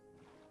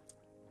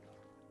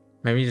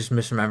 Maybe you're just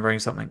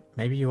misremembering something.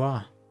 Maybe you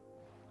are.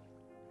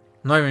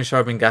 I'm not even sure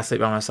I've been gaslit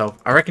by myself.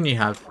 I reckon you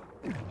have.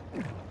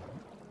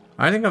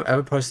 I don't think I've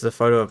ever posted a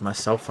photo of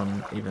myself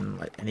from even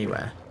like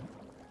anywhere.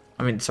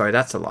 I mean, sorry,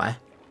 that's a lie.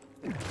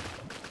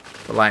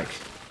 But like...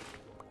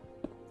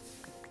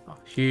 Oh,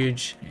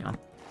 huge. Hang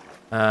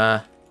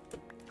on.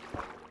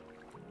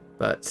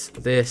 But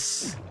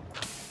this...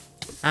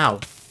 Ow.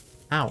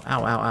 Ow,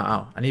 ow, ow, ow,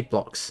 ow. I need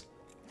blocks.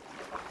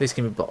 Please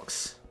give me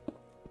blocks.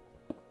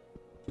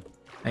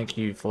 Thank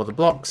you for the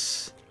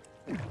blocks.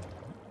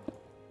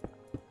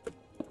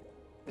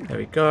 There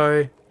we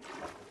go.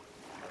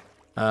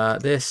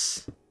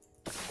 This.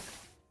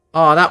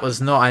 Oh, that was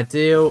not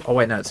ideal. Oh,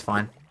 wait, no, it's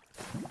fine.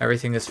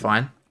 Everything is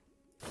fine.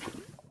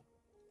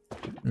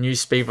 New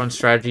speedrun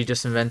strategy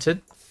just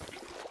invented.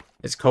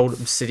 It's called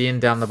obsidian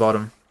down the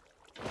bottom.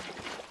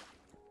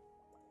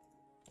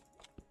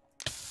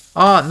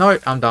 Oh, no,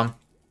 I'm dumb.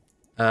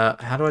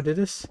 How do I do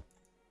this?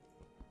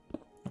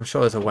 I'm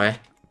sure there's a way.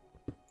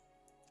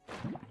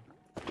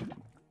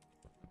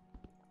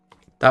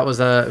 That was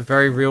a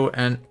very real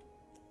and...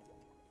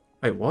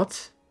 Wait,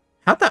 what?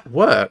 How'd that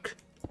work?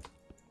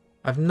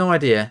 I have no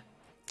idea.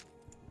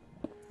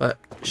 But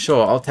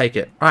sure, I'll take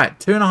it. Alright,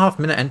 2.5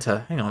 minute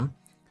enter. Hang on.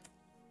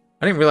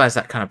 I didn't realize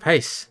that kind of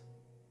pace.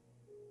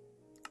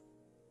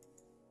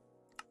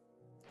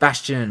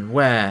 Bastion,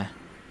 where?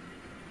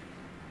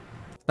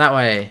 That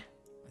way,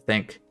 I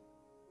think.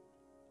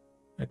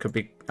 It could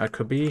be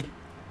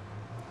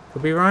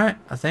right,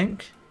 I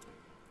think.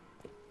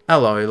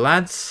 Hello,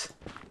 lads.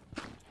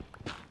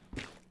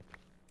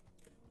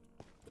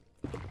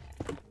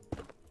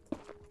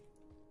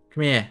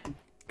 Come here.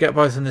 Get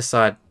both on this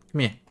side.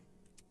 Come here.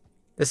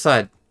 This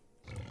side.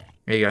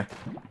 There you go.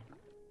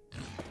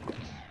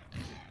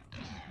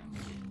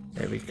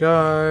 There we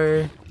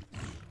go.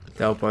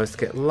 They'll both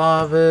get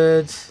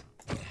lavaed.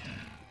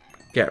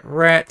 Get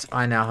wrecked.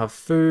 I now have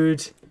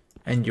food.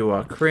 And you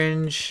are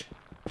cringe.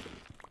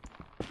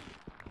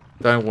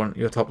 Don't want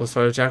your topless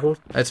photo, Jackal.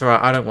 It's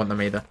alright, I don't want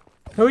them either.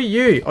 Who are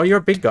you? Oh, you're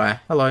a big guy.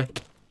 Hello.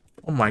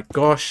 Oh my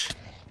gosh.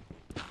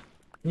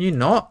 You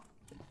not?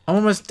 I'm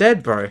almost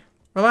dead, bro.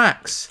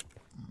 Relax.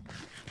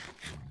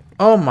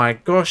 Oh my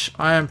gosh,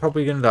 I am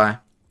probably gonna die.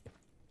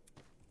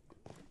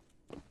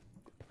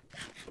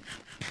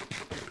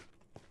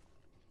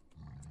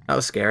 That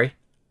was scary.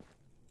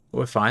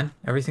 We're fine.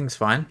 Everything's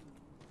fine.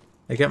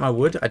 Did I get my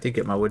wood? I did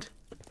get my wood.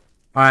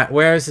 Alright,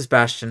 where is this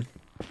bastion?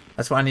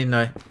 That's what I need to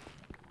know.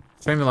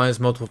 Stream alone is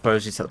multiple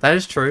photos you That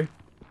is true.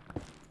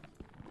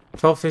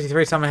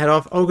 12:53, time I head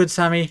off. Oh, good,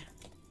 Sammy.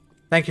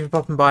 Thank you for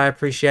popping by. I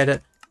appreciate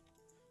it.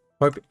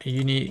 Hope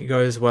uni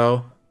goes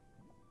well.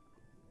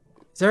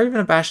 Is there even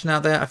a bastion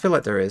out there? I feel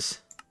like there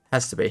is.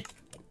 Has to be.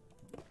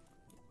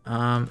 So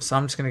I'm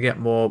just going to get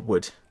more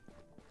wood.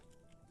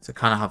 So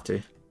kind of have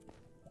to.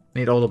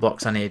 Need all the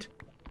blocks I need.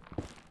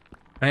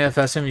 I think the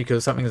first time you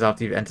kill something is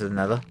after you've entered the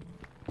nether.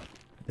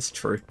 It's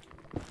true.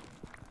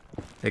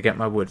 They get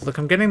my wood. Look,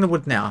 I'm getting the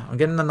wood now. I'm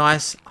getting the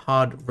nice,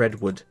 hard red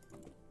wood.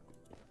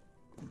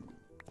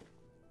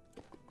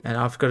 And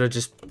I've got to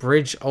just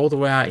bridge all the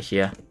way out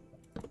here.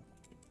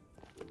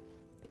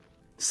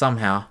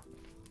 Somehow.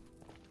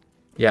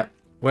 Yep.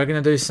 We're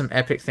going to do some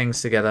epic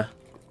things together.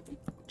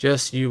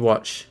 Just you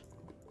watch.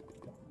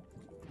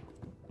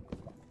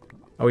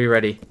 Are we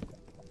ready?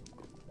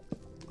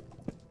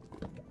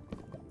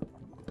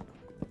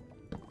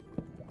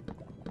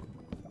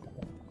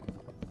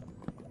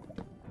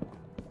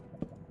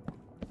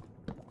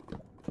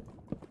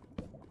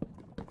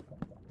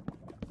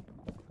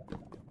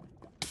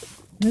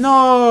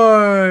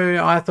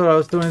 No! I thought I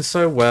was doing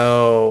so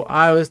well.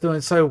 I was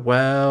doing so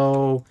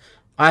well.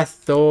 I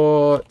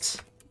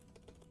thought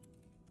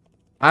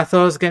I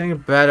was getting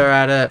better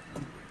at it.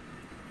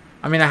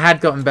 I mean, I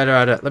had gotten better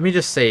at it. Let me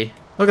just see.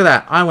 Look at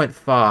that. I went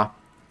far.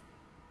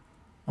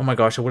 Oh my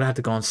gosh, I would have had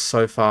to go on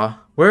so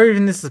far. Where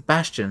even is this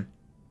bastion?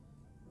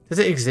 Does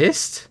it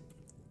exist?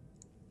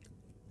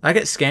 Did I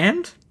get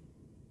scammed?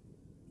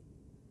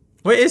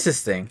 Where is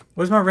this thing?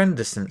 Where's my render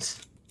distance?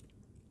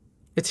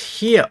 It's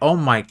here. Oh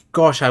my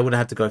gosh, I would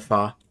have had to go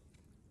far.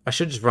 I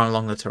should just run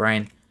along the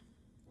terrain.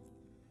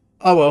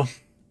 Oh well.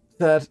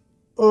 Third.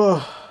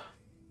 Oh,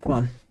 come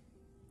on.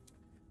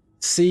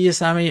 See you,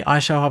 Sammy. I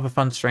shall have a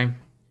fun stream.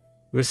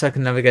 Wish I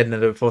could never get into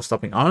it before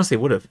stopping. I honestly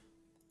would have.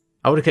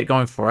 I would have kept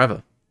going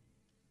forever.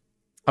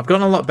 I've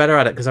gotten a lot better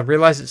at it because I've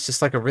realized it's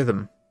just like a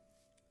rhythm.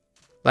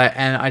 Like,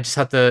 and I just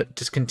have to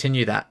just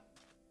continue that.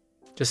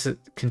 Just a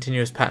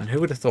continuous pattern.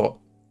 Who would have thought?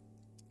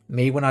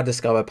 Me, when I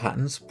discover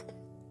patterns,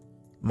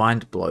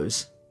 mind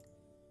blows.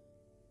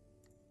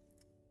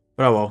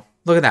 But oh well.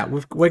 Look at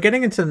that. We're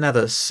getting into the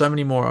nether so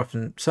many more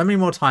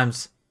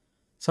times.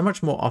 So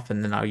much more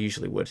often than I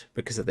usually would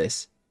because of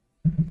this.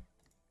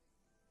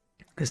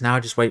 Because now I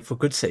just wait for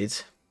good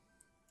seeds.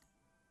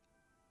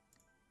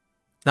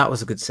 That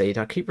was a good seed.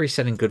 I keep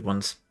resetting good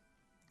ones.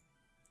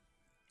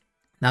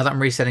 Now that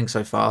I'm resetting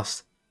so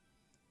fast.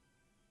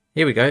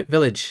 Here we go.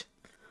 Village.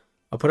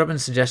 I'll put up in the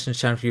suggestions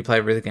channel if you play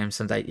Rhythm Games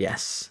someday.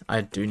 Yes,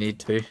 I do need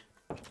to.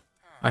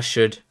 I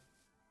should.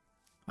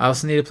 I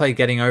also need to play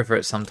Getting Over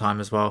It sometime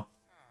as well.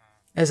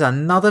 There's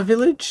another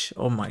village?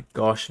 Oh my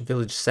gosh.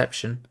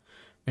 Villageception.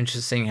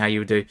 Interesting how you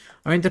would do.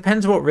 I mean, it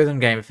depends what rhythm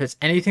game. If it's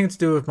anything to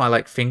do with my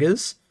like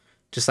fingers,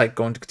 just like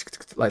going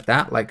like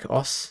that, like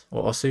os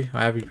or osu,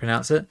 however you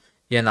pronounce it.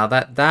 Yeah, no,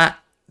 that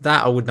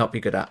I would not be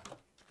good at.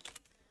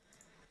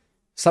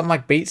 Something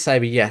like Beat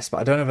Saber, yes,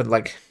 but I don't have it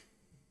like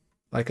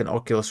an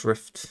Oculus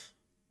Rift.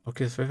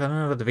 Oculus Rift. I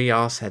don't have the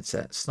VR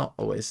headset. It's not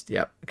always.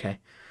 Yep. Okay.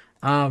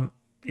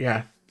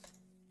 Yeah.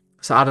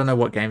 So I don't know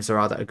what games there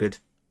are that are good.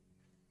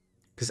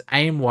 Because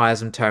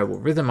aim-wise, I'm terrible.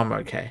 Rhythm, I'm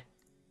okay.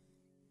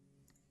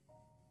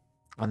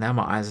 Oh, now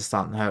my eyes are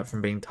starting to hurt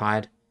from being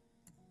tired.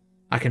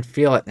 I can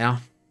feel it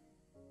now.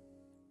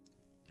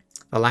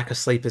 The lack of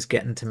sleep is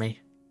getting to me.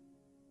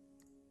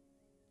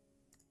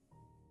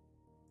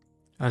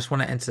 I just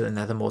want to enter the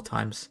nether more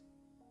times.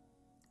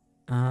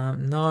 No.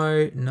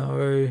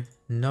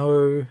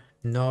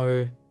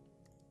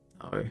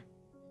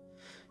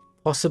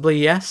 Possibly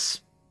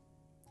yes.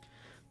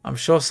 I'm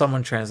sure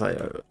someone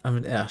translated over. I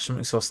mean, yeah,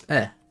 something source.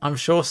 I'm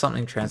sure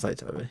something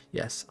translates over.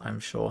 Yes, I'm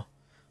sure.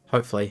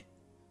 Hopefully.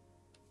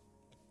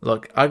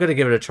 Look, I got to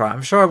give it a try.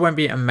 I'm sure I won't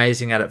be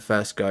amazing at it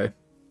first go,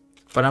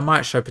 but I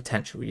might show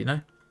potential, you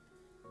know?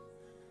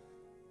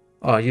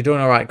 Oh, you're doing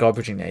alright goal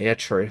bridging there. Yeah,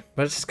 true.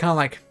 But it's kind of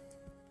like,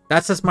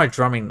 that's just my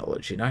drumming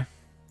knowledge, you know?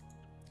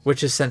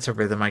 Which is sense of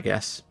rhythm, I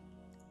guess.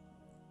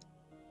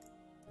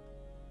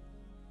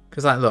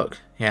 Because like, look,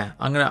 yeah,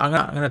 I'm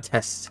gonna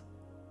test.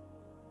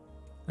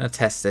 I'm gonna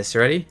test this.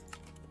 You ready?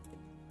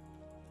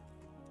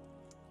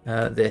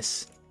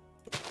 This.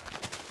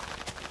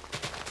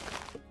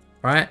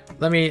 Right.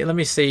 Let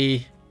me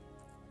see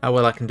how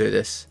well I can do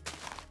this.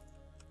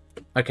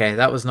 Okay,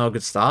 that was not a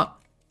good start.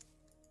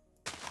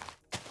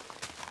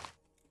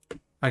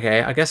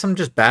 Okay, I guess I'm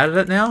just bad at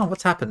it now.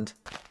 What's happened?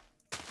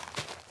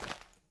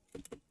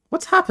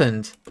 What's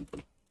happened?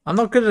 I'm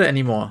not good at it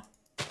anymore.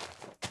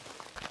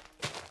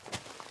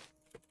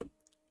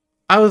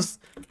 I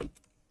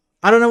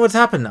don't know what's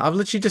happened. I've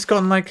literally just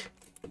gotten like...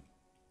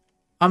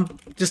 I'm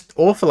just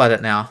awful at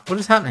it now. What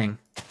is happening?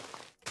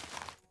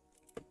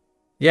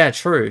 Yeah,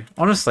 true.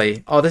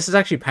 Honestly. Oh, this is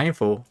actually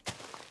painful.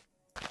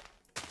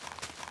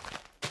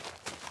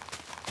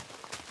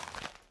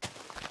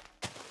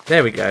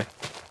 There we go.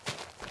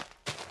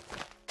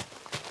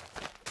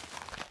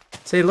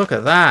 See, look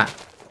at that.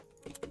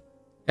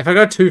 If I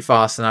go too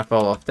fast and I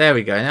fall off. There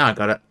we go. Now I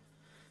got it.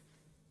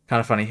 Kind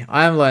of funny.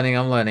 I'm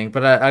learning.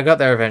 But I got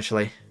there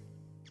eventually.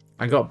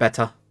 I got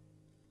better.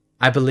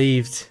 I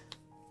believed.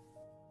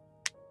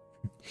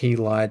 He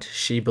lied.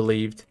 She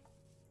believed.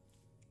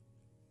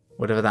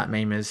 Whatever that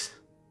meme is.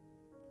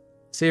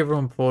 See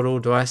everyone portal.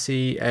 Do I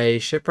see a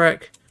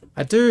shipwreck?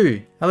 I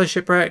do. Hello,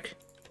 shipwreck.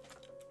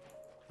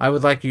 I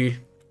would like you.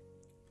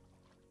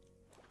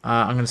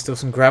 I'm going to steal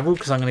some gravel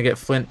because I'm going to get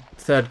flint.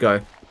 Third go.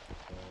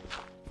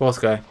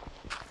 Fourth go.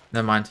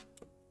 Never mind.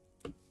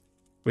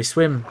 We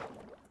swim.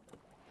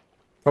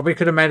 Probably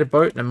could have made a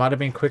boat and it might have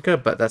been quicker,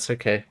 but that's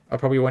okay. I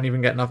probably won't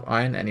even get enough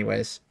iron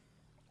anyways.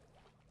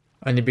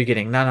 Only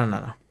beginning.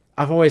 No.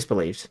 I've always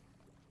believed.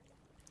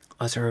 Oh,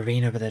 there's a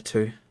ravine over there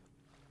too.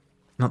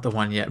 Not the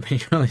one yet, but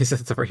at least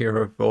it's 3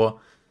 or 4.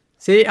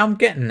 See, I'm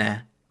getting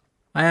there.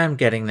 I am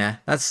getting there.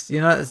 That's, you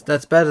know,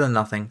 that's better than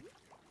nothing.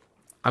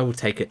 I will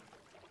take it.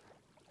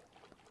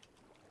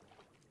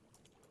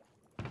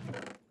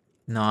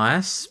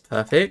 Nice.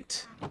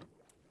 Perfect.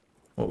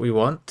 What we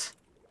want.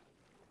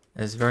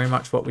 Is very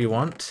much what we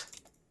want.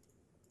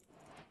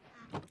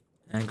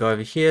 And go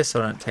over here so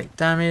I don't take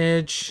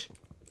damage.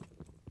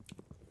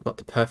 Got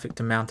the perfect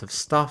amount of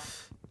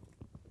stuff.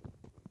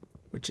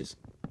 Which is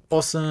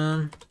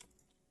awesome.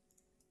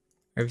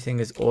 Everything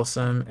is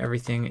awesome.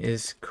 Everything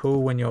is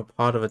cool when you're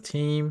part of a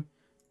team.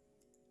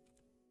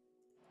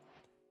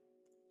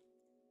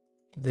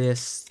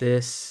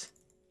 This.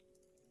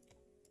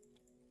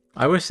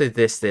 I always say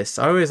this.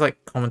 I always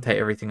like commentate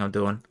everything I'm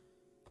doing.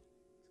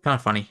 It's kind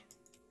of funny.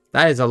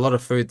 That is a lot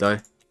of food though.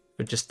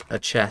 For just a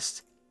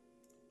chest.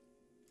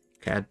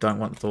 Okay, I don't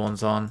want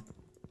thorns on.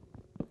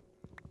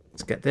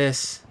 Let's get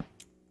this.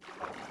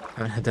 I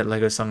haven't heard that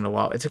Lego song in a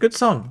while. It's a good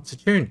song. It's a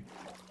tune.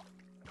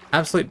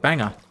 Absolute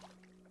banger.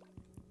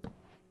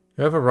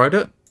 Whoever wrote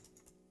it,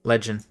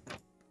 legend.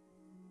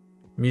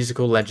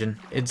 Musical legend.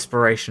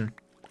 Inspiration.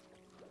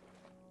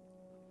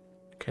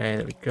 Okay,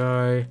 there we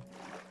go.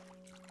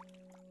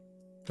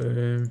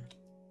 Boom.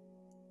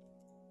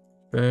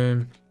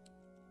 Boom.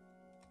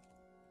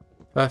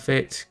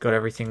 Perfect. Got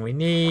everything we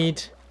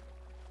need.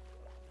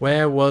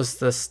 Where was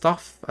the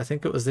stuff? I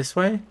think it was this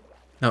way.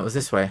 No, it was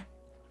this way.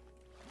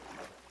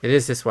 It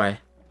is this way.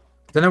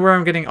 Don't know where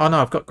I'm getting... Oh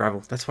no, I've got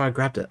gravel. That's why I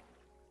grabbed it.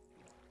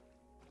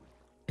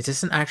 Is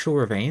this an actual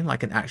ravine?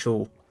 Like an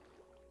actual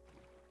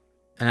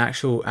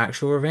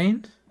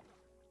ravine?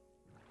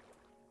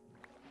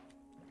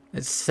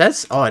 It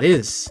says... Oh, it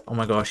is. Oh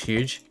my gosh,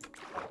 huge.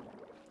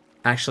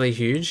 Actually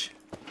huge.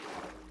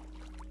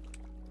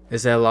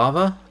 Is there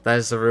lava? That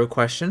is the real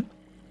question.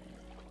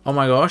 Oh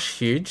my gosh,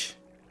 huge.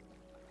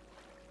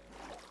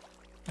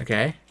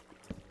 Okay.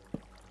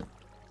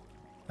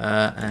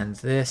 And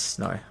this...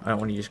 No, I don't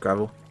want to use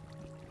gravel.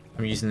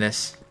 I'm using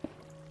this.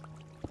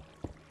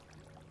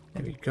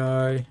 There we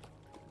go.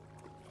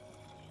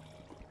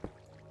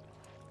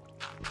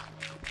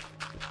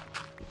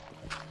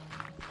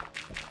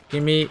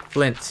 Give me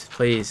flint,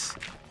 please.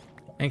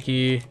 Thank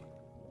you.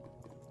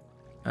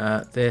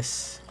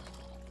 This.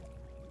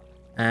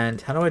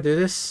 And how do I do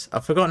this?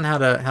 I've forgotten how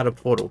to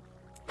portal.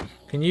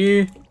 Can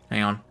you...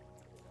 Hang on.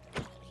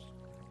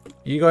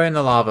 You go in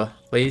the lava,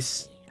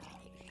 please.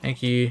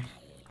 Thank you.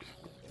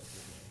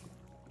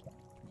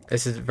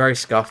 This is very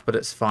scuffed, but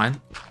it's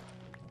fine.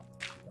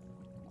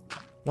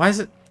 Why is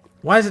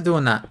it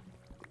doing that?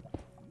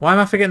 Why am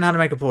I forgetting how to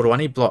make a portal? I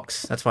need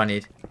blocks. That's what I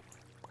need.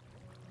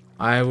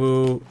 I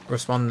will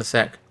respond in a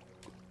sec.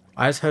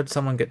 I just heard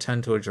someone get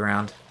turned to a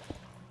drowned.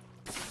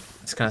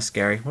 It's kind of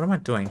scary. What am I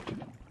doing?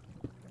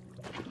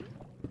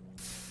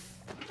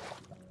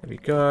 There we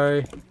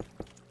go.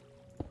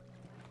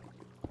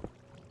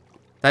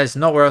 That is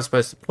not where I was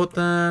supposed to put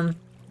them.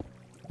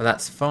 But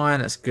that's fine.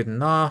 That's good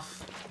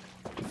enough.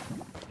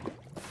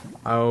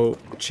 I'll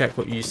check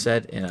what you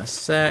said in a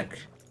sec.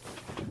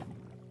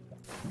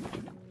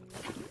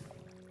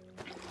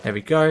 There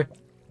we go.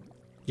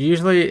 Do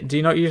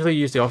you not usually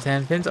use the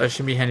offhand pins? Oh, it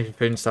should be handy for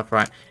food and stuff,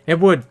 right? It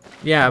would,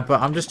 yeah,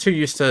 but I'm just too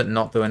used to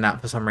not doing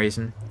that for some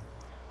reason.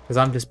 Because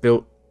I'm just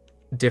built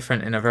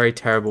different in a very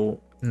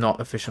terrible, not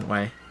efficient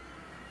way.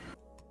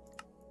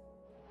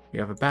 We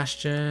have a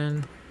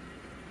bastion.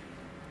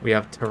 We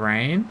have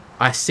terrain.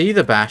 I see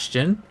the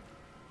bastion.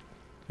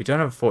 We don't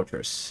have a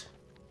fortress.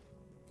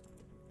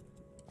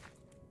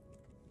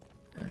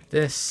 And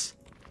this.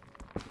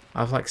 I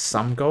have like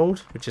some gold,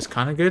 which is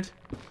kind of good.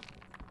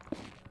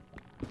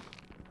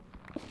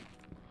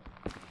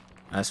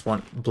 I just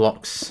want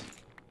blocks.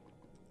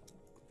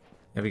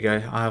 There we go.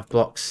 I have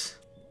blocks.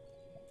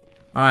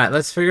 Alright,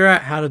 let's figure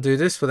out how to do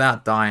this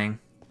without dying.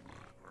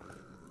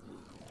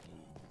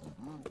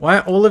 Why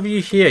are all of you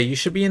here? You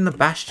should be in the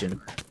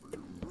bastion.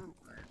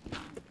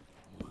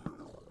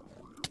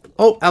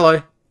 Oh,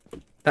 hello.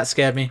 That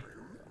scared me.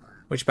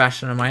 Which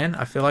bastion am I in?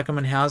 I feel like I'm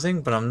in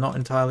housing, but I'm not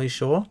entirely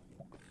sure.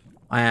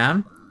 I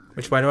am.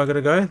 Which way do I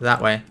gotta go?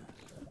 That way.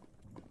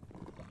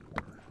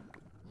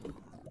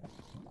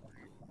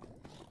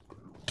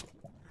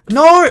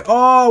 No!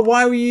 Oh,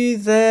 why were you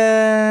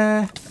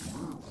there?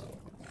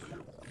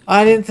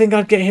 I didn't think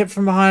I'd get hit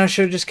from behind. I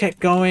should have just kept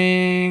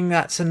going.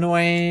 That's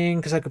annoying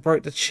because I could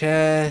broke the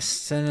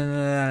chest and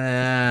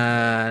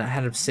I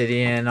had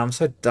obsidian. I'm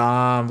so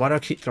dumb. Why do I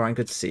keep throwing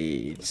good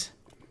seeds?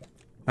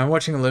 I'm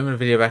watching a Lumen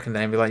video back in the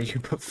day and be like, you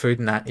can put food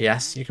in that.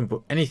 Yes, you can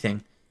put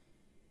anything.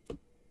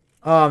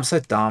 Oh, I'm so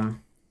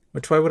dumb.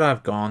 Which way would I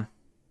have gone?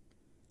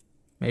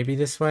 Maybe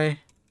this way?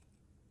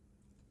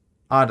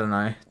 I don't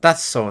know.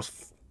 That's so...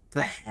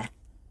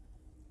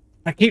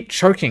 I keep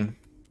choking.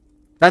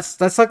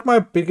 That's like my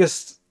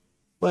biggest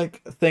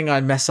like thing I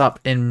mess up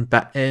in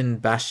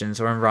bastions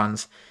or in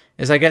runs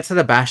is I get to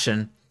the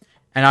bastion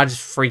and I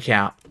just freak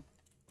out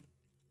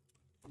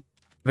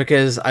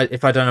because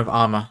if I don't have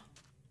armor,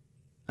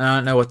 I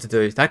don't know what to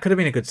do. That could have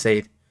been a good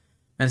seed.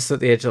 And stood at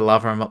the edge of the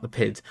lava and mocked the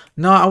pigs.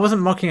 No, I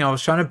wasn't mocking. I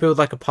was trying to build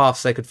like a path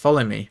so they could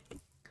follow me.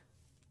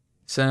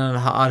 So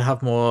I'd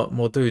have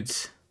more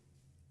dudes.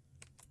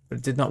 But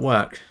it did not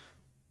work.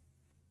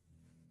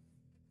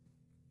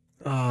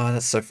 Oh,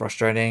 that's so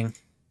frustrating.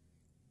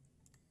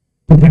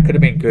 That could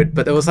have been good,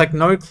 but there was like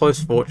no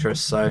close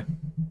fortress, so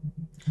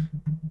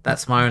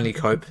that's my only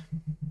cope.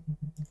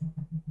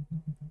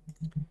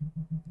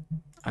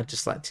 I'd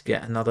just like to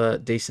get another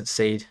decent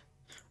seed.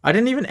 I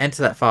didn't even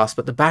enter that fast,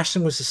 but the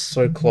bastion was just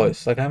so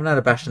close. Like I haven't had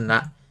a bastion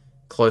that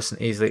close and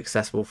easily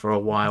accessible for a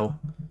while.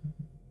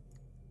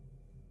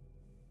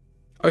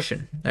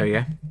 Ocean. There we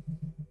go.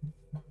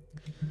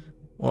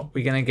 What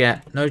we're gonna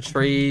get? No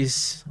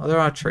trees. Oh, there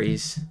are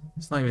trees.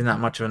 It's not even that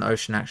much of an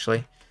ocean,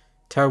 actually.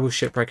 Terrible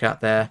shipwreck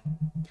out there.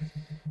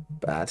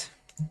 Bad.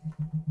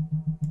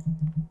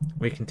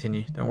 We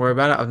continue. Don't worry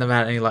about it. I've never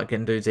had any luck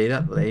getting dudes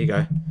either, but there you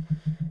go.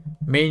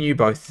 Me and you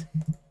both.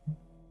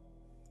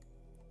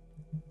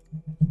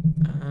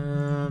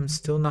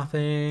 Still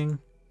nothing.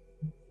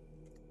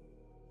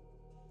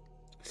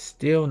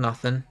 Still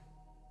nothing.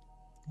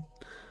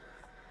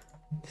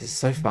 This is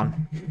so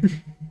fun.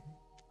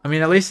 I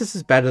mean, at least this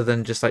is better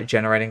than just like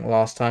generating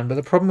last time. But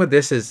the problem with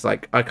this is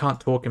like I can't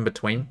talk in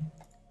between.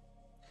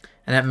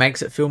 And that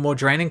makes it feel more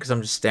draining because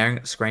I'm just staring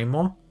at the screen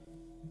more.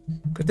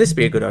 Could this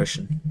be a good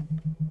ocean?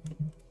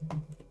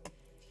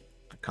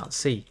 I can't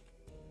see.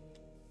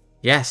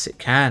 Yes, it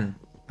can.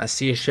 I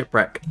see a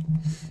shipwreck.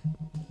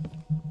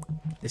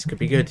 This could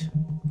be good.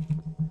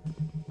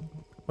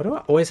 Why do I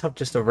always have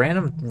just a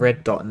random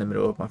red dot in the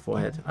middle of my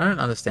forehead? I don't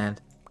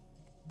understand.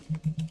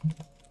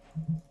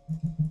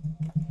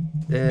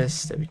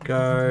 This, there we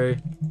go.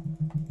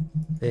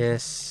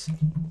 This.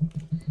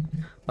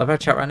 Love our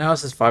chat right now. It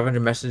says 500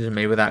 messages to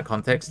me without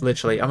context.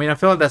 Literally. I mean, I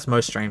feel like that's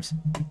most streams.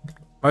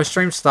 Most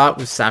streams start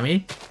with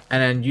Sammy,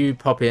 and then you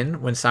pop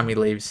in when Sammy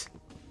leaves.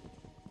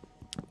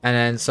 And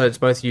then, so it's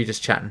both of you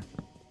just chatting.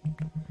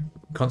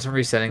 Constant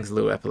resetting is a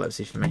little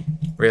epilepsy for me.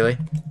 Really?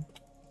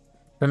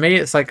 For me,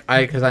 it's like,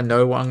 because I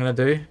know what I'm going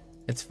to do.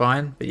 It's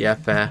fine, but yeah,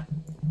 fair.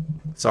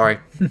 Sorry.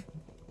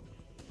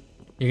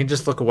 You can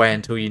just look away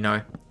until you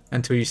know.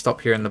 Until you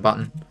stop hearing the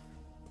button.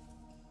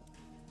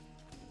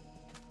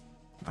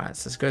 Alright,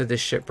 so let's go to this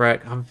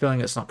shipwreck. I'm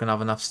feeling it's not going to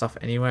have enough stuff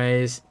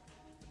anyways.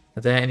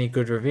 Are there any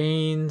good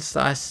ravines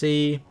that I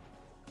see?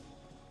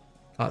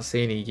 Can't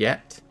see any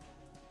yet.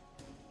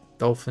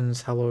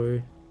 Dolphins,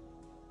 hello.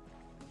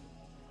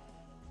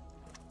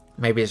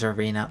 Maybe there's a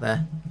ravine out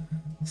there.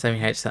 Sammy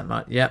hates that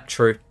much. Yep,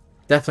 true.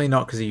 Definitely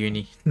not because of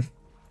uni.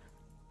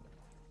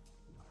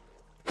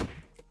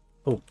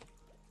 Oh,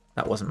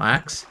 that wasn't my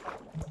axe.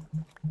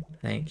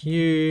 Thank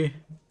you.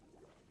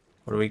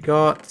 What do we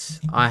got?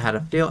 I had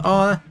a feel.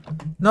 Oh,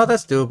 no,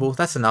 that's doable.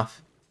 That's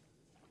enough.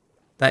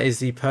 That is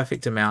the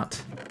perfect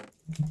amount.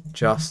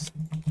 Just.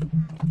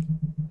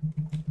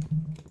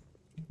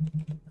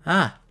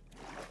 Ah.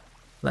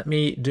 Let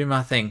me do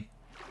my thing.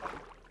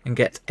 And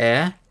get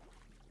air.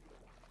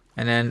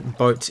 And then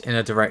boat in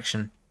a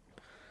direction.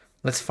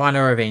 Let's find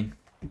a ravine.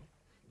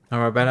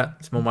 Don't worry about it.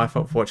 It's more my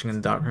fault for watching in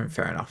the dark room.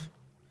 Fair enough.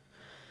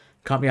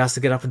 Can't be asked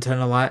to get up and turn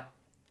a light.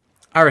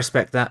 I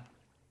respect that.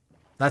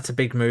 That's a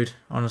big mood,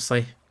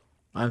 honestly.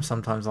 I'm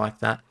sometimes like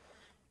that.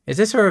 Is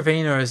this a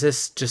ravine or is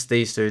this just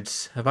these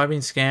dudes? Have I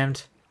been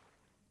scammed?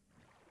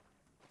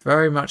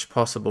 Very much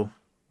possible.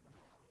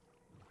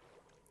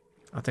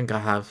 I think I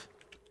have.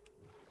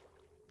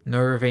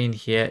 No ravine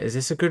here. Is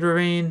this a good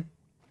ravine?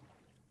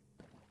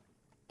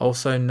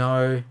 Also,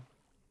 no.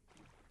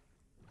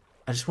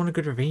 I just want a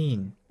good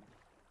ravine.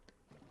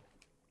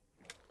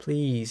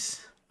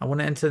 Please. I want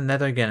to enter the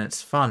nether again.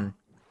 It's fun.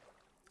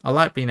 I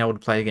like being able to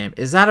play a game.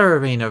 Is that a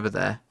ravine over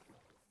there?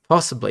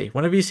 Possibly.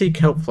 Whenever you see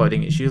kelp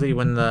floating, it's usually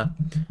when the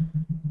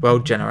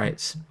world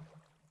generates.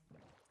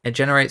 It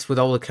generates with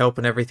all the kelp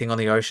and everything on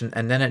the ocean,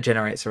 and then it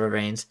generates the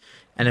ravines.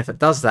 And if it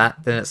does that,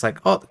 then it's like,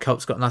 oh, the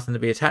kelp's got nothing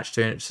to be attached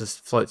to, and it just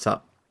floats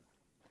up.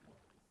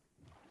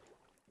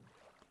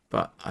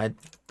 But I...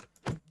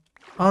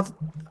 Oh,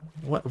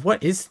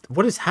 what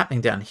is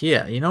happening down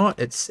here? You know what?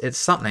 It's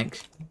something.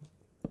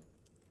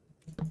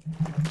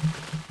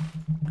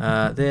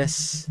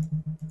 This...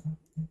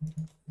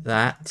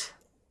 That,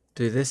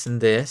 do this and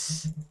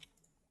this,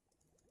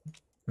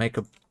 make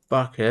a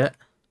bucket,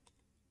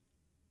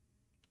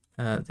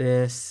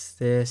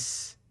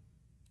 this,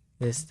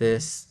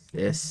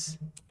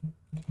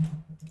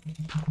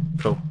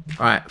 cool.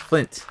 Alright,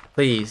 flint,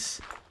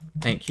 please,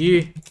 thank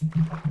you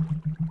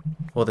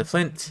for the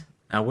flint.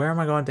 Now where am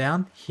I going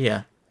down?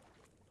 Here.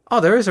 Oh,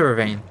 there is a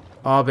ravine.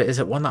 Oh, but is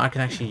it one that I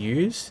can actually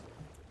use?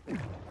 I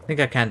think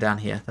I can down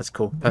here. That's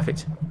cool,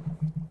 perfect.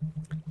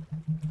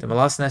 Did my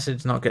last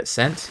message not get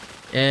sent?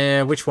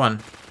 Which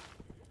one?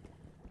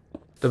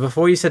 The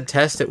before you said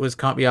test, it was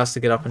can't be asked to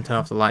get up and turn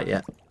off the light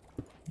yet.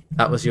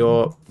 That was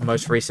your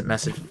most recent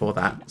message before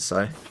that,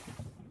 so.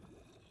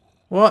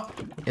 What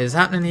is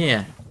happening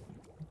here?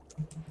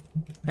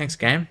 Thanks,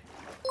 game.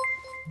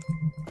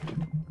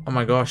 Oh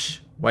my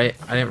gosh. Wait,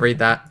 I didn't read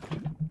that.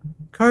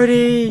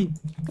 Cody!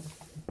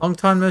 Long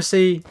time no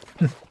see.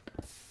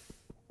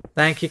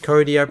 Thank you,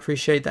 Cody. I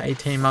appreciate the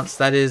 18 months.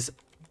 That is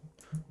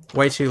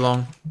way too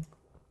long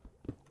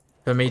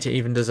for me to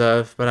even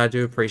deserve, but I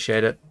do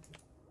appreciate it.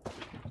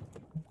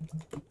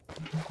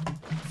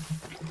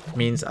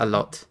 Means a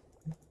lot.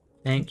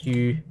 Thank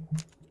you.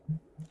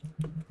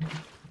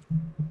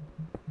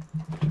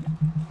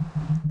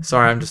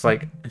 Sorry, I'm just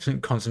like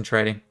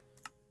concentrating,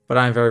 but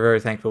I'm very, very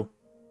thankful.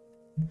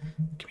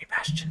 Give me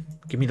Bastion.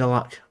 Give me the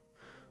luck.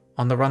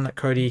 On the run that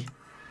Cody.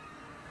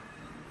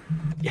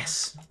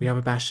 Yes, we have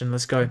a Bastion.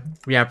 Let's go.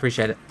 Yeah, I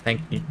appreciate it.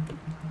 Thank you.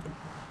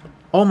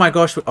 Oh my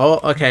gosh. Oh,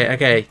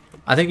 okay.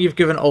 I think you've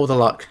given all the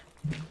luck.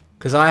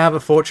 Because I have a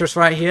fortress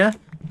right here,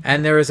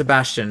 and there is a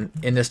bastion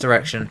in this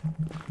direction.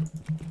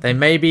 They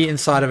may be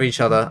inside of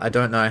each other. I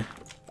don't know.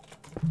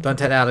 Don't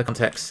take that out of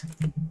context.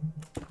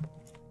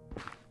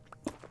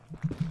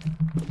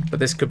 But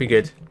this could be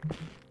good.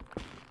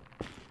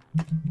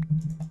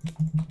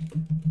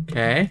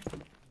 Okay.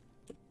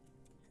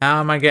 How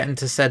am I getting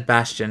to said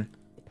bastion?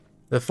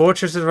 The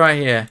fortress is right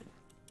here.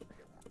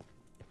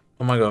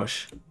 Oh my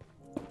gosh.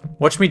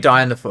 Watch me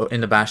die in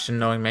the bastion,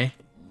 knowing me.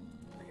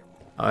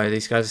 Oh,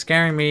 these guys are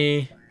scaring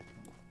me.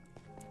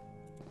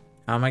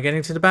 How am I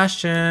getting to the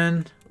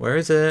bastion? Where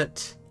is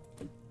it?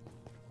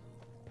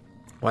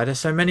 Why are there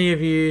so many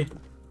of you?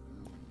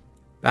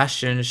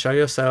 Bastion, show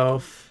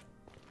yourself.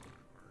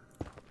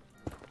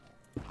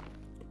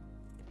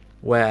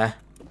 Where?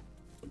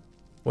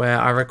 Where?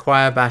 I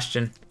require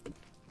bastion.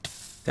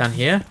 Down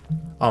here?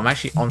 Oh, I'm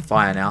actually on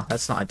fire now.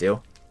 That's not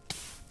ideal.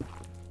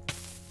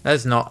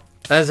 That's not.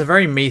 That is a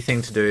very me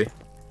thing to do.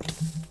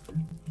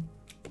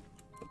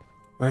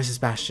 Where is this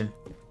bastion?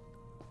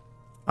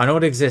 I know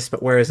it exists,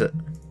 but where is it?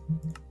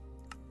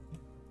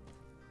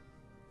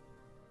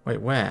 Wait,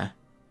 where?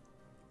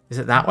 Is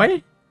it that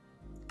way?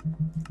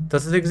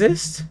 Does it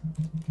exist?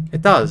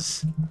 It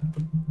does.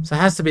 So it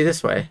has to be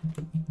this way.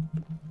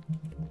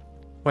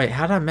 Wait,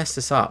 how did I mess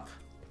this up?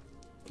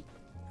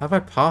 How have I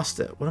passed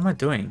it? What am I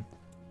doing?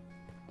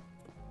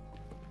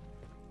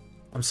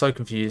 I'm so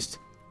confused.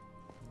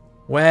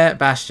 Where?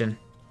 Bastion.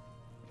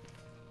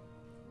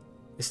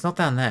 It's not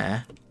down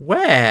there.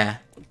 Where?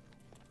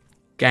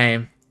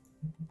 Game.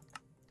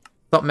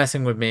 Stop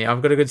messing with me.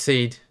 I've got a good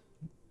seed.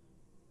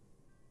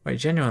 Wait,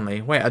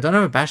 genuinely. Wait, I don't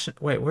have a bastion.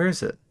 Wait, where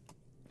is it?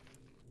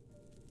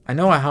 I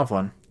know I have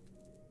one.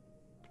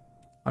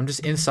 I'm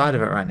just inside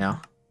of it right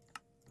now.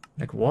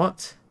 Like,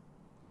 what?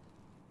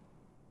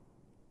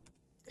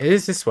 It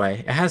is this way.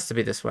 It has to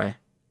be this way.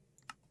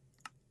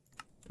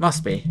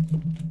 Must be.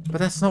 But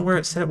that's not where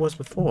it said it was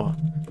before.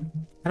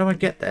 How do I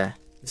get there?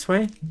 This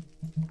way?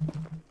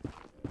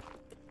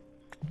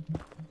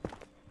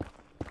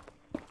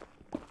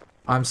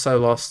 I'm so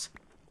lost.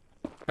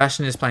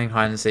 Bastion is playing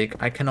hide and seek.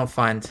 I cannot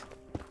find.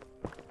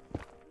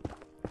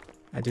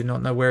 I do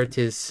not know where it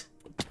is.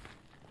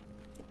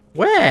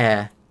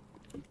 Where?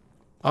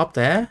 Up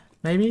there?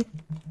 Maybe?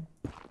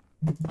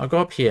 I'll go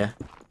up here.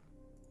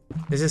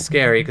 This is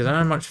scary because I don't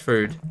have much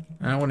food.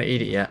 I don't want to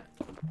eat it yet.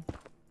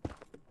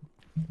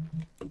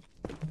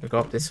 I'll go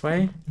up this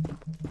way.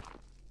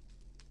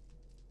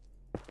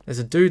 There's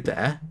a dude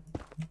there.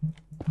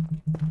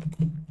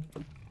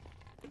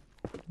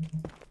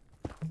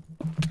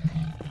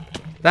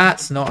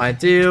 That's not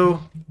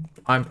ideal.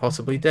 I'm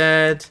possibly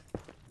dead.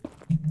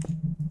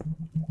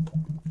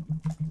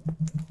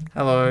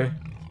 Hello.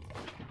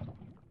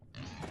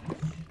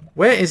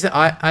 Where is it?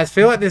 I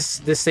feel like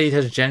this seed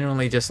has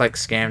genuinely just like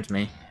scammed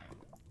me.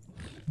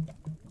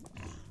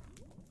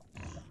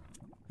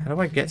 How do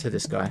I get to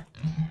this guy?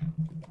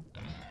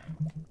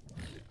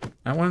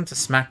 I don't want him to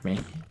smack me.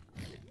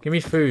 Give me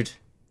food.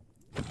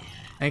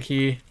 Thank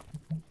you.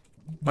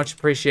 Much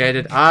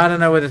appreciated. I don't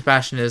know where this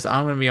bastion is.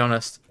 I'm going to be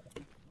honest.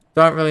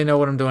 Don't really know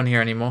what I'm doing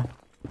here anymore.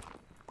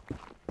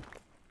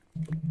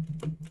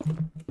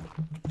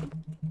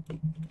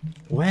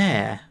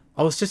 Where?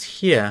 I was just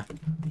here.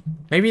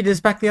 Maybe it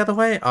is back the other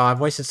way? Oh, I've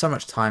wasted so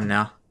much time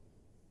now.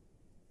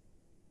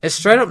 It's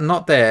straight up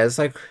not there. It's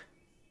like...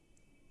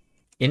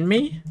 in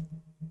me?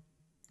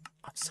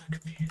 I'm so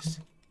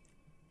confused.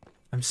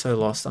 I'm so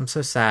lost. I'm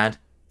so sad.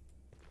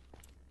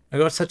 I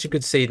got such a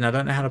good seed and I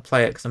don't know how to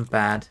play it because I'm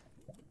bad.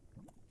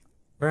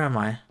 Where am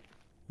I?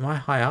 Am I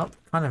high up?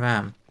 Kind of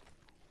am.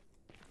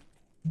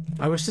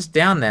 I was just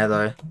down there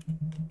though.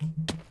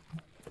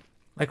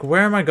 Like,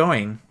 where am I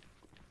going?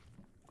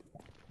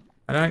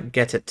 I don't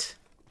get it.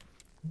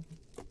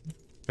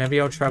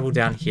 Maybe I'll travel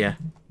down here.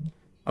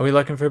 Are we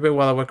looking for a bit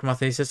while I work on my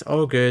thesis?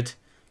 Oh, good.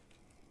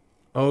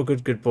 Oh,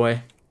 good, good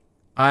boy.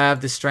 I have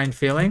this strange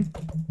feeling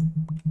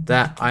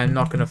that I'm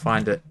not going to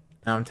find it.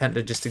 And I'm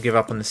tempted just to give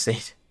up on the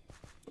seed.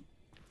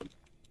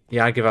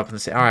 Yeah, I give up on the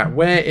seed. Alright,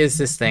 where is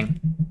this thing?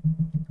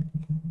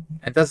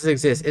 It doesn't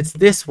exist. It's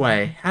this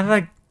way. How did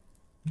I...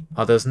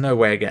 Oh, there's no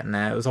way of getting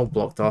there. It was all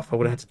blocked off. I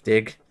would have had to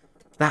dig.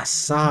 That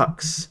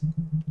sucks.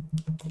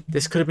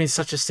 This could have been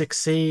such a sick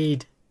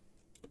seed.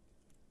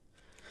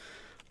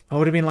 I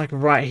would have been like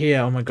right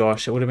here. Oh my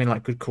gosh, it would have been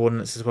like good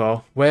coordinates as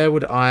well. Where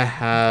would I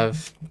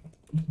have...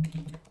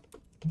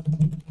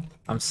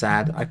 I'm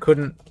sad. I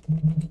couldn't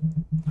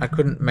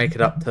make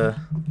it up to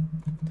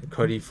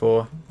Cody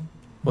for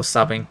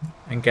subbing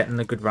and getting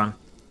a good run.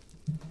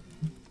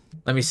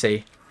 Let me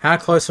see. How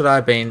close would I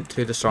have been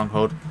to the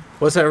stronghold?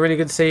 Was it a really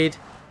good seed?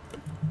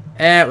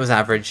 Eh, it was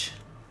average.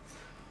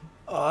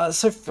 Oh, that's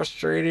so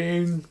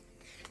frustrating.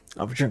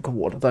 I'll have a drink of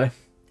water though.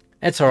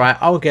 It's alright,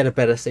 I'll get a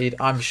better seed,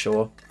 I'm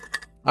sure.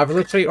 I've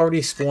literally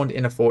already spawned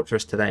in a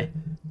fortress today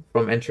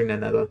from entering the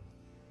nether.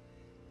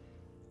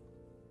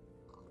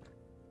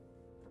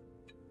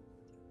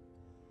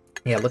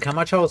 Yeah, look how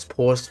much I was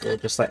paused for,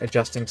 just like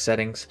adjusting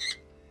settings.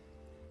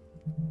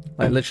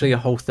 Like literally a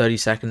whole 30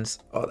 seconds.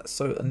 Oh, that's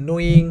so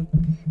annoying.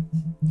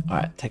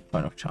 Alright, take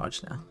phone off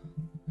charge now.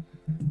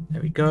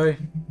 There we go. There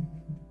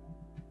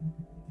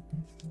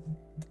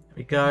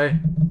we go.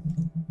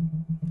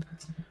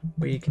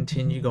 We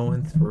continue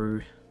going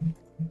through.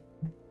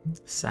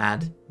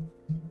 Sad.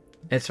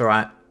 It's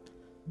alright.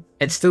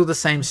 It's still the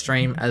same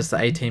stream as the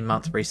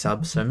 18-month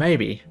resub, so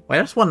maybe... Wait,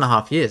 that's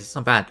 1.5 years. It's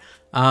not bad.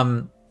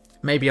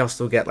 Maybe I'll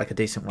still get like a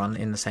decent run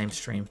in the same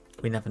stream.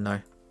 We never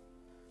know.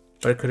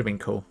 But it could have been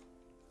cool.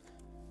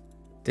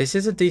 This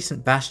is a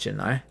decent bastion,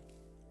 though.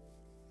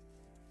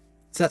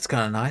 So that's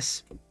kind of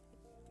nice.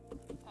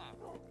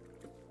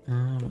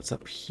 What's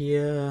up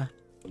here?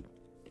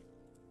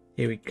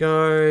 Here we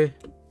go.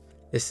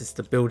 This is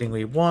the building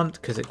we want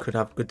because it could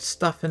have good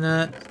stuff in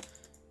it.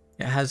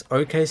 It has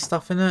okay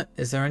stuff in it.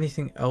 Is there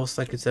anything else?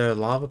 Like, is there a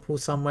lava pool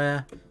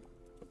somewhere?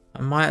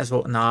 I might as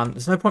well. Nah,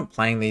 there's no point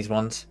playing these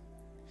ones.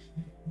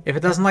 If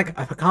it doesn't, like,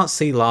 if I can't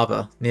see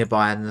lava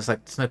nearby, then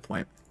there's no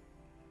point.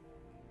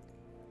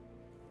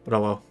 But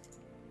oh well.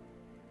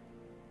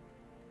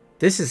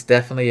 This is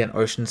definitely an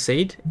ocean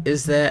seed.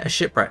 Is there a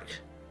shipwreck?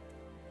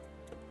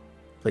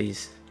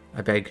 Please,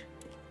 I beg.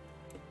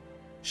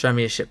 Show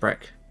me a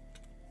shipwreck.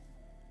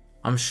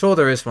 I'm sure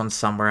there is one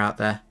somewhere out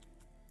there.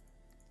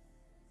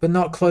 But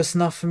not close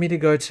enough for me to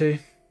go to.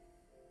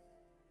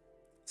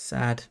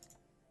 Sad.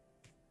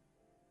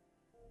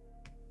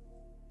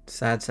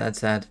 Sad, sad,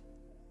 sad.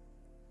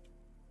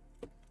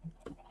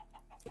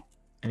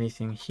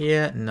 Anything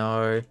here?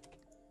 No.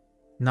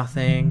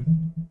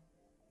 Nothing.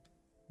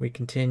 We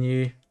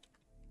continue.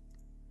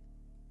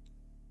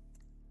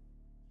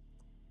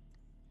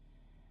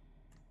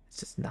 It's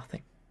just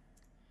nothing.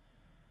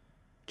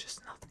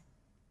 Just nothing.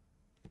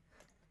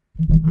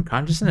 I'm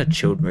kind of just in a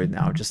chilled mood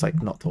now, just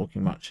like not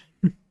talking much.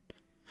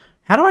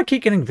 How do I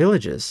keep getting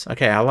villages?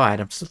 Okay, I lied.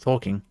 I'm still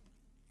talking.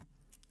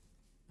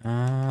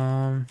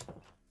 Bad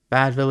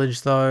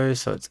village though,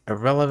 so it's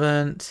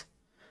irrelevant.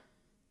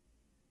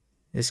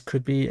 This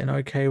could be an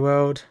okay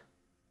world.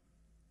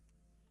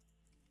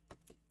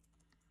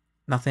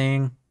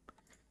 Nothing.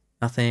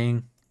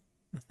 Nothing.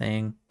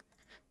 Nothing.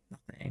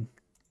 Nothing.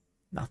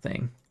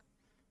 Nothing.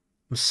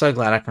 I'm so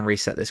glad I can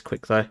reset this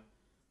quick though.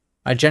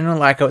 I generally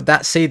like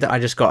that seed that I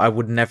just got. I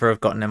would never have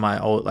gotten in my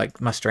old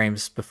my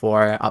streams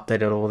before I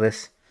updated all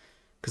this,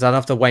 because I'd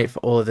have to wait for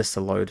all of this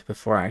to load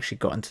before I actually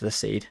got into the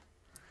seed.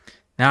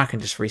 Now I can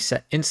just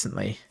reset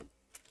instantly.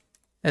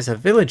 There's a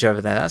village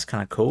over there. That's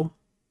kind of cool.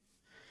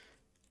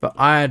 But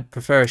I'd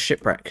prefer a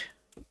shipwreck,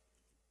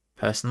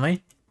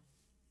 personally.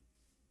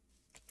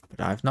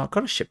 But I've not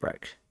got a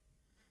shipwreck,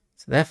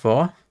 so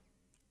therefore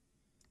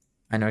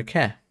I don't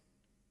care.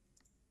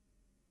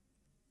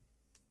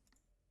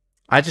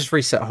 I just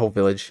reset a whole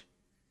village.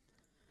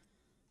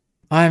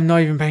 I am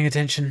not even paying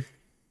attention.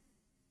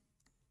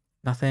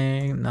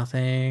 Nothing,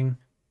 nothing.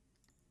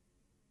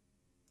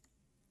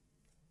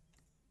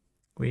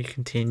 We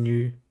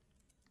continue.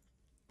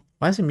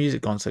 Why is the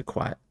music gone so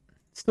quiet?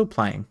 It's still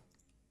playing.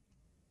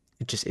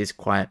 It just is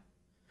quiet.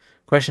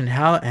 Question,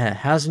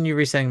 how's the new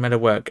resetting meta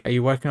work? Are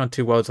you working on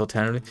 2 worlds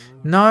alternatively?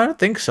 No, I don't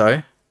think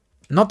so.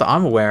 Not that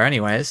I'm aware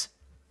anyways.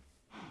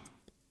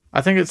 I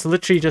think it's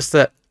literally just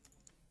that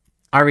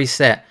I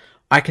reset.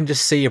 I can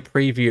just see a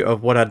preview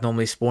of what I'd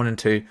normally spawn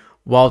into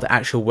while the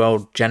actual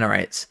world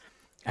generates.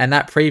 And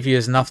that preview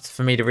is enough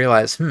for me to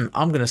realize, I'm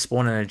going to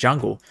spawn in a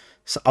jungle.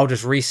 So I'll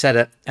just reset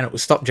it and it will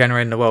stop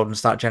generating the world and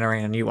start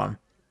generating a new one.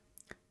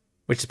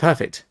 Which is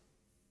perfect.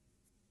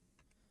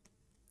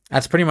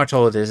 That's pretty much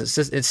all it is.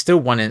 It's still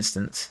one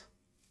instance.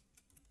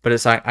 But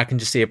it's like I can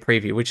just see a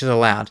preview, which is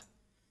allowed.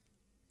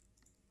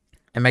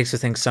 It makes the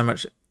thing so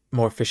much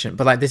more efficient.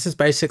 But like this is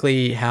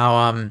basically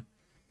how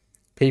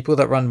people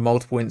that run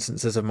multiple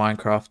instances of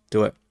Minecraft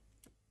do it.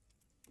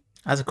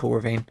 That's a cool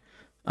ravine.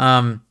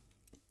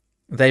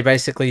 They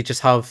basically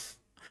just have...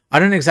 I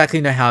don't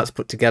exactly know how it's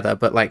put together,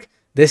 but like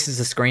this is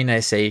the screen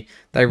they see.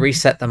 They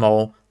reset them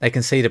all. They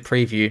can see the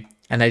preview,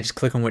 and they just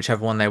click on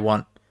whichever one they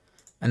want.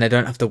 And they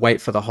don't have to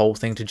wait for the whole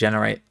thing to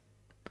generate,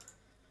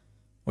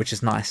 which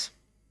is nice.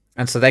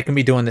 And so they can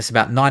be doing this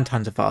about 9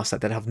 times as fast.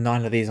 Like they'd have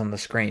 9 of these on the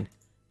screen,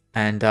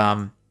 and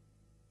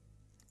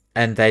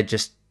they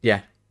just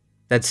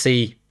they'd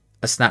see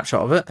a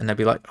snapshot of it, and they'd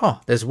be like,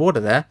 oh, there's water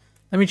there.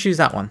 Let me choose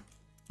that one.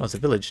 Oh, it's a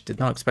village. Did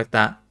not expect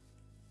that.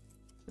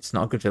 It's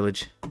not a good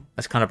village.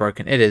 That's kind of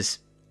broken. It is.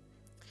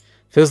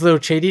 Feels a little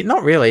cheaty.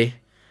 Not really.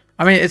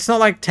 I mean, it's not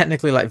like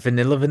technically like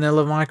vanilla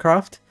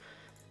Minecraft.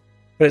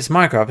 But it's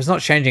Minecraft. It's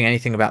not changing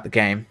anything about the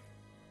game.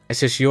 It's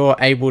just you're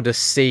able to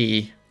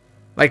see...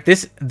 Like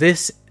this...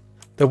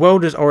 The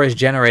world is always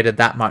generated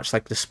that much,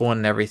 like the spawn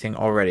and everything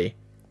already.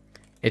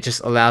 It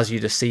just allows you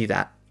to see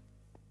that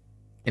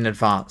in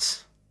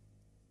advance.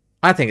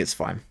 I think it's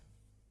fine.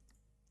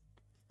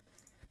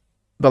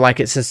 But like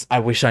it says, I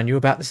wish I knew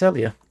about this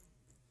earlier.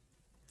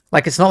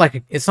 Like it's not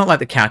like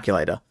the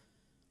calculator,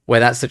 where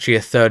that's literally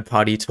a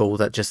third-party tool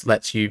that just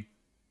lets you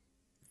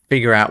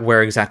figure out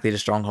where exactly the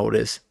stronghold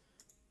is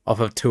off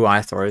of 2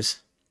 eye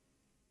throws.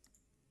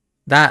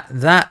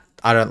 That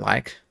I don't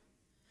like.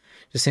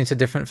 Just seems so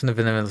different from the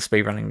vanilla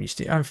speedrunning we used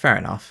to. Oh, fair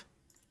enough.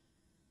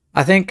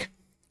 I think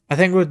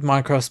with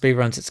Minecraft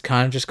speedruns, it's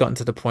kind of just gotten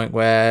to the point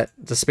where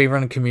the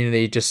speedrunning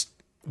community just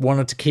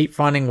wanted to keep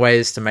finding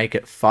ways to make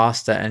it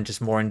faster and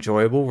just more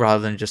enjoyable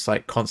rather than just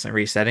like constant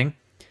resetting.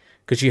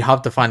 Because you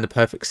have to find the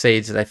perfect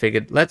seed, so they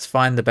figured, let's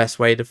find the best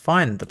way to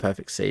find the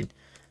perfect seed.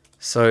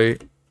 So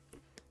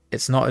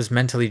it's not as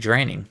mentally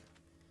draining.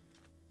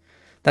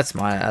 That's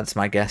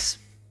my guess.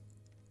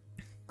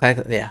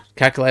 Yeah,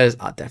 calculators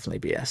are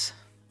definitely BS.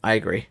 I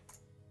agree.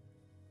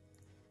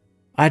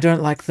 I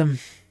don't like them.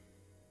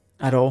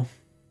 at all.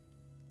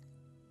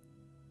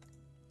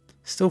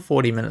 Still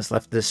 40 minutes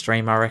left of the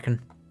stream, I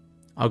reckon.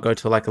 I'll go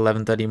to like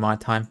 11:30 my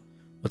time.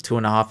 Or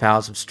 2.5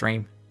 hours of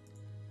stream.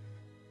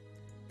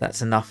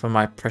 That's enough for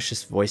my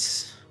precious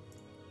voice.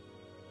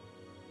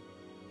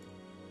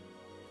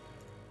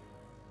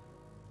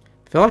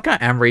 I feel like I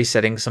am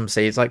resetting some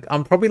seeds. Like,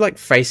 I'm probably like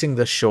facing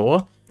the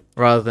shore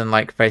rather than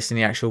like facing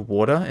the actual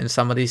water in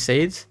some of these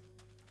seeds.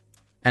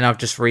 And I've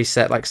just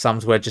reset like some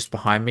where just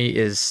behind me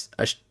is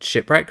a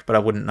shipwreck, but I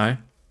wouldn't know.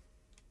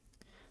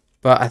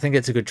 But I think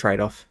it's a good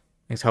trade-off.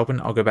 Thanks for helping.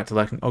 I'll go back to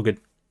lurking. Oh,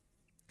 good.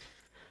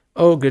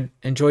 Oh, good.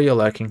 Enjoy your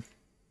lurking.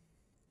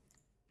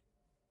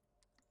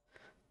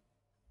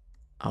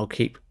 I'll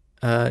keep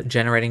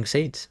generating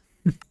seeds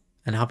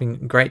and having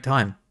a great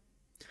time.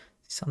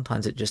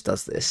 Sometimes it just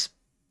does this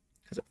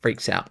because it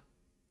freaks out.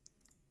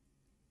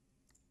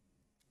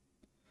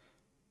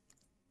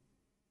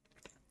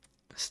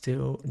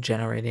 Still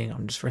generating.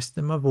 I'm just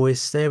resting my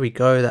voice. There we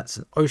go. That's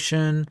an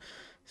ocean.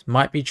 There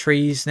might be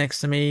trees next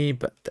to me,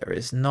 but there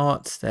is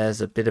not.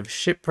 There's a bit of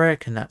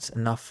shipwreck, and that's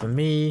enough for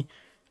me.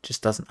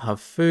 Just doesn't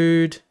have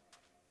food.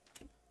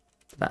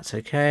 But that's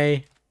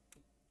okay.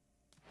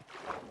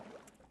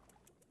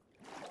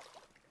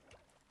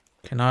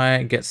 Can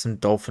I get some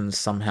dolphins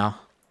somehow?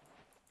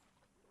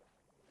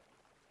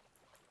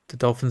 Do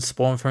dolphins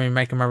spawn from me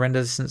making my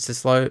render distance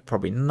this low?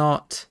 Probably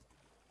not.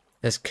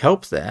 There's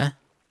kelp there.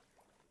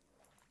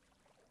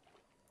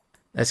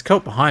 There's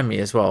kelp behind me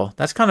as well.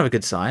 That's kind of a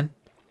good sign.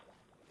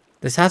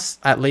 This has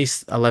at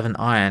least 11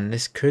 iron.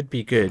 This could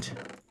be good.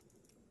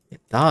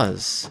 It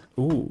does.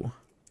 Ooh.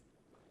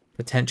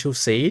 Potential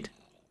seed.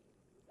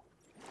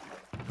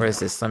 Where is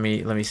this? Let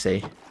me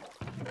see.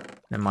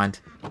 Never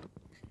mind.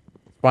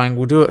 Fine,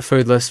 we'll do it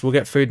foodless. We'll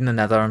get food in the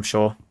nether, I'm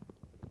sure.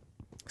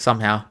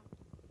 Somehow.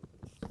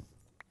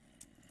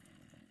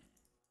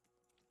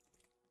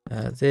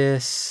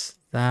 This,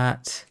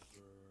 that.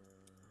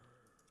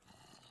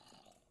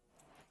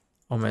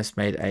 Almost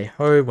made a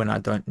hoe when I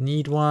don't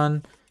need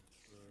one.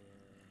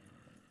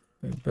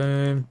 Boom,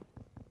 boom.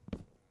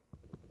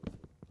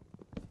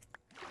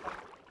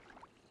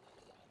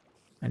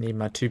 I need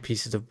my 2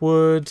 pieces of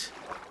wood.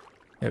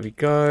 There we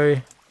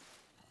go.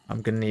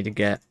 I'm going to need to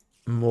get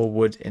more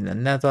wood in the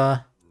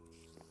nether.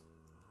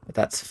 But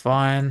that's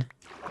fine.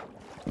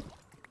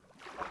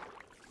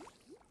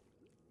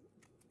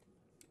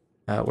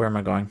 Where am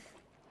I going?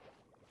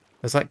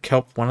 There's like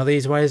kelp one of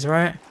these ways,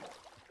 right?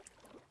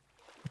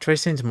 Which way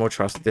seems more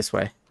trust? This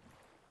way.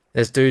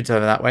 There's dudes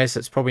over that way, so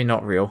it's probably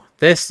not real.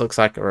 This looks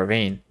like a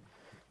ravine.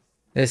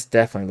 This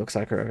definitely looks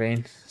like a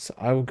ravine. So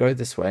I will go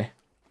this way.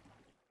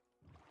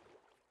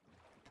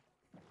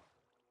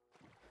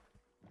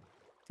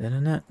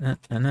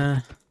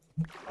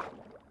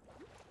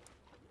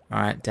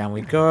 Alright, down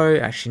we go.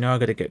 Actually, no, I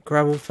gotta get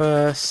gravel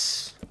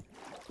first.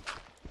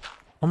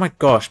 Oh my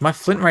gosh, my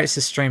flint rates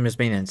this stream has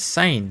been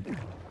insane.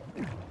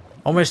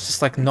 Almost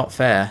just like not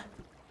fair.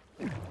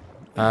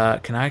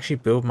 Can I actually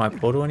build my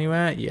portal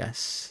anywhere?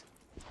 Yes.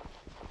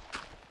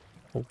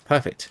 Oh,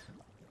 perfect.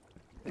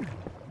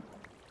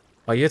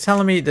 Oh, you're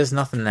telling me there's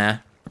nothing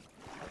there?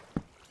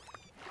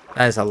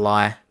 That is a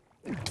lie.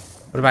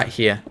 What about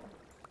here?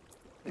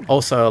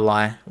 Also a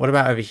lie. What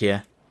about over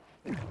here?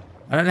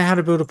 I don't know how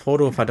to build a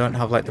portal if I don't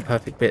have like the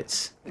perfect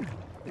bits.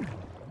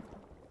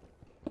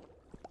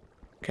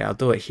 Okay, I'll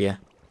do it here.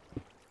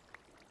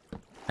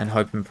 And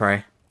hope and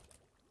pray.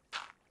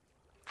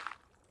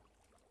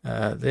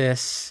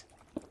 This.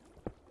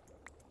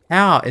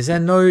 How? Is there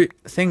no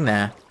thing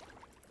there?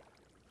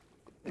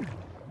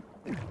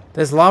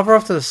 There's lava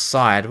off to the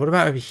side. What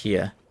about over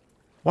here?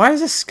 Why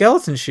is a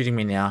skeleton shooting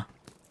me now?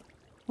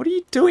 What are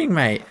you doing,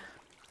 mate?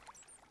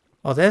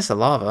 Oh, there's the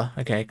lava.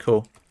 Okay,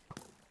 cool.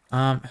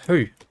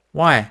 Who?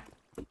 Why?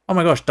 Oh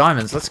my gosh,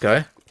 diamonds. Let's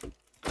go.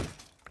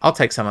 I'll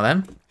take some of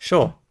them.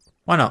 Sure.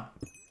 Why not?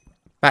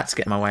 Bats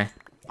get in my way.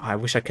 Oh, I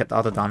wish I kept the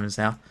other diamonds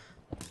now.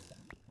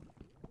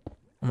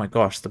 Oh my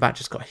gosh, the bat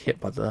just got hit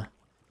by the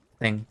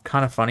thing.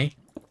 Kind of funny.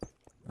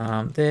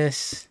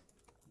 This.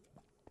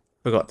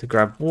 Forgot to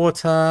grab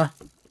water.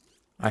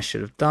 I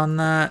should have done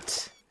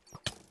that.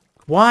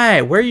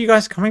 Why? Where are you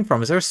guys coming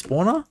from? Is there a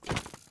spawner?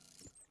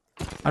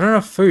 I don't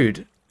have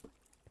food.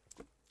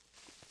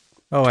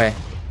 Oh, wait.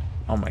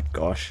 Oh my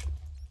gosh.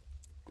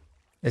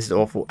 This is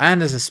awful.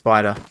 And there's a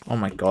spider. Oh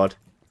my god.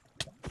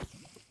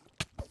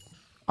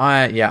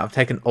 Yeah, I've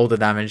taken all the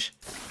damage.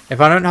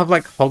 If I don't have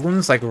like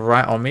hoglins like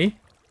right on me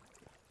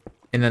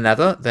in the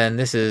nether, then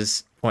this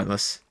is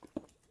pointless.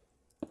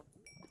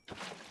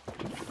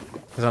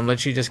 Because I'm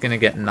literally just going to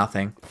get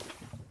nothing.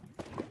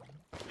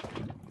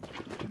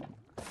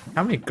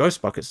 How many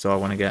ghost buckets do I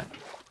want to get?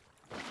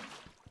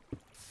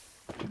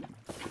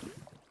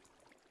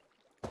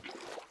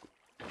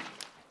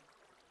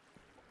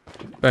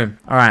 Boom.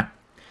 Alright.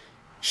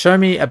 Show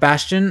me a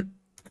bastion.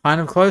 Kind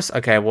of close.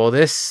 Okay, well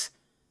this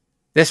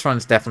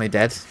one's definitely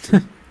dead.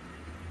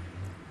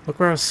 Look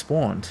where I was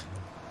spawned.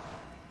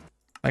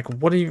 Like,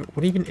 what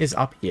even is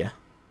up here?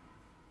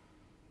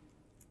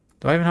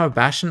 Do I even have a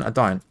bastion? I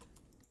don't.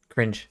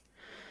 Cringe.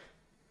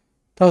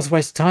 That was a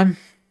waste of time.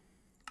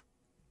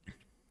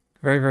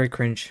 Very, very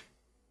cringe.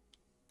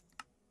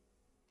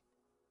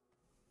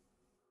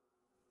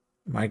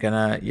 Am I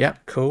gonna...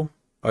 Yep, cool.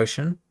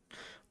 Ocean.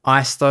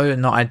 Ice, though,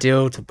 not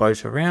ideal to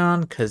boat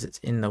around because it's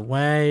in the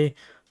way.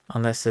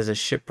 Unless there's a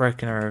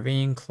shipwreck and a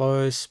ravine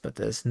close, but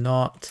there's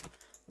not,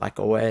 like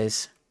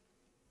always.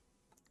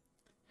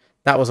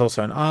 That was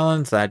also an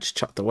island that I just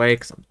chucked away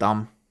because I'm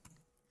dumb.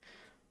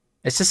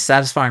 It's just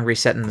satisfying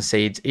resetting the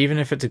seeds, even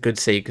if it's a good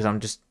seed, because I'm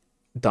just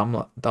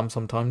dumb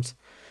sometimes.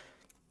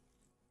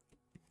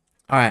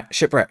 Alright,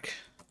 shipwreck.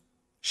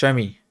 Show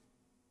me.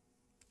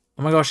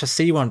 Oh my gosh, I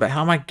see one, but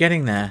how am I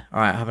getting there?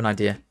 Alright, I have an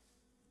idea.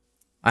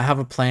 I have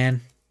a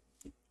plan.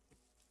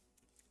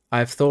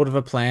 I've thought of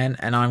a plan,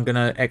 and I'm going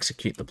to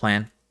execute the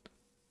plan.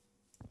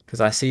 Because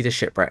I see the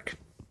shipwreck.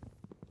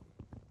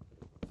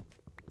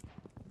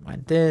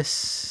 Mind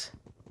this.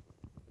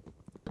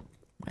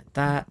 Mind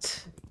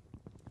that.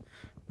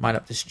 Mind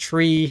up this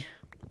tree.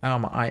 Oh,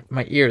 my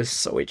ear is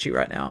so itchy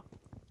right now.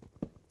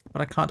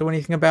 But I can't do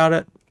anything about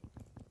it.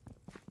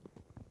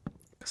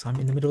 Because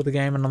I'm in the middle of the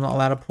game and I'm not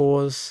allowed to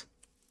pause.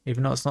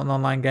 Even though it's not an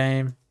online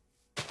game.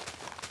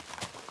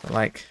 But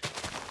like...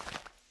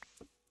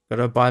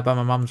 Gotta abide by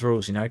my mum's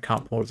rules, you know,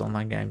 can't pause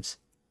online games.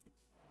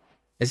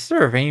 Is there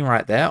a ravine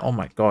right there? Oh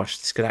my gosh,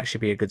 this could actually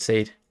be a good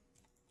seed.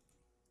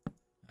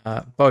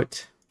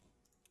 Boat.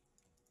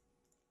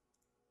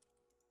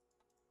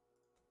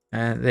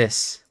 And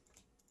this.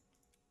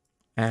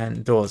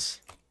 And doors.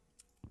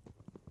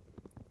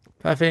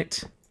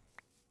 Perfect.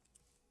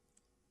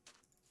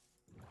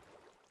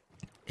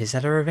 Is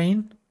that a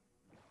ravine?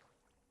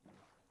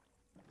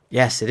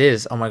 Yes, it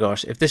is. Oh my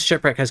gosh, if this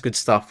shipwreck has good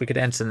stuff, we could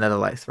enter another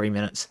like 3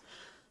 minutes.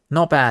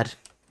 Not bad.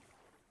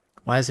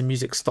 Why has the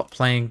music stopped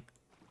playing?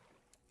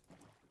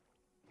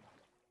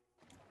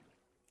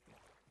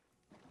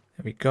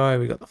 There we go.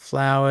 We got the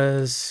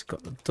flowers.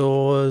 Got the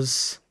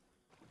doors.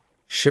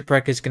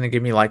 Shipwreck is going to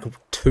give me like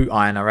 2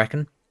 iron, I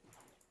reckon.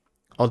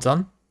 Odds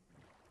on.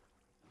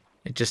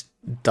 It just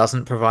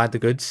doesn't provide the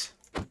goods.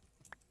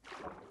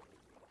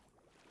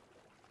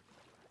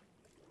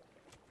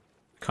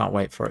 Can't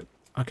wait for it.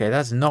 Okay,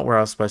 that's not where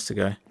I was supposed to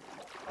go.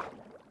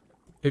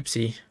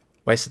 Oopsie.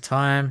 Waste of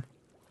time.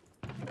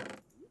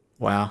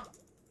 Wow.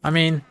 I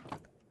mean,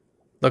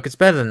 look, it's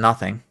better than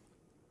nothing.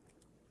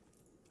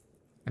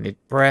 I need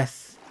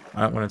breath.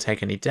 I don't want to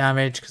take any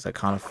damage because I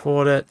can't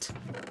afford it.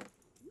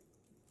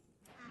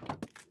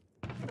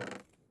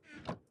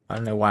 I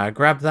don't know why I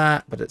grabbed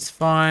that, but it's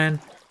fine.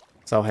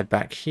 So I'll head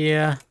back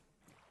here.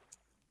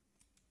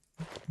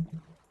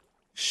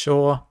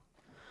 Sure.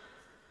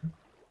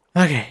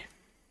 Okay.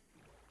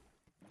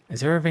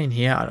 Is there a ravine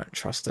here? I don't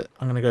trust it.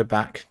 I'm going to go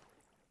back.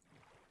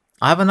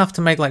 I have enough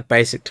to make like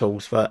basic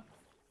tools, but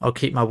I'll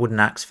keep my wooden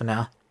axe for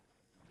now.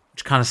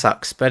 Which kind of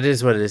sucks, but it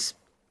is what it is.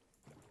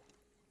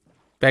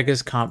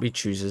 Beggars can't be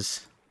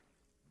choosers.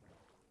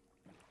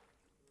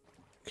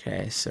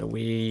 Okay, so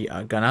we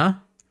are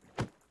gonna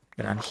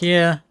go down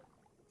here.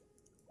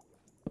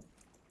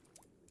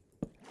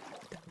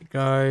 There we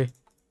go.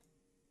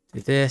 Do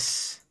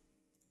this.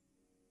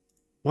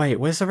 Wait,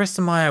 where's the rest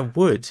of my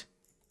wood?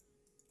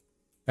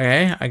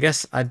 Okay, I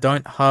guess I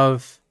don't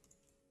have...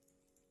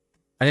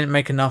 I didn't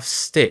make enough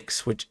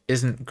sticks, which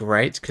isn't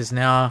great, because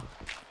now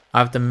I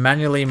have to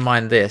manually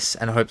mine this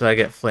and hope that I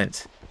get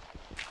flint.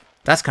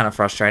 That's kind of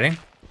frustrating.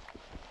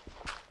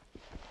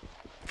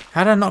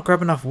 How did I not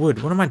grab enough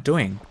wood? What am I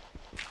doing?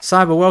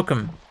 Cyber,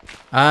 welcome.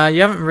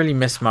 You haven't really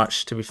missed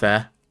much, to be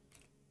fair.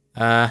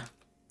 Yeah,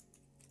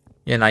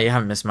 no, you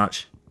haven't missed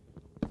much.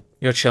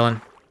 You're chilling.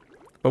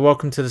 But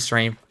welcome to the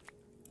stream.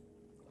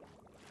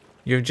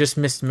 You've just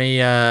missed me,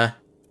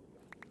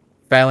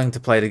 failing to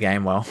play the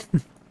game well.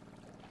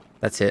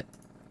 That's it.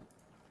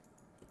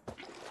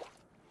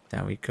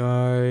 There we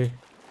go.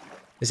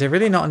 Is there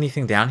really not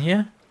anything down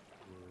here?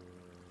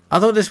 I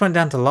thought this went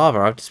down to lava.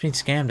 I've just been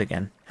scammed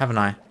again, haven't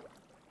I?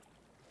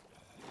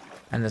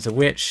 And there's a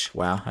witch.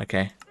 Wow,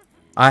 okay.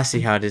 I see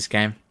how it is,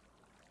 game.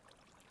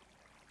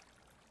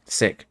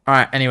 Sick.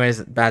 Alright,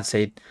 anyways, bad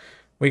seed.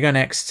 We go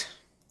next.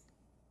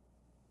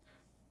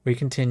 We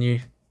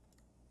continue.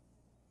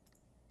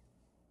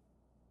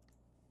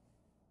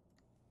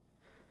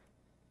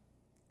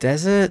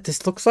 Desert?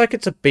 This looks like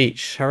it's a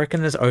beach. I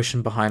reckon there's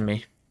ocean behind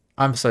me.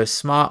 I'm so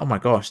smart. Oh my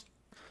gosh.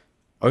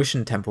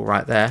 Ocean temple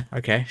right there.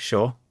 Okay,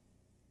 sure.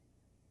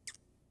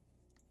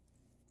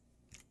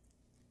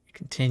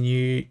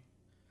 Continue.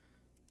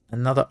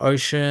 Another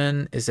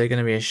ocean. Is there going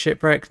to be a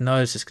shipwreck? No,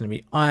 it's just going to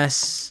be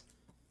ice.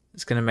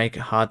 It's going to make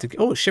it hard to...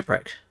 Oh,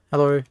 shipwreck.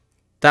 Hello.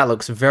 That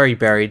looks very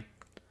buried.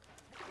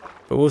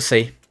 But we'll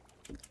see.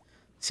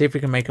 See if we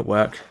can make it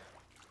work.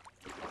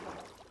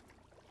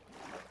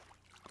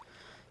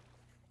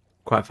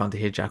 Quite fun to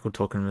hear Jackal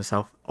talking to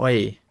himself.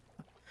 Oi.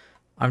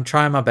 I'm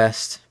trying my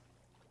best.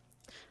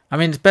 I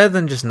mean, it's better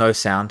than just no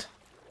sound.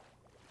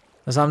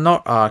 As I'm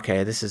not... Oh,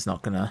 okay, this is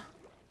not gonna...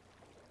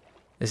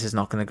 This is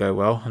not gonna go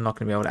well. I'm not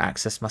gonna be able to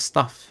access my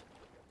stuff.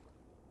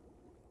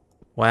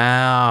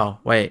 Wow.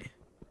 Wait.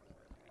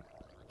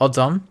 Odds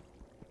on.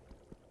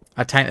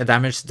 I tank the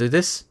damage to do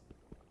this?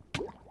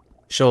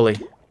 Surely.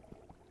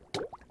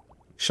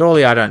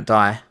 Surely I don't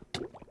die.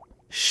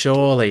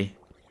 Surely.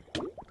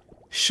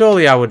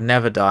 Surely I would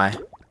never die.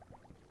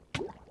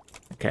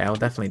 Okay, I'll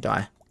definitely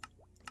die.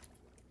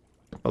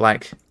 But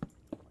like...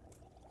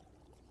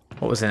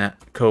 What was in it?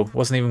 Cool.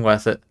 Wasn't even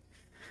worth it.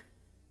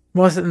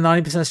 Worth it the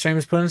 90% of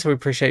streamers put in, so we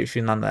appreciate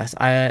you nonetheless.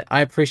 I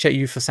appreciate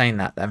you for saying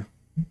that then.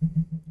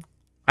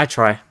 I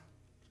try.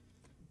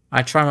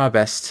 I try my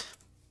best.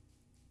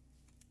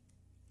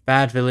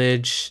 Bad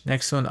village.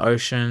 Next to an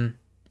ocean.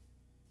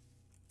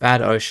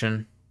 Bad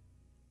ocean.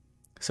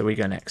 So we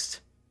go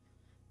next.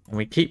 And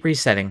we keep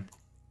resetting.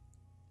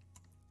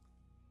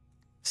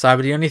 So,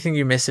 but the only thing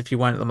you miss if you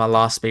weren't at my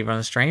last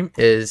speedrun stream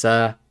is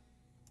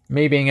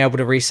me being able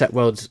to reset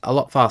worlds a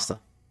lot faster.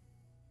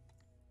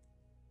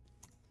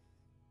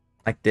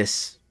 Like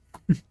this.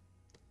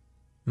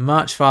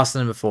 Much faster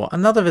than before.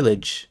 Another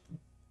village.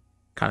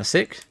 Kind of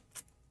sick.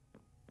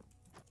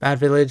 Bad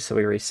village, so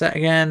we reset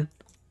again.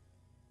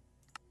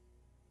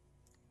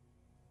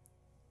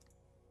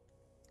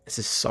 This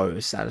is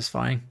so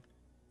satisfying.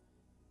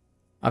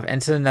 I've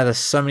entered the Nether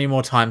so many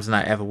more times than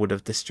I ever would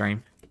have this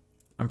stream.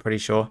 I'm pretty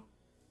sure.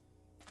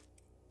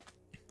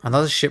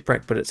 Another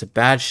shipwreck, but it's a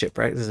bad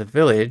shipwreck. There's a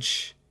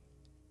village.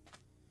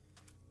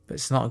 But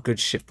it's not a good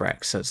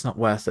shipwreck, so it's not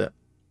worth it.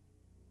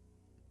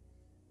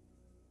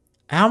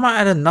 How am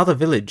I at another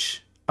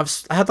village? I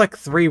had like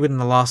 3 within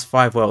the last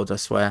 5 worlds, I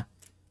swear.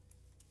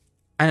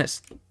 And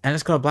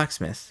it's got a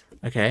blacksmith.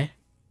 Okay.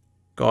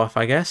 Go off,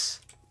 I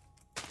guess.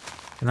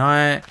 Can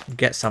I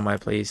get somewhere,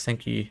 please?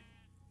 Thank you.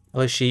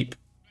 Hello, sheep.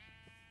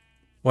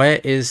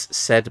 Where is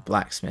said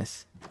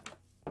blacksmith?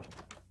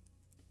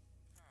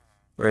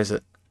 Where is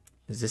it?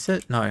 Is this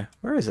it? No.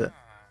 Where is it?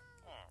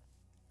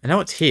 I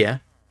know it's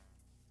here.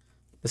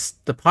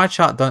 The pie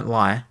chart don't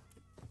lie.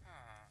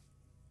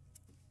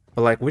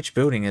 But like, which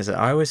building is it?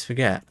 I always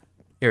forget.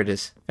 Here it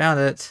is. Found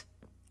it.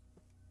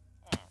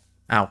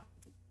 Ow.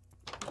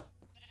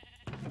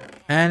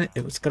 And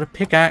it's got a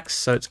pickaxe,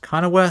 so it's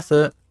kind of worth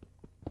it.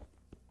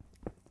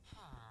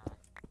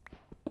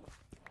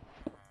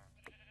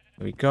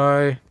 Here we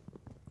go.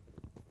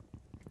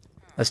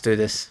 Let's do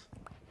this.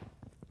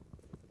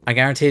 I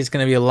guarantee it's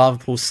going to be a lava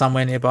pool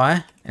somewhere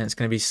nearby, and it's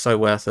going to be so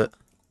worth it.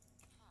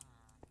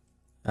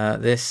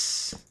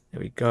 This.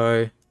 There we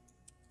go.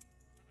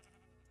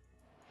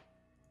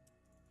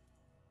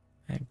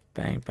 Bang,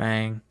 bang,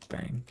 bang,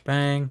 bang,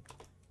 bang.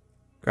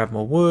 Grab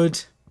more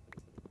wood.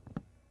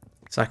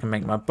 So I can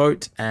make my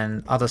boat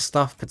and other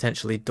stuff,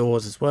 potentially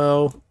doors as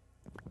well.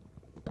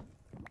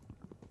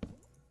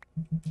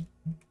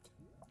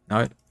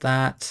 No,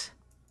 that.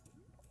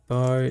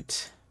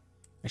 Boat.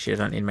 Actually, I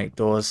don't need to make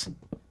doors.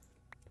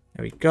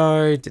 There we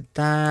go. Did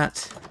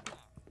that.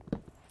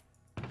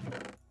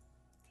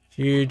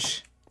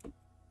 Huge.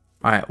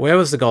 Alright, where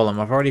was the golem?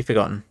 I've already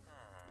forgotten.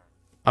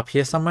 Up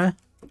here somewhere?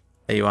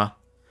 There you are.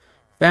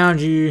 Found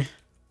you.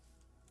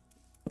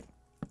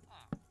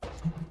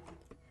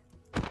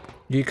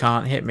 You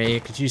can't hit me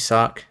because you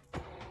suck.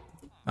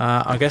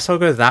 I guess I'll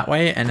go that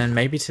way and then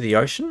maybe to the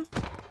ocean.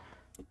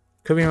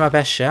 Could be my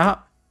best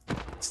shout.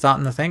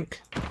 Starting to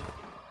think.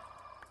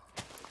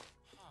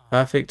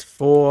 Perfect.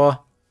 4.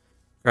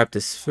 Grab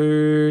this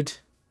food.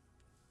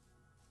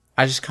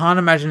 I just can't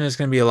imagine there's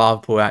going to be a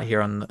lava pool out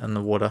here on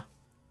the water.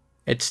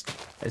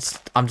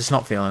 I'm just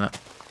not feeling it.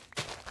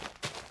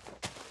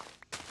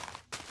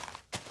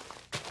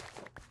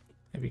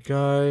 There we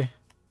go.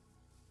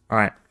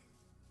 Alright.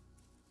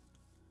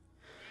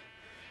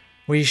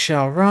 We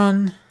shall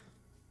run.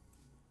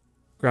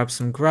 Grab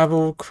some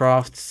gravel.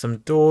 Craft some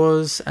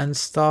doors and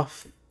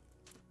stuff.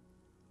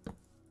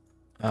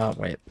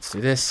 Wait. Let's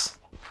do this.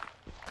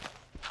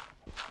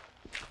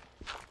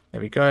 There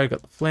we go.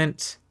 Got the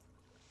flint.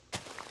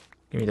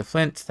 Give me the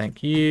flint.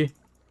 Thank you.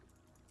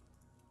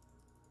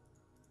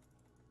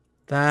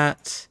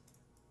 That.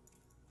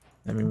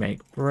 Let me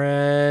make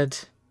bread.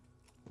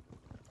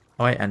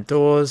 Oh, wait, and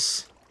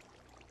doors.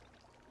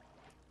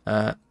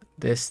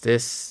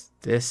 This.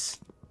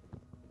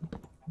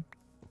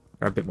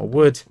 Grab a bit more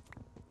wood.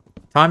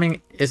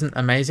 Timing isn't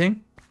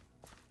amazing.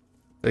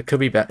 But it could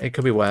be better. It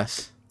could be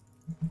worse.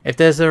 If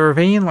there's a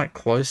ravine like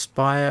close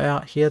by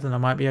out here, then I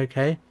might be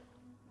okay.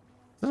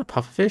 Is that a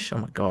pufferfish? Oh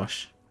my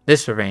gosh.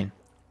 This ravine.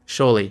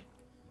 Surely.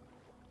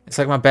 It's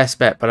like my best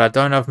bet, but I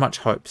don't have much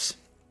hopes.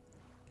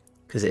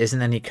 Because it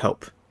isn't any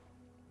kelp.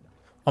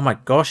 Oh my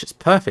gosh, it's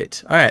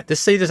perfect. Alright, this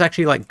seed is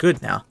actually like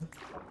good now.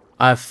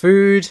 I have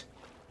food.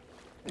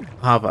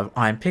 I have an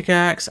iron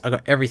pickaxe. I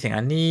got everything I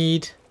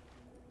need.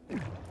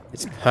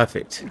 It's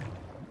perfect.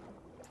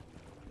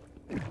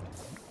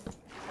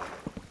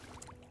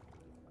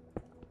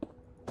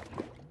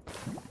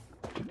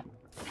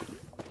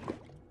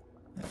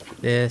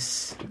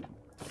 This.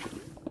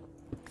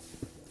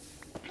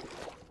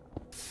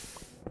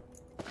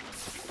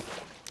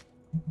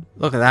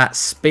 Look at that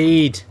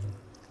speed.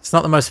 It's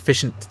not the most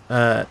efficient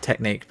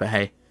technique, but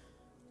hey.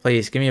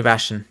 Please, give me a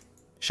bastion.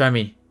 Show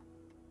me.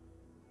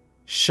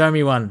 Show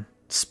me one.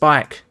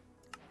 Spike.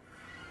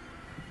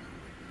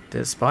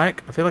 Did it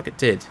spike? I feel like it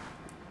did.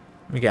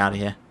 Let me get out of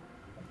here.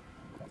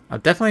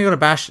 I've definitely got a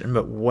bastion,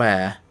 but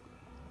where?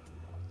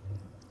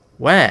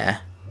 Where?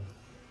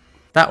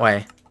 That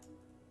way.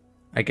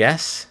 I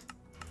guess.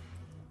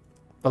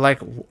 But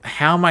like,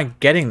 how am I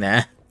getting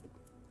there?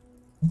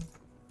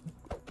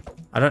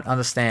 I don't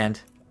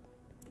understand.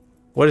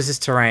 What is this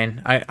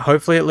terrain?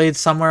 Hopefully it leads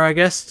somewhere, I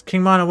guess.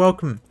 King Miner,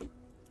 welcome.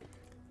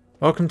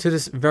 Welcome to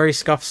this very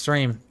scuffed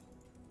stream.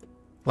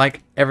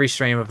 Like every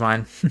stream of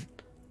mine.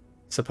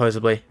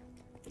 Supposedly.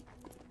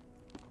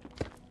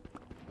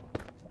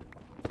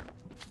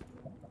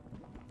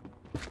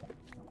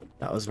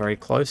 That was very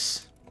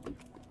close.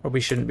 Probably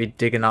shouldn't be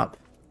digging up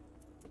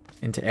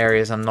into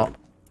areas I'm not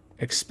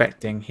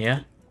expecting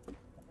here.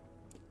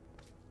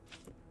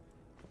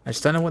 I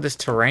just don't know what this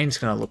terrain's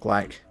going to look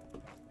like.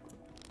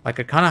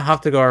 Like, I kind of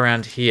have to go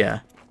around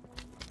here.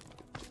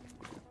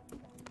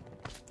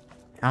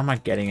 How am I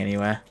getting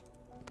anywhere?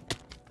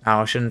 Oh,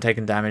 I shouldn't have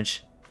taken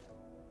damage.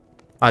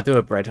 I do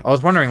have bread. I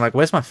was wondering, like,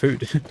 where's my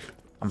food?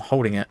 I'm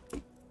holding it.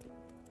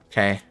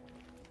 Okay.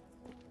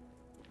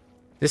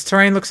 This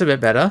terrain looks a bit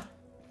better.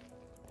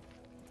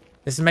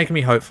 This is making me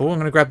hopeful. I'm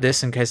going to grab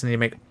this in case I need to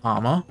make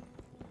armor.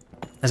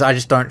 As I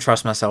just don't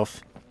trust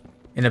myself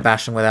in a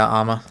bastion without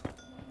armor.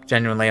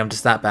 Genuinely, I'm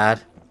just that bad.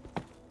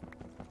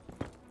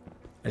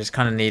 I just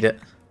kind of need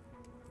it.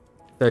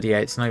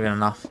 38, it's not even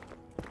enough.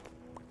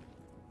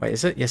 Wait,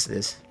 is it? Yes, it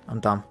is. I'm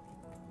dumb.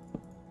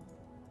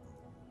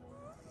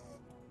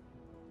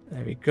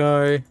 There we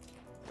go.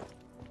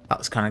 That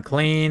was kind of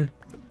clean.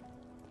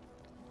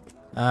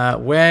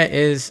 Where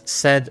is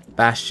said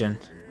bastion?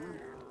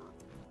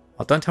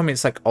 Oh, don't tell me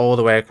it's like all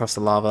the way across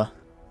the lava.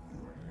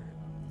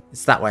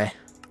 It's that way.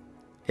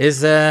 Is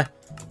there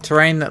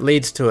terrain that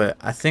leads to it?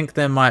 I think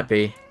there might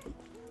be.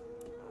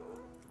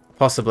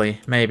 Possibly.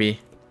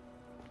 Maybe.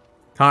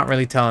 Can't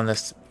really tell in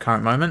this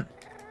current moment.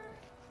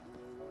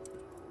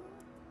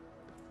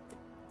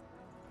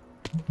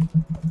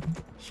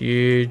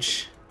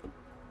 Huge.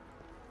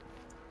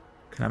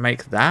 Can I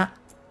make that?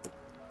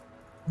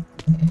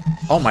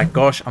 Oh my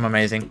gosh, I'm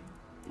amazing.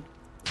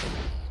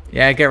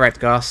 Yeah, get wrecked,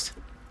 Ghast.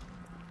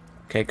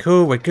 Okay,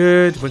 cool. We're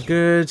good. We're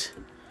good.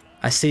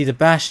 I see the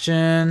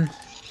bastion.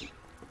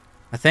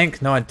 I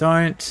think. No, I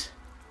don't.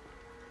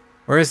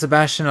 Where is the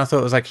bastion? I thought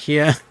it was like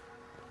here.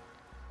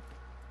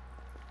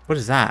 What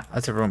is that?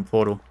 That's a ruined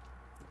portal.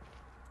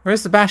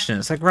 Where's the bastion?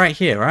 It's like right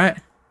here, right?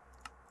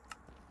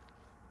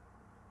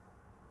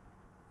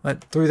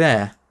 Like through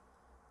there.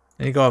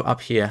 Then you go up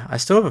here. I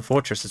still have a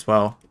fortress as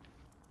well,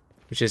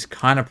 which is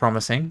kind of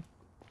promising.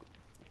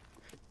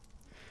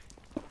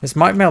 This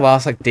might be my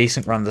last like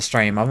decent run of the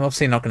stream. I'm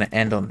obviously not going to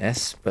end on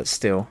this, but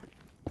still.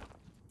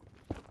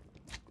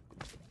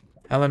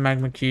 Hello,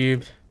 magma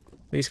cube.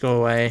 Please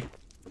go away.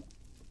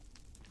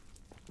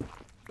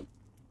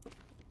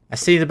 I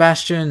see the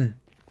bastion.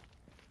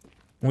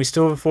 We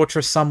still have a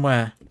fortress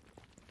somewhere.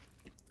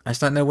 I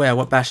just don't know where.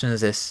 What bastion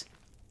is this?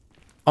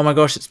 Oh my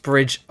gosh, it's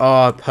bridge.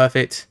 Oh,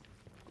 perfect.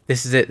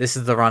 This is it. This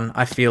is the run.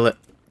 I feel it.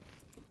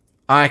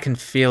 I can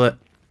feel it.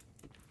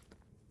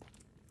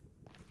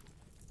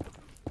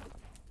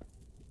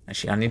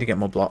 Actually, I need to get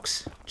more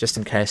blocks, just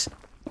in case.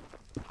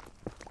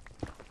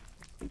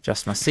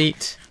 Adjust my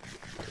seat.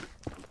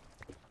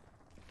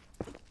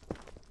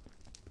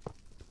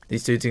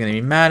 These dudes are going to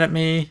be mad at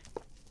me.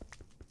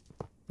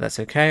 That's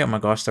okay. Oh my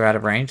gosh, they're out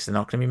of range. They're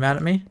not going to be mad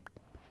at me.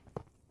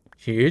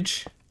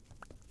 Huge.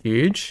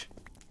 Huge.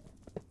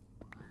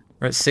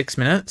 We're at 6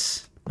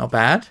 minutes. Not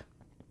bad.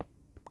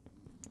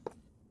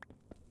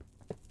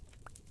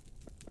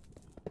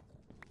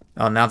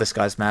 Oh, now this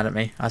guy's mad at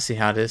me. I see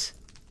how it is.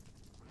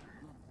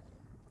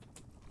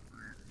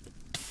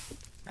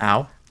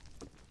 Ow.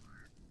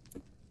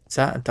 Is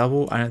that a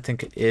double? I don't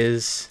think it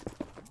is.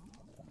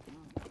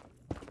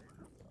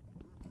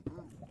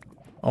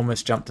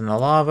 Almost jumped in the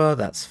lava.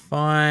 That's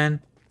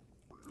fine.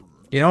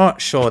 You know what?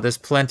 Sure, there's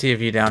plenty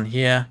of you down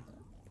here.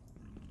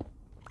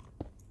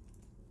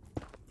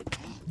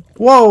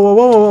 Whoa, whoa,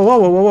 whoa, whoa,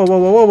 whoa, whoa, whoa,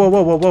 whoa, whoa,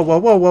 whoa, whoa, whoa, whoa,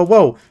 whoa, whoa,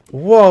 whoa.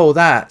 Whoa,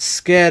 that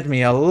scared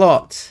me a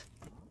lot.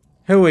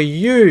 Who are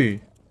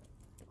you?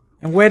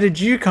 And where did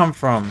you come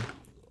from?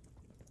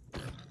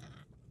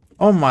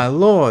 Oh my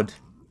lord.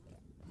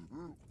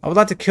 I would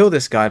like to kill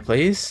this guy,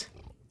 please.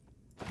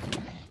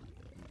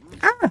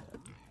 Ah!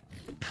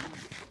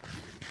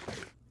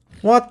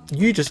 What?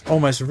 You just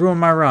almost ruined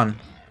my run.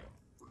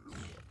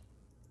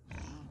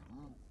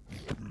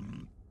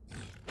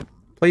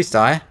 Please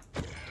die.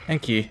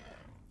 Thank you.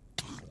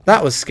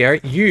 That was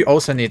scary. You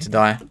also need to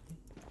die.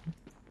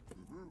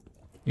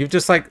 You've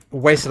just like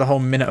wasted a whole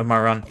minute of my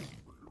run.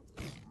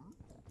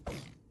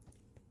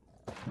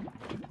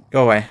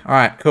 Go away.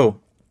 Alright, cool.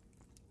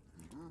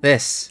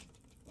 This.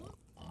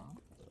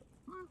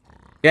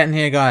 Get in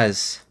here,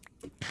 guys.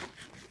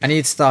 I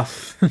need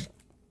stuff.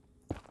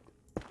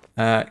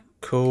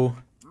 Cool.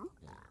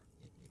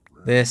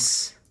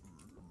 This.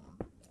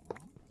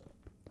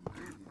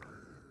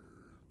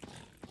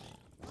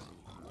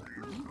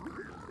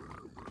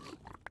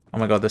 Oh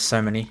my god, there's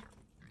so many.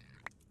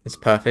 It's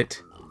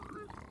perfect.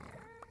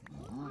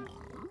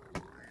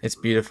 It's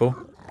beautiful.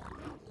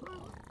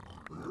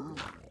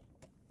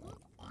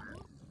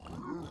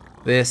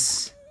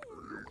 This.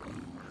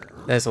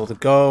 There's all the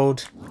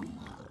gold.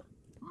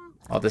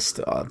 Oh,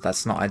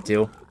 that's not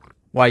ideal.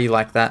 Why you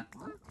like that?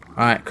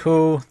 Alright,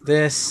 cool.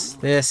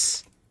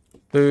 This.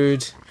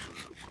 Food.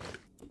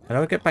 How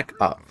do I get back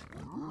up?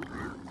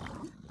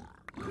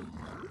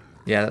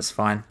 Yeah, that's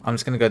fine. I'm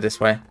just going to go this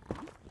way.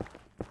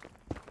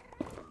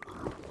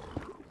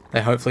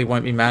 They hopefully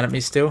won't be mad at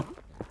me still.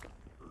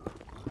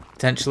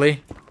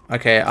 Potentially.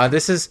 Okay,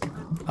 this is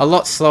a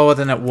lot slower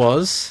than it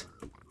was.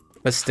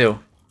 But still.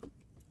 Do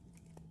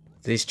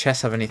these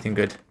chests have anything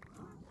good?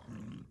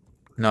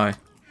 No.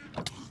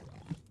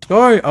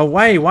 Go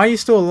away! Why are you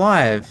still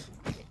alive?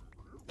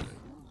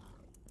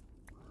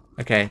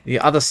 Okay, the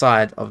other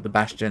side of the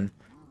bastion.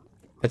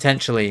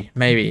 Potentially,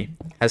 maybe,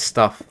 has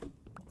stuff.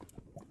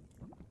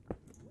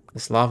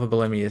 This lava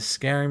below me is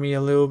scaring me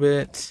a little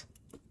bit.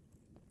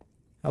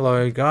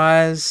 Hello,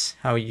 guys.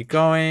 How are you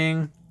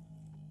going?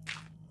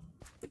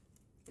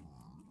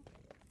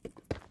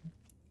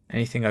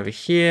 Anything over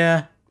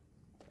here?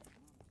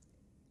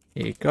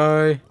 Here you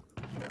go.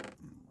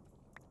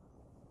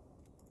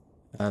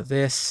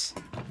 This.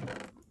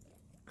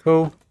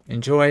 Cool.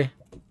 Enjoy.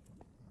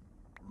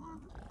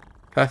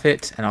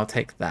 Perfect. And I'll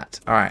take that.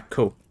 Alright,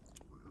 cool.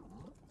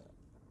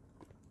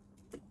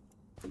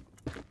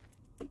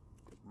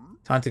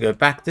 Time to go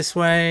back this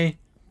way.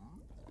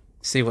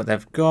 See what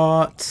they've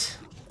got.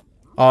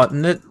 Oh,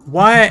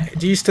 why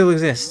do you still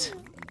exist?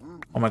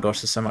 Oh my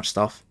gosh, there's so much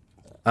stuff.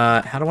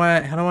 How?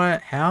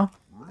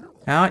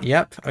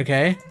 Yep,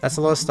 okay. That's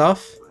a lot of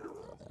stuff.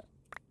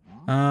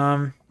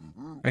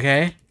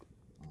 Okay.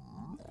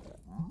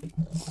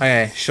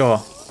 Okay,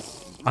 sure.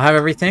 I have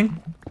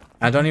everything.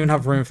 I don't even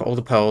have room for all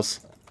the pearls.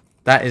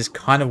 That is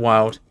kind of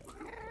wild.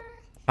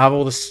 I have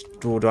all the...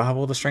 do I have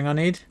all the string I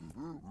need?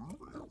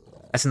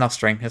 That's enough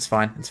string. It's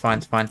fine. It's fine.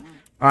 It's fine.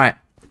 Alright.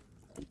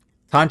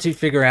 Time to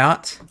figure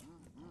out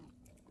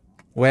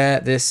where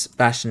this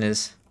bastion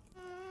is.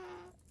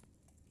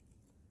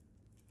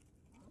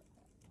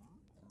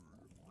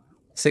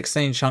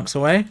 16 chunks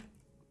away.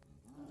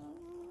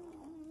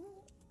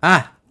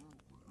 Ah!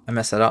 I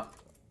messed that up.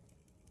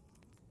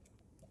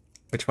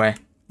 Which way?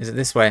 Is it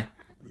this way?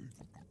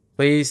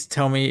 Please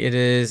tell me it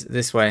is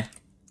this way.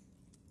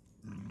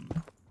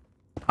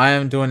 I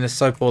am doing this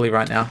so poorly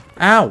right now.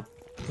 Ow!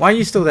 Why are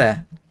you still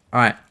there?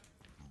 Alright.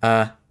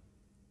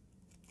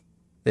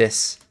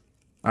 This.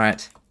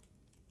 Alright.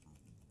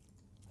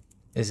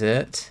 Is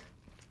it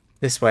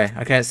this way?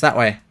 Okay, it's that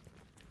way.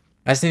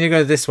 I just need to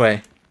go this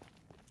way.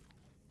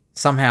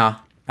 Somehow.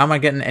 How am I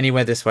getting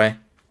anywhere this way?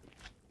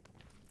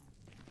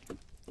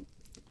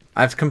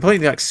 I've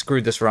completely, like,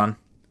 screwed this run.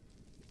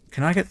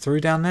 Can I get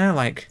through down there?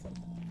 Like,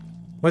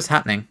 what's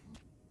happening?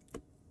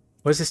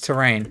 Where's this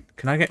terrain?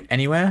 Can I get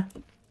anywhere?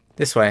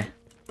 This way.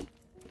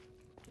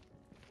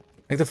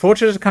 Like, the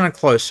fortress is kind of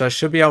close, so I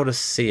should be able to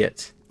see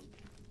it.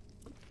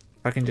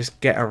 If I can just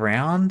get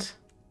around.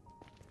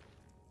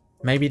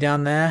 Maybe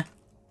down there.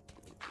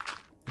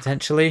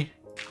 Potentially.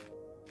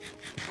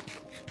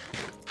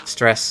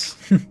 Stress.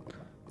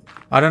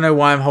 I don't know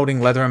why I'm holding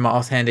leather in my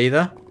offhand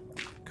either.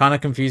 Kind of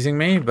confusing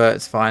me, but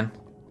it's fine.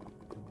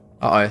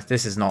 Uh-oh,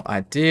 this is not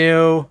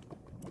ideal.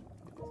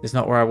 This is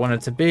not where I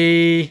wanted to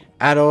be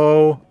at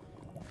all.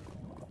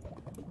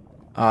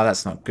 Oh,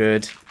 that's not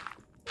good.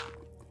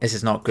 This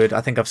is not good.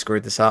 I think I've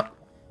screwed this up.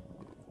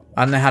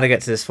 I don't know how to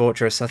get to this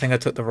fortress. I think I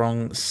took the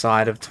wrong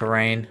side of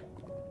terrain.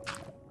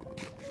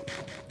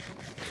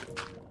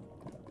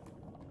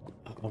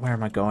 Oh, where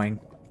am I going?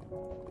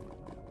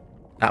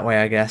 That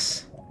way, I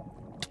guess.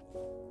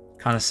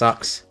 Kind of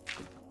sucks.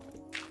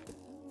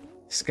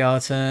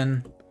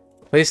 Skeleton.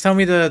 Please tell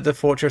me the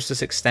fortress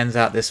just extends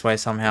out this way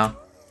somehow.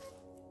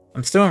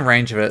 I'm still in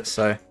range of it,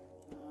 so...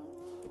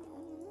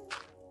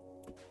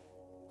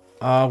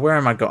 where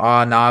am I going?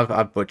 Oh, no,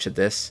 I've butchered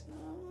this.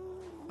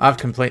 I've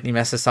completely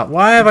messed this up.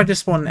 Why have I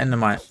just spawned an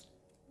endermite?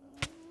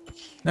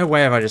 No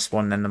way have I just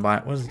spawned an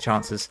endermite. What are the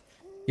chances?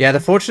 Yeah, the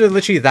fortress is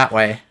literally that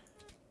way.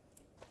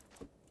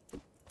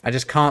 I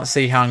just can't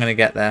see how I'm going to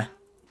get there.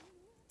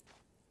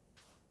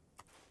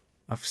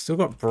 I've still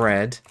got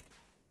bread.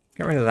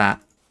 Get rid of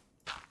that.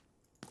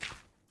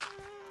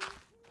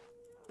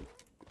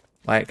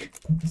 Like,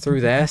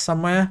 through there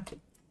somewhere?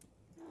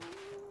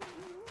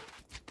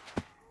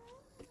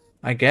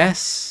 I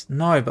guess?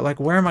 No, but like,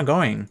 where am I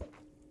going?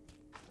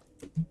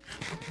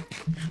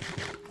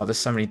 Oh, there's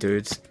so many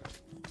dudes.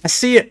 I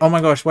see it! Oh my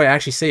gosh, wait, I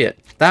actually see it.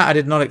 That I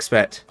did not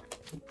expect.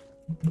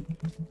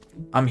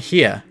 I'm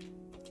here.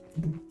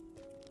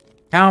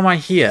 How am I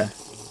here?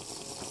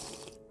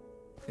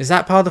 Is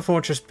that part of the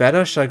fortress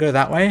better? Should I go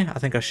that way? I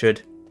think I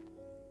should.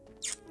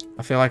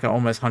 I feel like I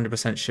almost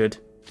 100% should.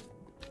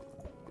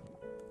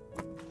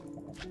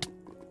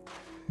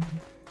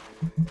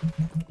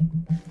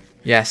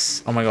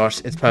 Yes. Oh my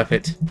gosh, it's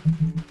perfect.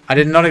 I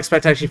did not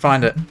expect to actually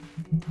find it.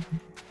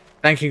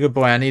 Thank you, good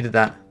boy. I needed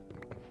that.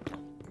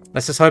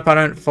 Let's just hope I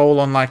don't fall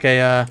on like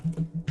a,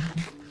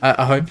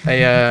 I hope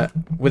a,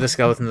 wither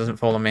skeleton doesn't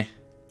fall on me.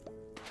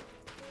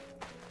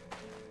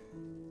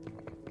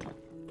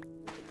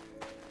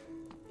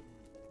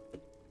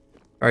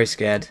 Very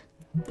scared.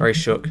 Very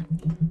shook.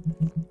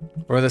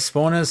 Where are the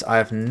spawners? I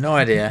have no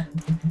idea.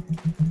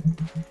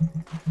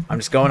 I'm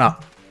just going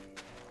up.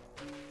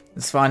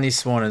 Let's find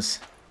these spawners.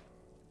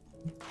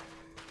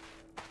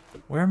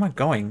 Where am I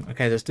going?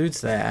 Okay, there's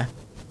dudes there.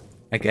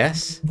 I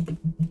guess.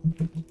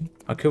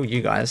 I'll kill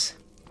you guys.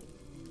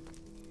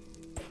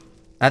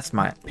 That's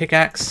my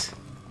pickaxe.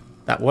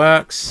 That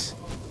works.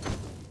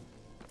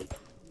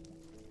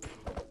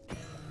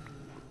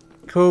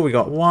 Cool, we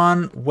got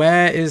one.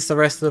 Where is the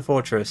rest of the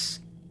fortress?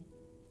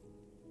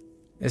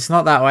 It's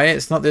not that way.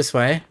 It's not this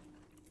way.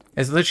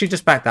 It's literally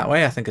just back that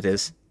way. I think it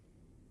is.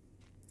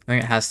 I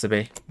think it has to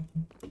be.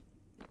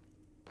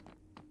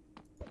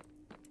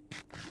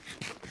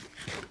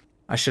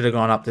 I should have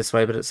gone up this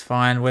way, but it's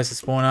fine. Where's the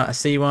spawner? I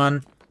see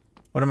one.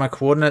 What are my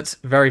coordinates?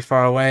 Very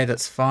far away.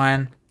 That's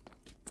fine.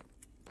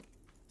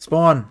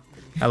 Spawn.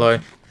 Hello.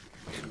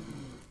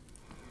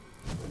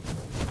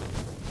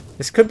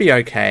 This could be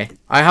okay.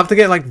 I have to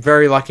get like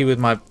very lucky with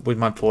my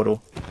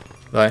portal,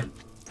 though.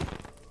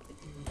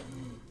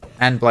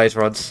 And blaze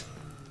rods.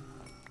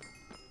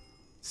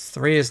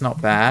 3 is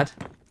not bad.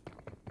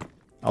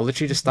 I'll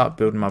literally just start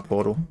building my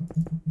portal.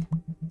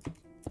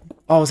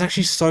 Oh, I was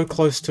actually so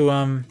close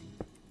to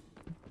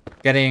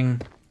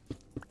getting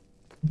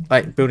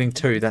like building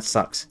 2. That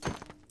sucks.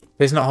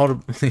 Please not hold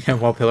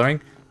while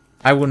pillaring.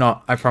 I will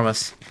not. I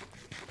promise.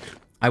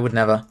 I would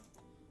never.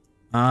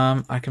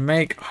 I can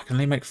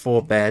only make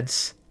 4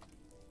 beds.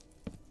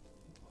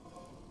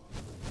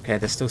 Okay,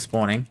 they're still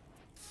spawning.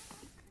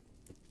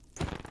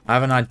 I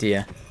have an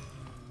idea.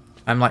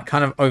 I'm like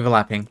kind of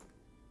overlapping.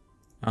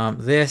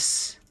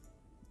 This.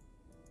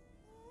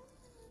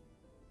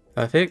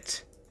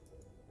 Perfect.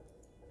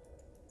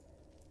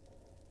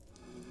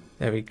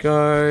 There we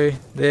go.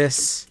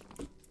 This.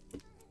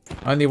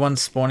 Only one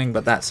spawning,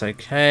 but that's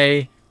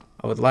okay.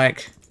 I would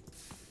like...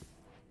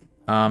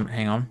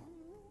 hang on.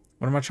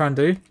 What am I trying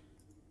to do?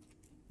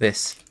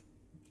 This.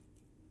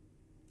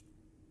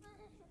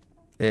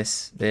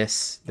 This.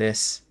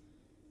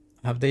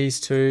 I have these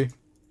 2.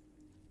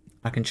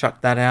 I can chuck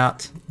that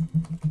out.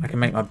 I can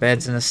make my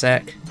beds in a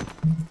sec.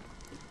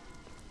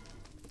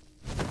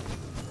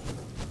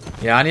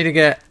 Yeah, I need to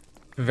get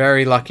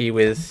very lucky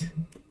with...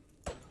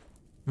 Oh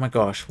my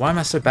gosh, why am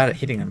I so bad at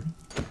hitting them?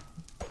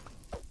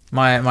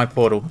 My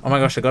portal. Oh my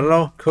gosh, I got it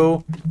all.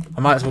 Cool. I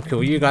might as well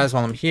kill you guys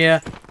while I'm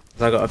here,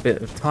 because I got a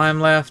bit of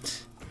time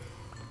left.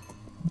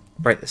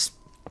 Break the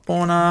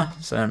spawner,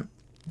 so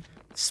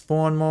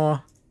spawn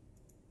more.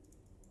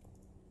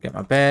 Get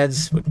my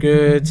beds. We're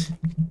good.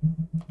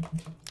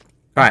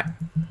 Alright.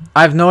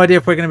 I have no idea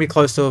if we're going to be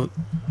close to a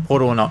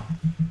portal or not.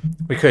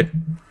 We could.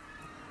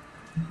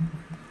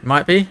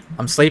 Might be.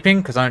 I'm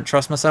sleeping because I don't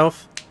trust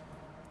myself.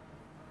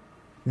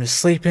 I'm just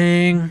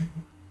sleeping.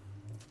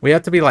 We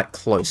have to be like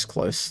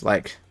close,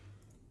 like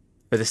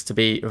for this to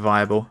be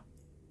viable.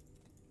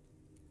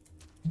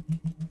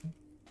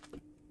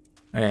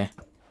 Okay.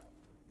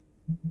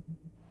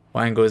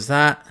 What angle is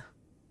that?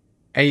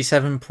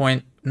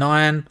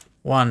 87.9.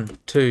 1,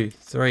 2,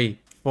 3,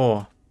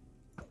 4.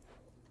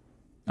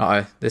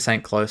 Uh-oh, this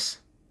ain't close.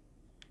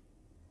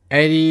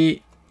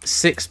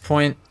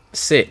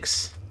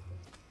 86.6.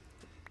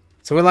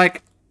 So we're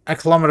like a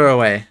kilometer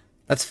away.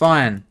 That's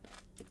fine.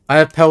 I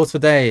have pearls for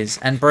days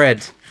and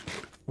bread.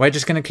 We're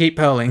just gonna keep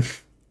pearling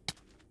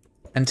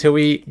until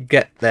we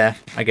get there,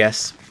 I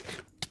guess.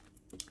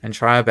 And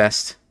try our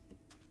best.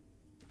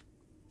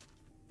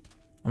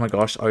 Oh my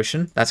gosh,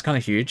 ocean? That's kind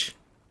of huge.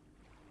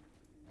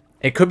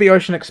 It could be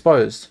ocean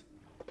exposed.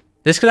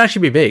 This could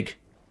actually be big.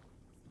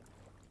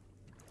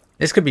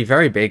 This could be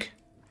very big.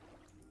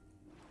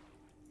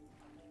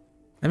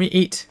 Let me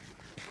eat.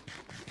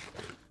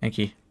 Thank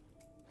you.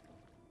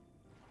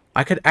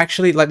 I could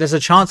actually, like, there's a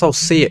chance I'll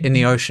see it in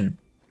the ocean.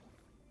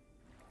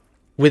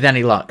 With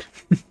any luck.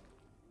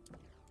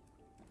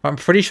 I'm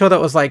pretty sure that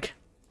was like...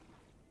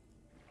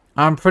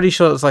 I'm pretty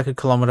sure it was like a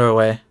kilometer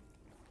away.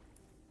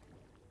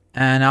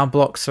 And our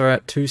blocks are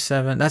at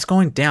 2.7. That's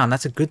going down.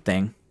 That's a good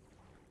thing.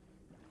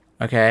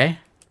 Okay.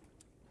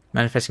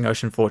 Manifesting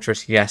Ocean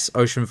Fortress. Yes,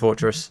 Ocean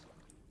Fortress.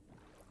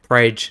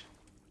 Rage.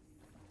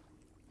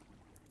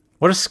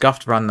 What a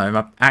scuffed run, though.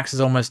 My axe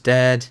is almost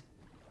dead.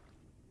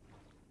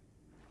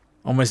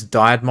 Almost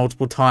died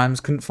multiple times.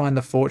 Couldn't find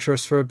the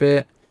fortress for a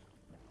bit.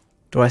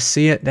 Do I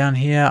see it down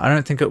here? I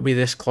don't think it'll be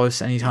this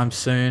close anytime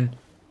soon.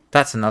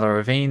 That's another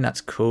ravine. That's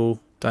cool.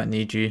 Don't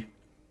need you.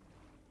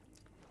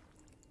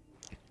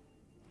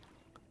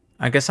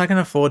 I guess I can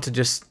afford to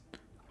just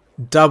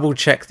double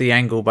check the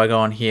angle by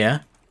going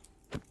here.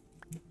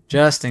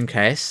 Just in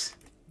case.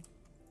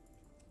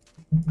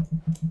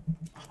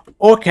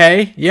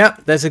 Okay,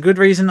 yep, there's a good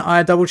reason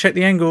I double checked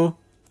the angle.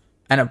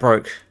 And it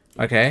broke.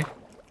 Okay.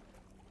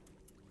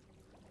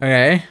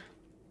 Okay.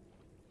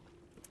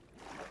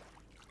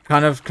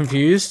 Kind of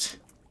confused.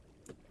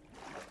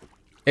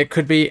 It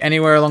could be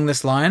anywhere along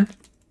this line.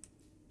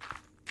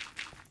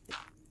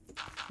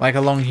 Like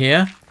along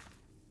here.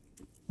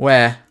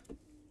 Where?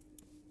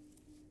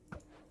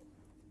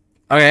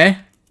 Okay.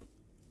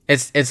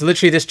 It's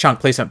literally this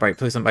chunk. Please don't break.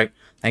 Please don't break.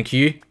 Thank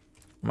you.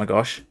 Oh my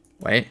gosh.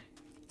 Wait.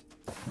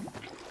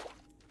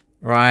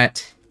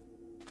 Right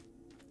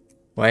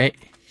Wait.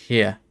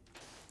 Here.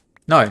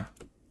 No.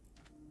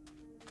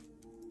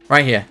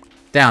 Right here.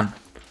 Down.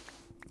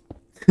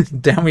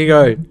 Down we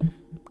go.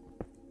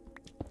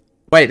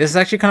 Wait, this is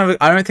actually kind of...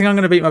 I don't think I'm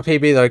going to beat my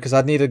PB, though, because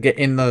I'd need to get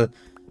in the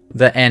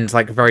end,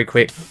 like, very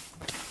quick.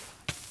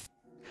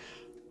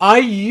 Are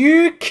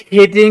you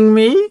kidding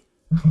me?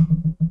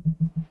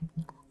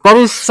 That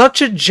is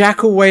such a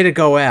jackal way to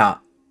go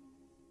out.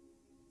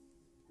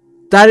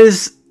 That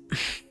is...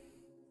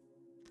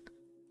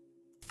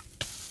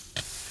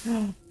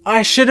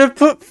 I should have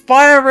put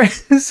fire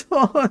res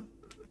on.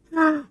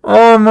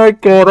 Oh my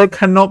god, I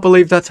cannot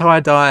believe that's how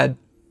I died.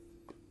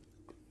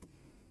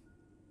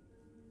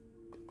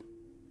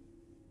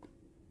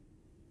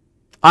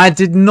 I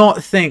did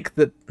not think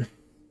that...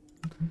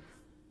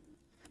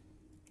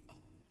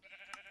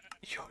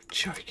 You're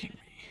joking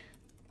me.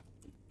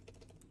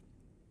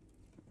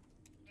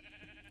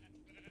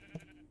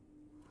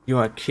 You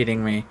are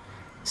kidding me.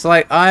 So,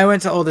 like, I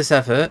went to all this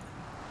effort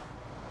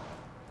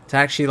to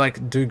actually,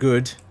 like, do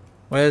good.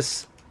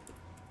 Where's...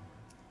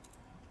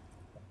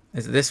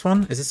 Is it this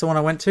one? Is this the one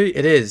I went to?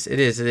 It is. It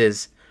is. It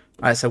is.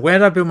 Alright, so where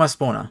did I build my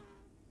spawner?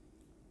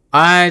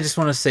 I just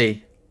want to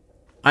see.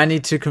 I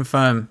need to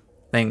confirm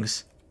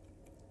things.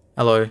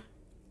 Hello.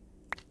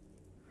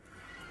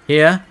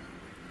 Here.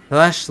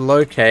 /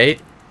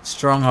 locate.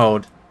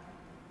 Stronghold.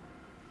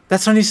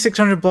 That's only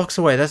 600 blocks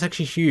away. That's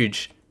actually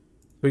huge.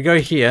 We go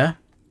here.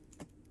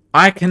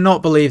 I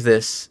cannot believe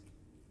this.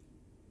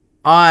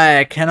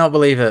 I cannot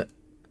believe it.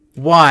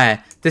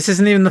 Why? This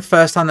isn't even the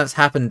first time that's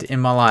happened in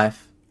my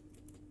life.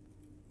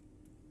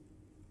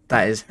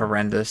 That is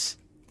horrendous.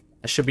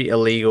 That should be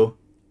illegal.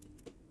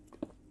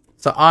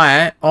 So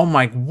oh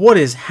my, what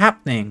is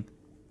happening?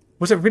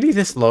 Was it really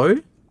this low?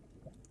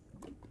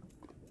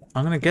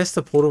 I'm going to guess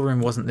the portal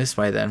room wasn't this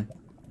way then.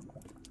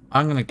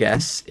 I'm going to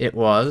guess it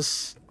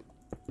was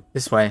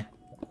this way.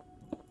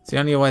 It's the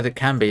only way that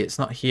can be. It's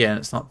not here and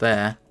it's not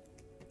there.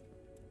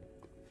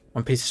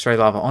 One piece of stray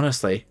lava.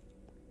 Honestly,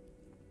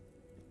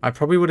 I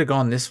probably would have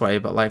gone this way,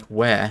 but like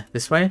where?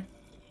 This way?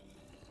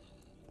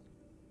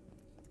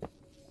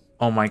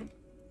 Oh my...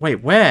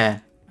 Wait,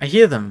 where? I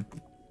hear them.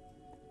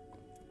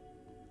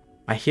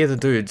 I hear the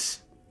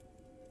dudes.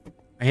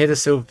 I hear the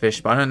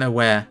silverfish, but I don't know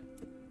where.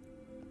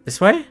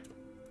 This way?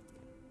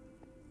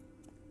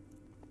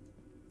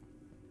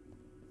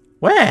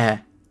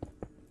 Where?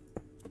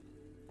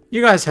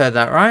 You guys heard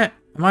that, right?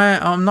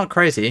 I'm not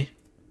crazy.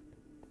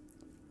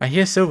 I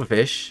hear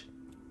silverfish.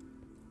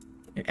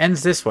 It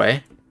ends this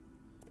way.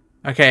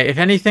 Okay, if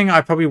anything,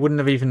 I probably wouldn't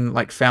have even,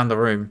 like, found the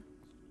room.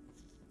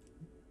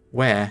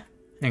 Where?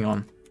 Hang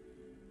on.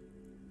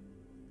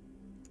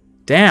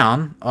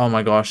 Down? Oh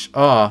my gosh.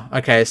 Oh,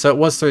 okay, so it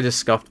was through this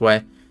scuffed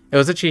way. It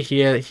was actually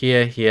here,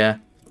 here,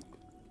 here.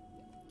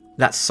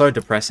 That's so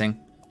depressing.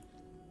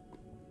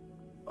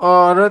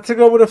 Oh, I don't think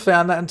I would have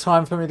found that in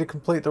time for me to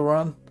complete the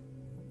run.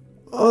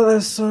 Oh,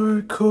 that's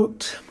so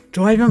cooked.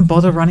 Do I even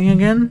bother running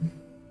again?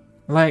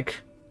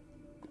 Like,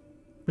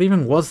 what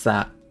even was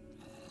that?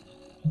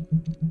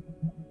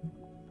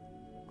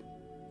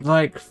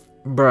 Like,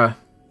 bruh.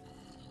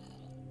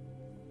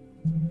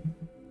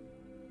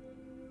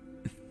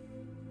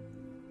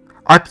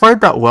 I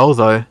played that well,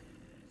 though.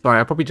 Sorry,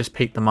 I probably just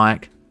peaked the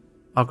mic.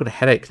 I've got a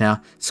headache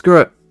now. Screw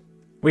it.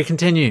 We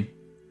continue.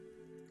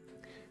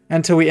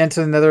 Until we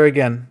enter the nether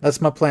again.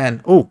 That's my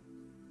plan. Oh,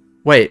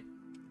 wait.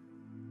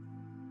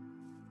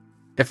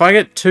 If I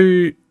get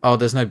two... Oh,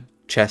 there's no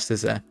chest,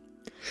 is there?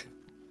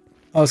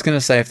 I was going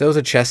to say, if there was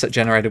a chest that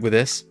generated with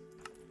this,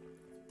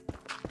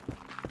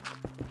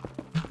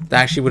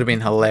 that actually would have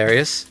been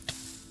hilarious.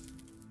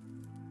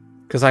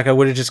 Because, like, I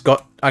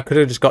could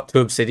have just got 2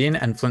 obsidian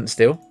and flint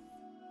steel.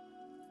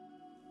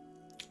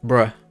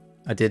 Bruh,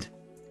 I did.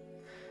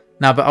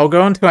 Now, but I'll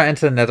go until I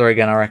enter the nether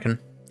again, I reckon.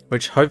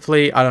 Which,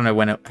 hopefully, I don't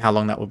know how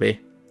long that will be.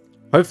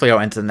 Hopefully, I'll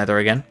enter the nether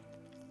again.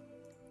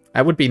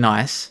 That would be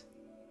nice.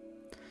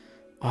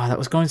 Oh, that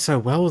was going so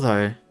well,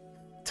 though.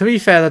 To be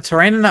fair, the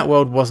terrain in that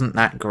world wasn't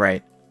that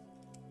great.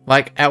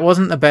 Like, it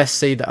wasn't the best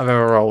seed that I've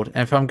ever rolled. And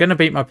if I'm going to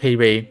beat my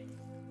PB,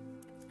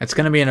 it's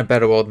going to be in a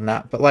better world than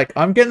that. But, like,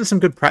 I'm getting some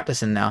good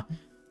practice in now.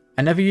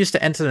 I never used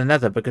to enter the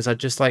nether because I'd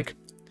just, like...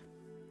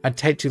 I'd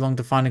take too long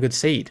to find a good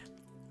seed.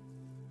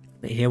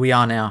 But here we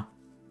are now.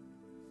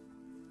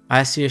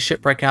 I see a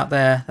shipwreck out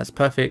there. That's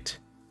perfect.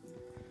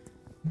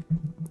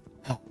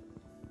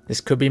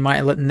 This could be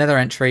my nether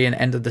entry and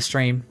end of the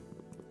stream.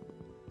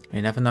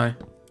 You never know.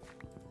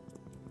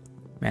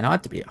 Man, I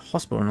had to be at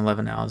hospital in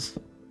 11 hours.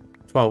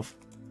 12.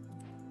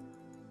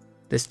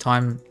 This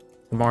time,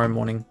 tomorrow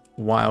morning,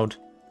 wild.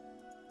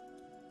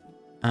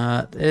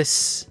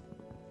 This.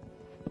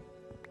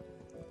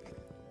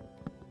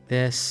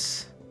 I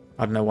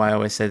don't know why I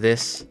always say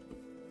this.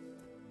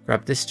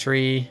 Grab this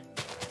tree.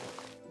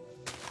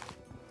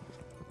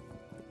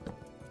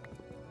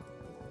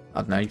 I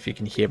don't know if you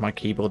can hear my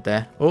keyboard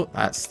there. Oh,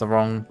 that's the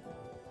wrong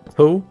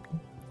tool.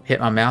 Hit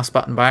my mouse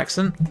button by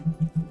accident.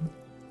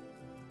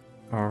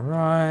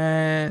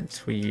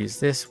 Alright, we use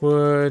this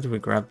wood, we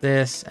grab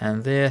this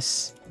and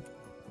this.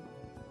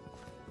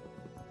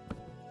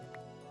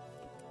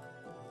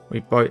 We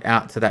boat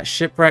out to that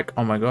shipwreck.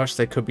 Oh my gosh,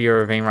 there could be a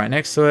ravine right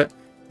next to it.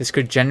 This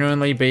could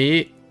genuinely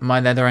be my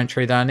nether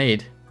entry that I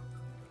need.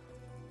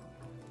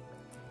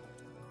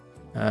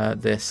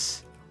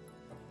 This.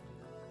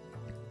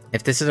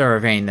 If this is a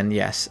ravine, then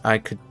yes,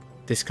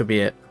 this could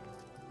be it.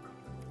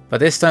 But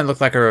this don't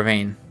look like a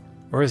ravine.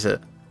 Or is it?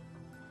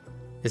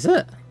 Is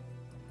it?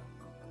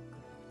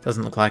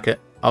 Doesn't look like it.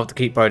 I'll have to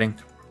keep boating.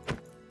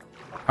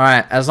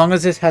 Alright, as long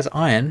as this has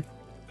iron.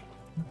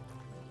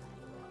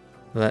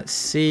 Let's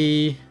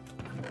see.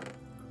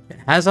 It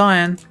has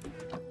iron.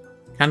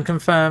 Can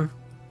confirm.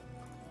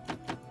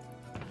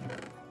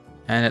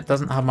 And it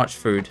doesn't have much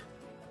food.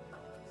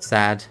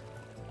 Sad.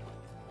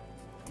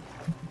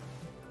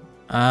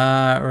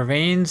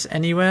 Ravines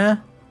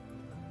anywhere?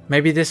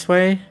 Maybe this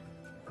way?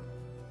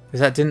 Because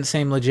that didn't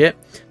seem legit.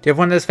 Do you have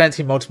one of those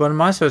fancy multi-button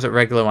mice or is it a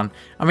regular one?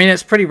 I mean,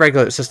 it's pretty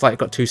regular. It's just like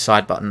got 2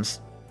 side buttons.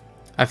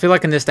 I feel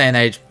like in this day and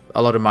age,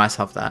 a lot of mice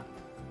have that.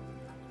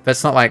 But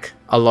it's not like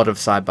a lot of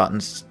side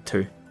buttons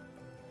too.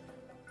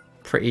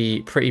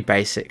 Pretty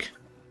basic.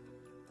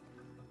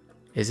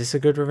 Is this a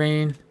good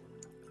ravine?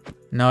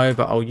 No,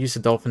 but I'll use the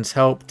dolphin's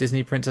help.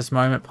 Disney Princess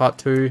moment part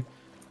 2.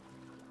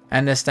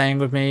 And they're staying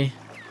with me.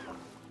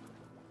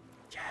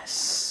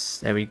 Yes.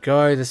 There we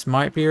go. This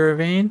might be a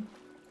ravine.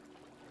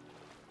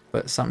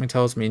 But something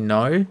tells me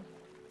no.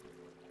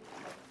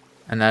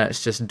 And that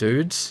it's just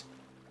dudes.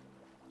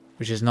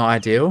 Which is not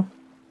ideal.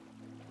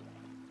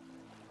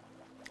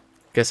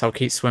 Guess I'll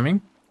keep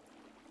swimming.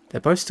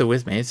 They're both still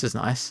with me. This is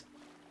nice.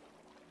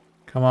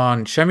 Come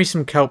on. Show me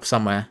some kelp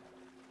somewhere.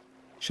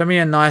 Show me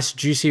a nice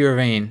juicy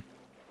ravine.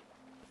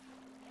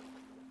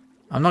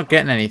 I'm not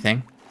getting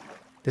anything.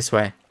 This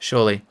way.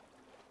 Surely.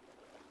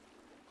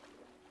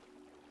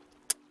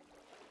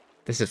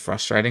 This is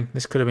frustrating.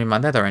 This could have been my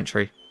nether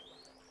entry.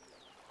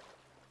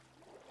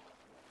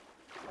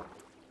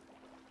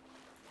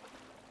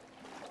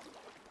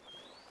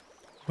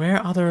 Where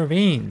are the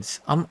ravines?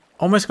 I'm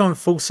almost going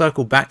full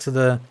circle back to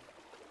the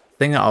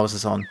thing that I was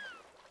just on.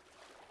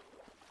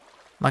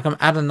 Like I'm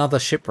at another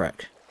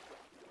shipwreck.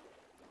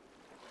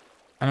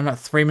 And I'm at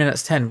 3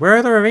 minutes 10. Where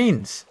are the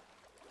ravines?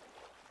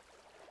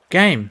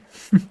 Game.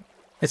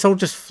 It's all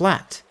just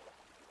flat.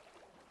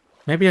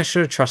 Maybe I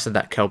should have trusted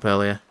that kelp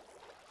earlier.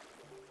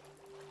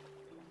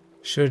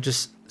 Should have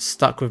just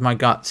stuck with my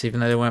guts, even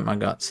though they weren't my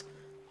guts.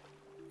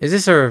 Is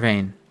this a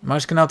ravine? Am I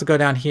just going to have to go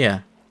down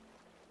here?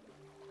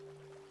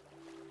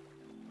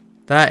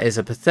 That is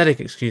a pathetic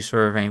excuse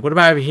for a ravine. What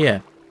about over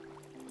here?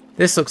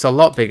 This looks a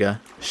lot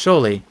bigger.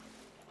 Surely.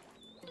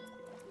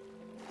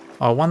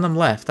 Oh, one of them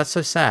left. That's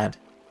so sad.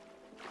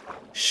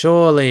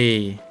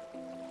 Surely.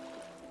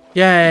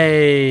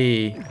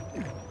 Yay.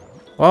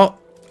 Well,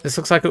 this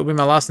looks like it will be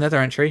my last nether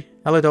entry.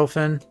 Hello,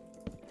 dolphin.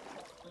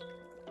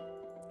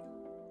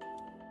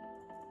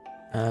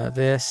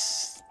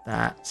 This.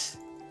 That.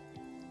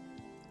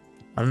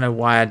 I don't know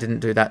why I didn't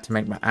do that to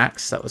make my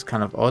axe. That was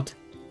kind of odd.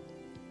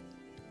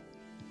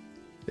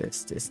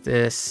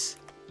 This.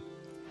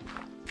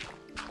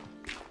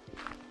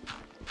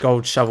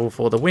 Gold shovel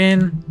for the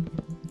win.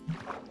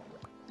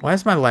 Why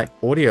is my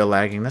audio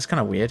lagging? That's kind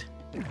of weird.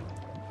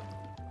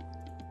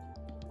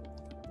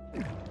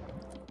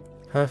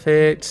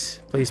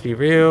 Perfect. Please be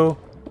real.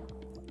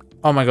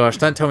 Oh my gosh,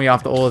 don't tell me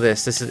after all of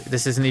this.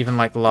 This isn't even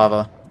like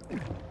lava.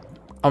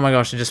 Oh my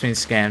gosh, I've just been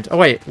scammed. Oh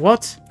wait,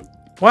 what?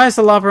 Why is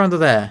the lava under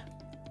there?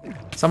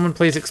 Someone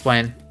please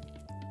explain.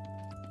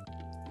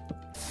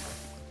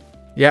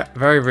 Yeah,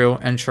 very real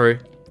and true.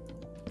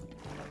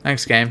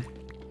 Thanks, game.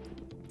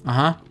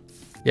 Uh-huh.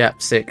 Yeah,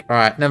 sick.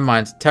 Alright, never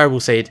mind. Terrible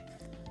seed.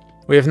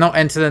 We have not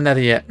entered the nether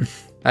yet.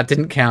 That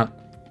didn't count.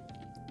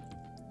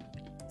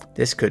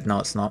 This could. No,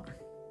 it's not.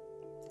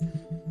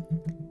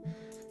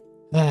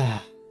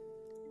 I've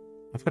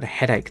got a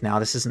headache now.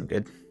 This isn't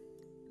good.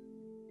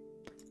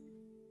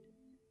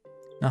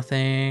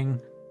 Nothing.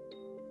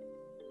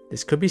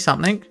 This could be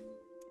something.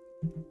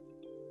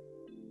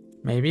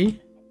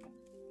 Maybe.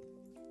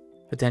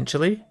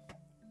 Potentially.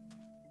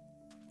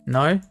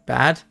 No,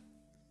 bad.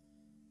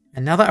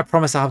 And now that I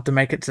promise I have to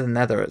make it to the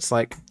nether, it's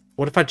like,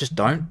 what if I just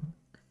don't?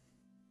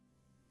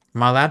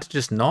 Am I allowed to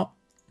just not?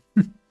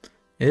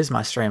 It is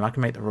my stream. I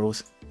can make the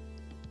rules.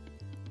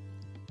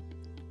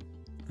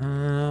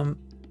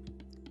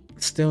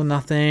 Still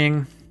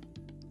nothing.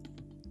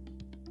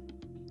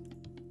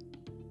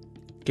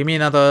 Give me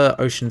another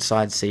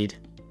oceanside seed.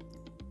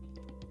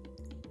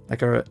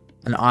 Like an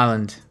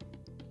island.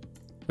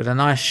 With a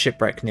nice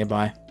shipwreck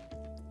nearby.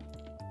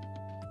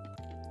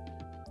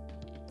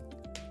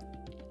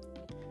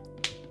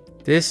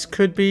 This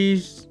could be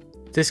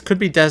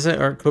desert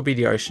or it could be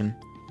the ocean.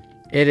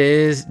 It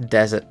is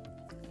desert.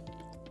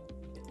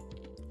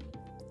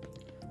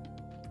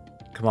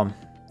 Come on.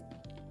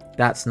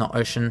 That's not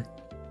ocean.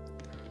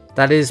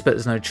 That is, but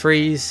there's no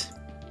trees.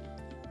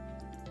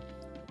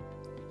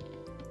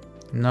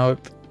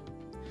 Nope.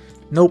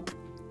 Nope.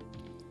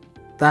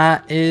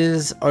 That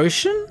is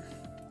ocean?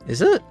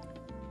 Is it?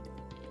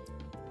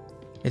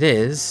 It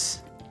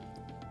is.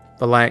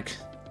 But like,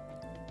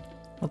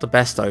 not the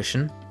best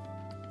ocean.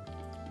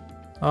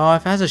 Oh,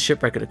 if it has a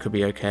shipwreck, it could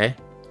be okay.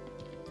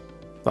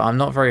 But I'm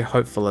not very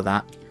hopeful of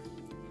that.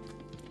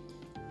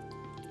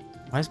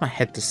 Why is my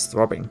head just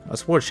throbbing?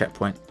 That's water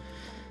checkpoint.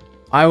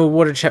 I will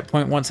water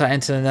checkpoint once I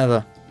enter the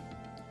nether.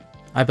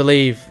 I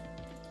believe.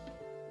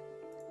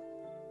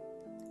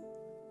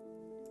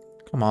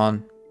 Come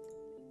on.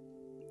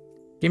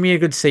 Give me a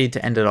good seed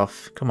to end it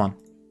off. Come on.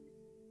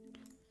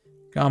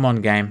 Come on,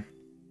 game.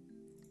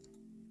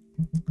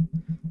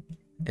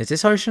 Is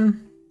this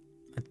ocean?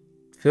 I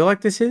feel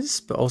like this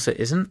is, but also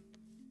isn't.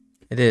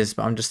 It is,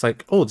 but I'm just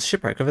like, oh, the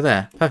shipwreck over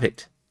there.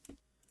 Perfect.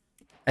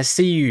 I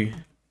see you.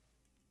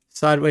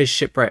 Sideways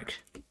shipwreck.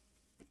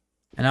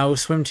 And I will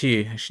swim to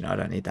you. Actually, no, I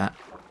don't need that.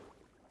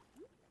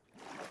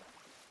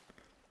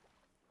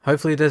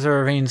 Hopefully there's a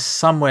ravine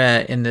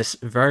somewhere in this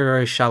very,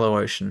 very shallow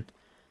ocean.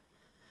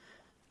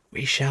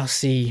 We shall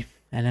see.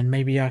 And then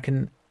maybe I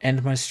can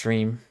end my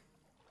stream.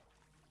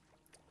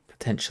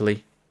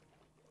 Potentially.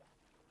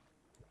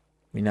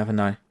 We never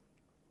know.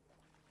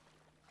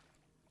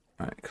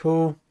 Alright,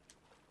 cool.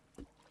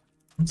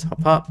 Let's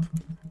hop up.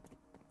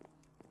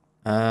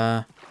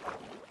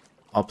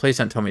 Oh, please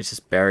don't tell me it's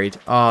just buried.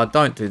 Oh,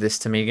 don't do this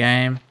to me,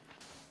 game.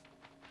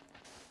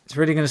 It's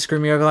really going to screw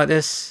me over like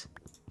this?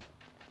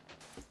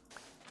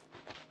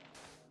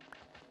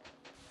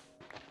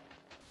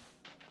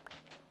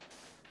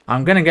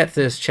 I'm going to get to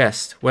this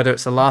chest, whether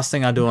it's the last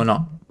thing I do or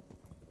not.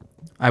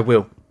 I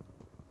will.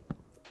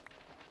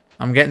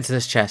 I'm getting to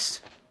this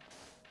chest.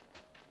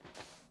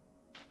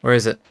 Where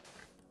is it?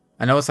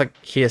 I know it's like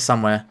here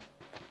somewhere.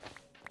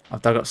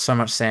 I've dug up so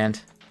much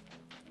sand.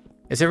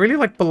 Is it really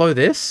like below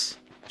this?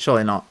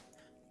 Surely not.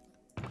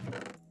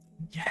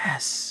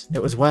 Yes!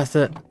 It was worth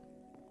it.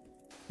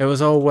 It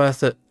was all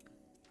worth it.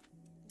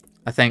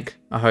 I think.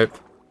 I hope.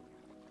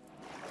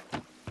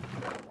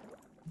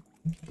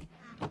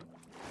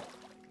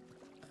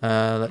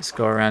 Let's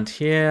go around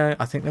here.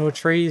 I think there were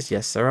trees.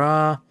 Yes, there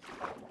are.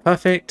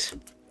 Perfect.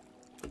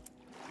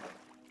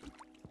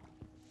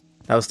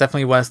 That was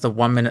definitely worth the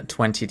 1 minute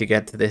 20 to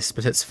get to this,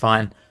 but it's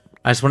fine.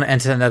 I just want to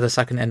enter the nether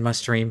so I can end my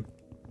stream.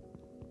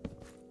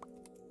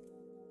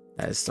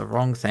 That is the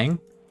wrong thing.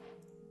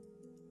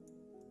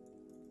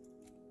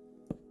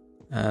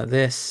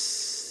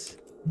 This.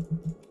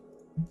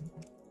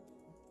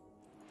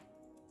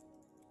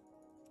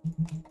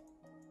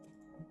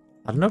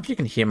 I don't know if you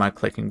can hear my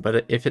clicking,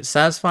 but if it's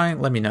satisfying,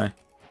 let me know.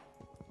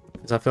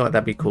 Because I feel like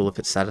that'd be cool if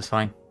it's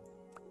satisfying.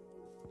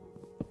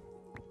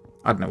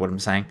 I don't know what I'm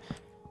saying.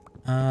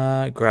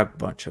 Grab a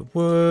bunch of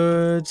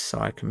wood so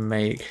I can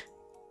make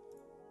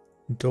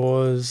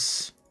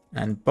doors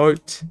and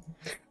boat.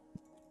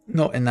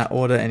 Not in that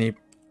order any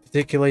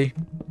particularly.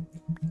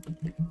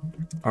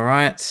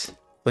 Alright.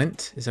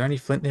 Flint. Is there any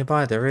flint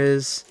nearby? There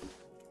is.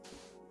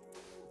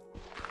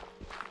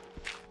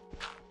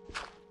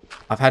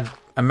 I've had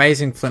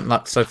amazing flint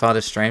luck so far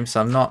this stream,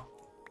 so I'm not...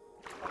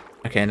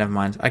 Okay, never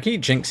mind. I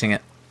keep jinxing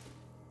it.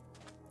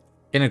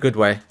 In a good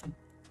way.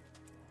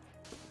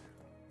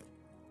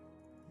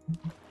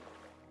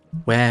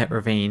 Where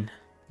ravine?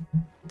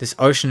 This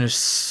ocean is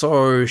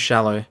so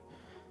shallow.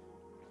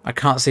 I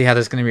can't see how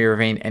there's going to be a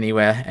ravine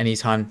anywhere,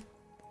 anytime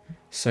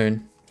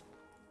soon.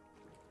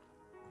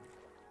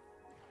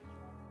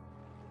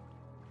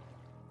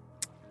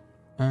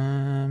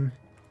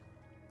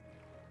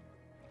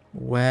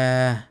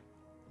 Where?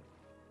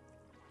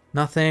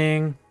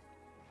 Nothing.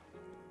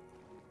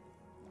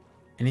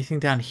 Anything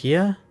down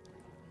here?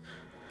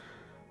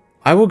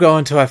 I will go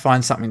until I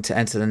find something to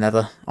enter the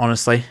nether,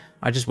 honestly.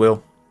 I just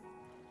will.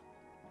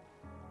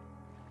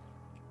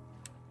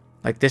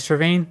 Like this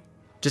ravine?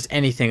 Just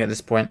anything at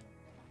this point.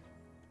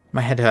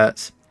 My head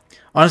hurts.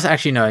 Honestly,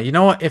 actually, no. You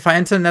know what? If I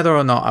enter the nether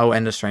or not, I will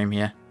end the stream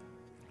here.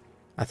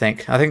 I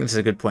think this is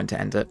a good point to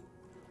end it.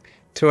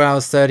 2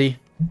 hours 30.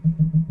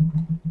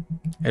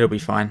 It'll be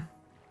fine.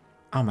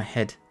 Oh, my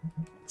head.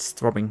 It's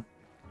throbbing.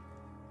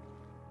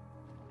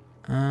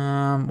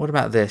 What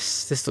about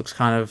this? This looks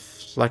kind of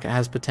like it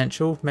has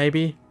potential,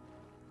 maybe.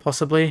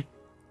 Possibly.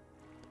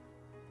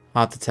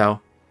 Hard to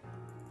tell.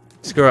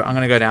 Screw it, I'm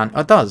gonna go down.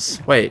 Oh, it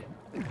does. Wait.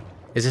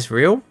 Is this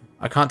real?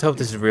 I can't tell if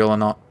this is real or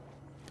not.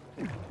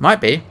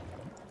 Might be.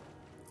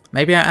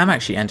 Maybe I am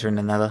actually entering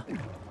the nether.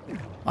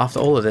 After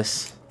all of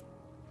this.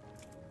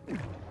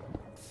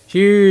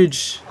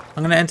 Huge!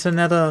 I'm gonna enter the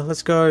nether.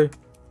 Let's go.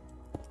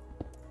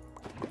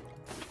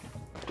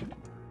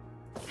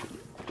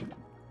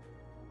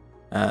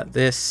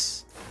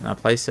 This. Can I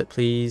place it,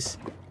 please?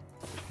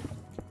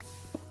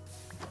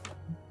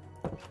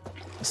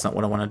 That's not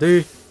what I want to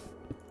do.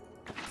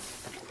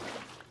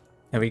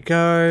 There we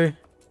go.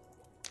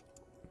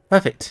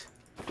 Perfect.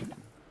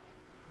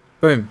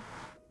 Boom.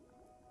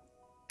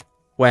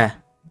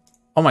 Where?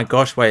 Oh my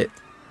gosh, wait.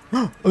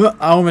 I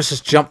almost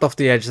just jumped off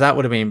the edge. That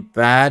would have been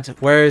bad.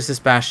 Where is this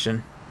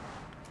bastion?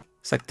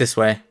 It's like this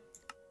way.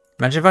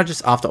 Imagine if I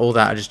just, after all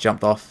that, I just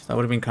jumped off. That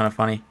would have been kind of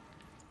funny.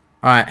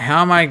 Alright,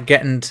 how am I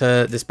getting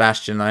to this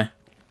bastion, though?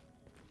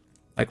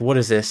 Like, what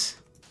is this?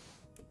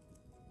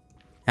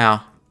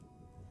 How?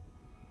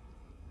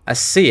 I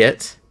see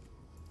it.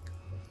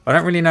 I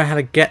don't really know how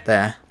to get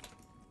there.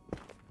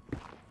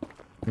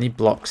 I need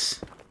blocks.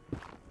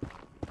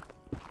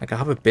 Like, I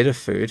have a bit of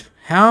food.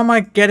 How am I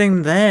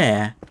getting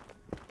there?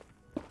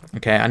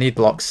 Okay, I need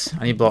blocks.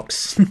 I need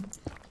blocks.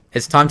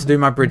 It's time to do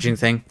my bridging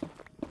thing.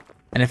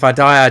 And if I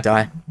die, I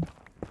die.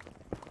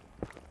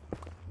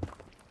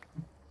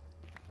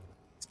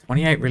 Is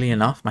 28 really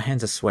enough? My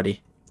hands are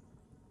sweaty.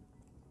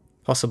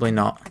 Possibly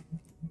not.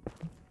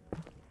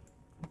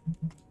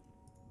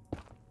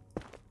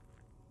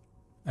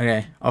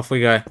 Okay, off we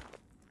go.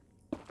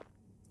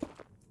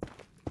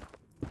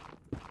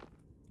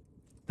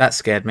 That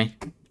scared me.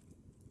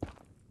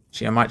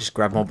 Gee, I might just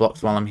grab more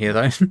blocks while I'm here,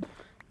 though.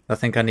 I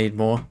think I need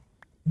more.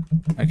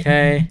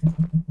 Okay.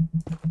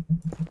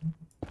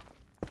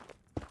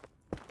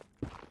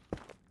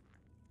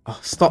 Oh,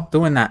 stop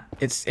doing that.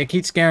 It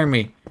keeps scaring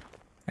me.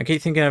 I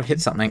keep thinking I've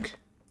hit something.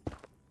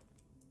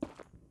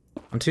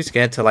 I'm too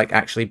scared to, like,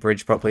 actually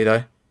bridge properly,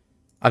 though.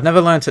 I've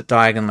never learned it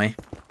diagonally.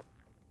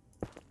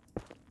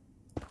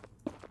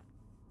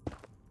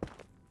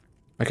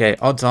 Okay,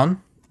 odds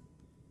on.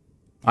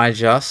 I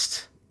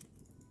just...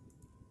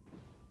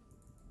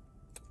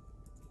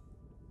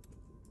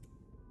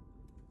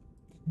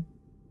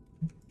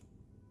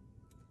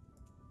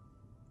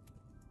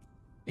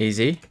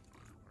 Easy.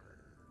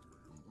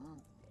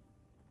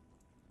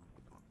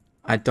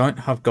 I don't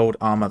have gold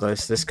armor though,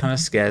 so this kind of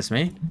scares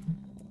me.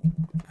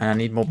 And I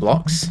need more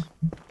blocks.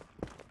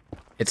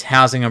 It's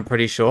housing, I'm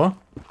pretty sure.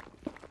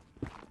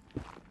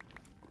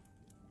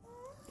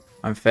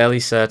 I'm fairly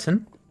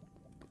certain.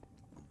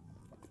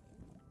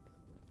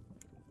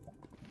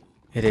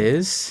 It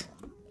is.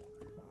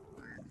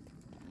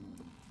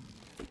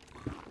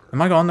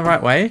 Am I going the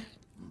right way?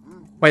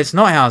 Wait, it's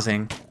not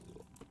housing.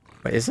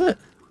 Wait, is it?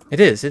 It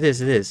is, it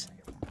is, it is.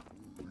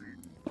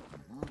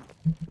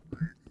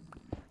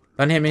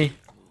 Don't hit me.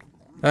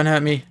 Don't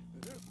hurt me.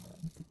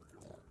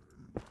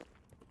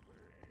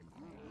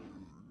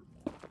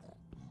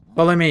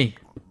 Follow me.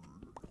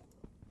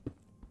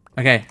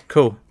 Okay,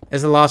 cool.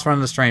 It's the last run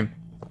of the stream.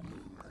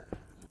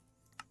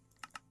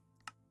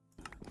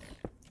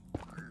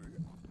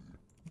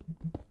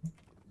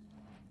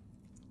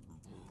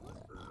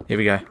 Here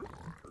we go.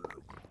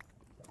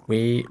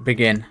 We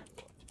begin.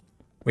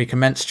 We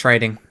commence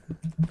trading.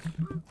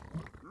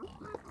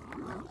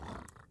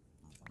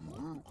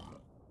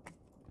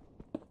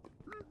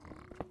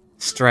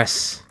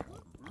 Stress.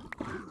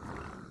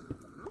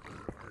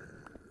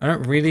 I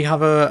don't really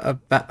have a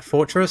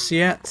fortress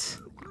yet.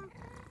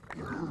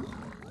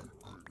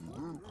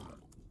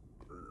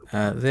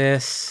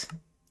 This.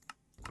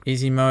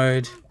 Easy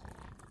mode.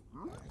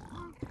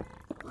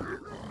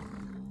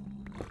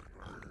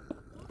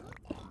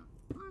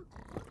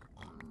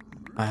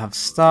 I have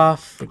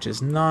stuff, which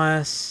is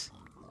nice.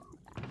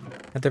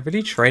 Have they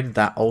really traded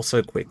that all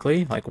so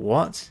quickly? Like,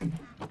 what?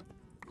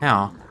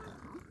 How?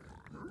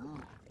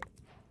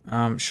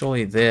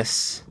 Surely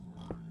this.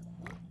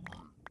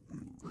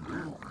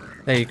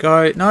 There you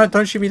go. No,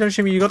 don't shoot me, don't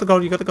shoot me. You got the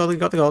gold, you got the gold, you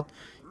got the gold.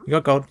 You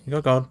got gold, you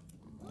got gold.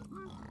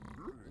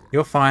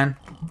 You're fine.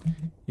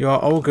 You are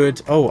all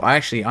good. Oh,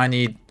 I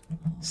need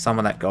some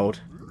of that gold.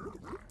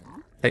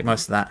 Take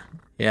most of that.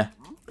 Yeah.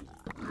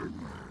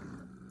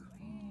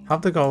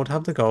 Have the gold,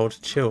 have the gold.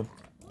 Chill.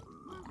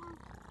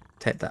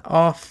 Take that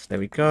off. There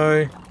we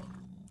go.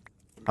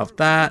 Have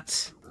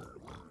that.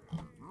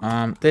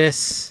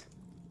 This.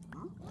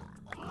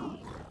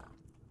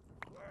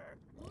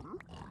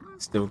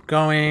 Still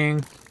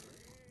going.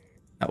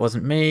 That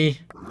wasn't me.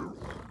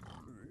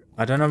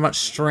 I don't have much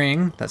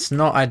string. That's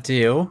not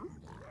ideal.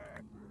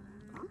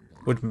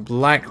 Would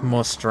like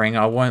more string,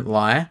 I won't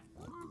lie.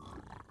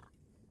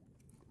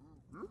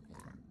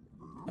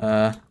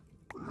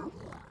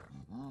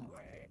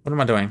 What am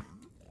I doing?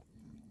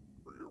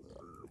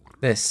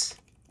 This.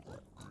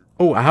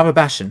 Oh, I have a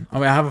bastion. Oh,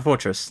 wait, I have a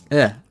fortress.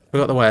 Yeah,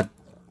 forgot the word.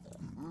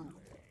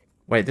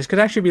 Wait, this could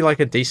actually be like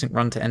a decent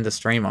run to end the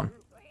stream on.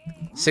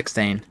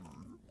 16.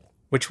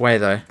 Which way,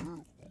 though?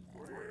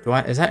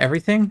 Is that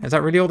everything? Is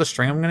that really all the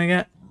string I'm gonna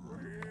get?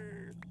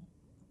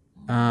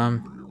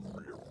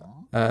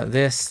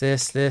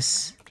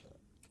 This.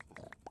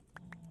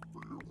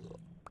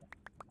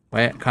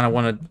 Wait, I kind of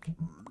wanted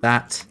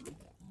that.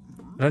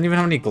 I don't even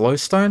have any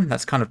glowstone?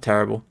 That's kind of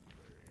terrible.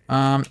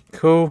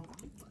 Cool.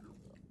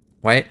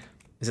 Wait,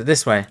 is it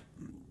this way?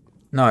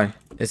 No.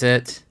 Is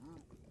it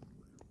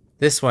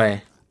this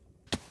way?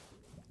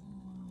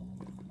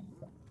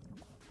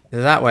 Is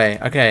it that way?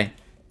 Okay.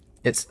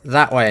 It's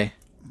that way.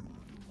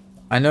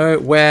 I know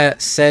where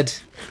said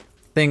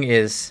thing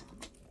is.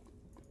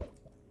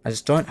 I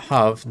just don't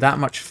have that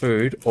much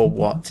food or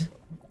what.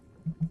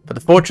 But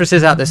the fortress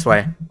is out this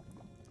way.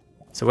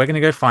 So we're going to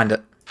go find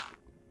it.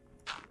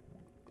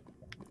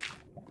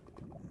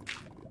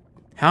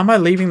 How am I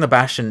leaving the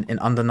bastion in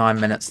under 9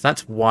 minutes?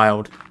 That's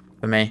wild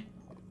for me.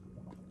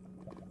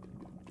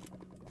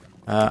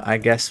 I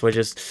guess we're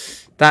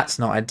just... That's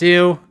not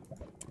ideal.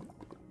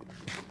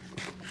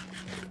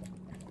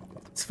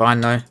 It's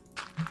fine though.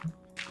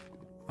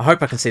 I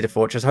hope I can see the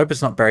fortress. I hope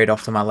it's not buried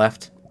off to my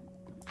left.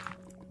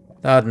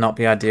 That would not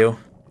be ideal.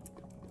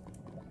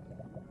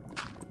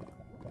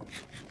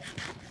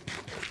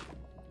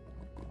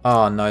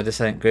 Oh no, this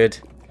ain't good.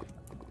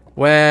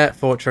 Where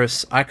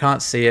fortress? I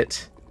can't see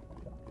it.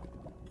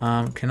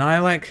 Can I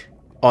like...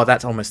 Oh,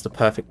 that's almost the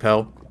perfect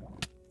pearl.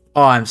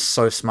 Oh, I'm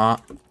so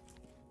smart.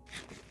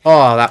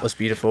 Oh, that was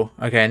beautiful.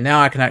 Okay,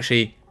 now I can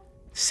actually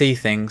see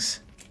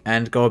things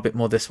and go a bit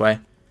more this way.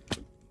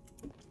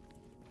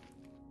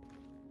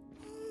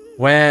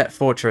 Where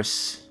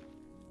fortress?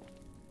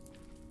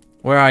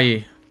 Where are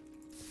you?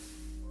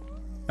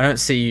 I don't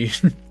see you.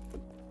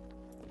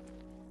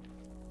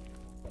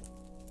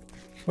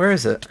 Where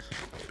is it?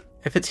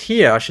 If it's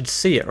here, I should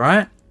see it,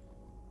 right?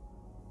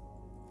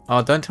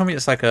 Oh, don't tell me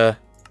it's like a...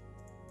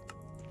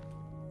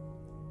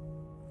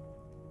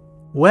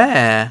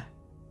 Where?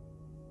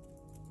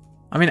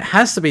 I mean, it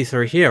has to be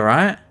through here,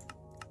 right?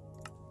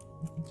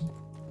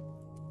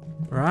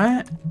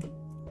 Right?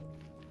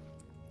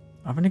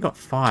 I've only got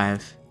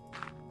 5.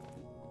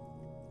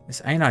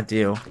 This ain't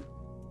ideal.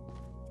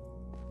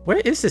 Where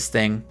is this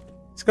thing?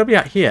 It's got to be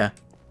out here.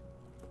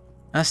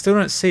 And I still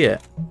don't see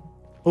it.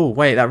 Oh,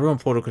 wait, that ruined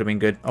portal could have been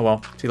good. Oh,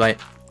 well, too late.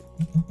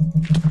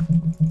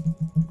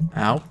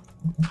 Ow.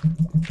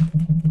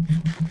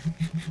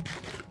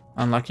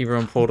 Unlucky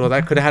ruined portal.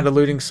 That could have had a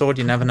looting sword.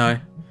 You never know.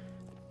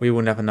 We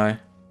will never know.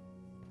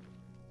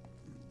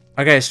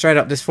 Okay, straight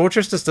up. This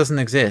fortress just doesn't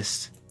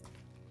exist.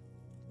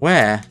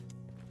 Where?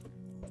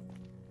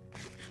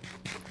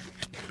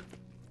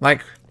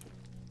 Like,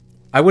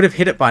 I would have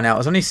hit it by now. It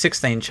was only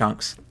 16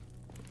 chunks.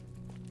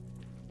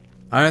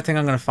 I don't think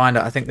I'm going to find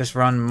it. I think this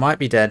run might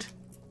be dead.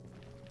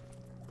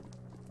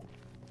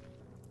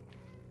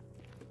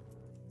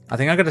 I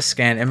think I got to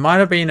scan. It might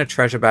have been a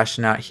treasure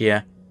bastion out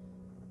here.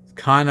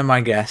 Kind of my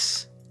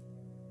guess.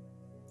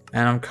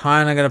 And I'm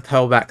kind of going to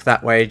pearl back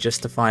that way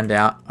just to find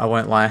out. I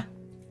won't lie.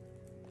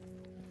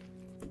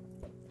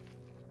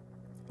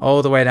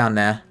 All the way down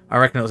there. I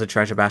reckon it was a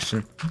treasure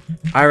bastion.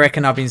 I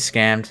reckon I've been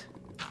scammed.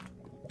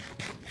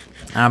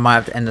 And I might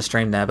have to end the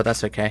stream there, but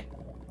that's okay.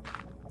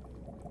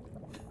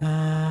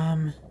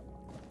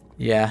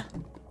 Yeah.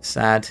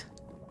 Sad.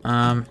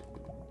 I've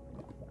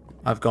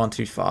gone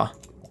too far.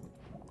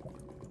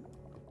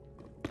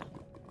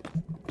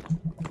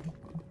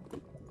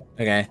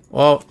 Okay.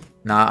 Well,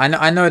 nah.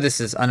 I know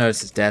this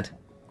is dead.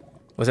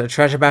 Was it a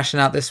treasure bastion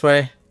out this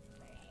way?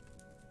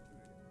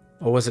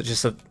 Or was it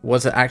just a...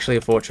 Was it actually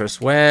a fortress?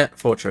 Where?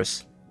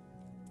 Fortress.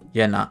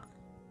 Yeah, nah.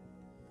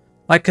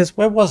 Like, because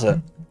where was it?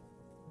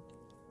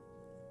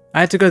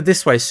 I had to go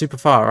this way super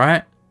far,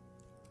 right?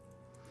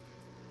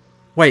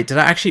 Wait, did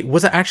I actually...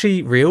 Was it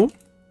actually real?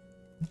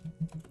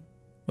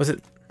 Was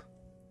it...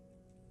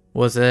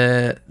 Was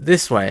it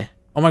this way?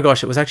 Oh my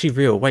gosh, it was actually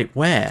real. Wait,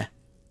 where?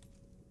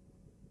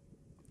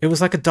 It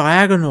was like a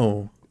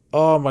diagonal.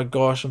 Oh my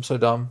gosh, I'm so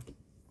dumb.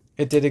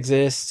 It did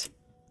exist.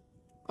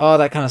 Oh,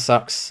 that kind of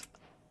sucks.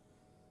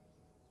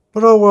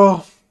 But oh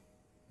well.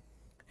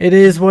 It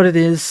is what it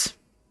is.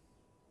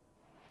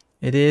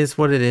 It is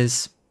what it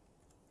is.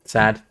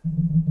 Sad.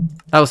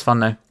 That was fun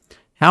though.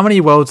 How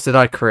many worlds did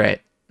I create?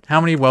 How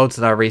many worlds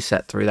did I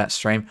reset through that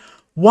stream?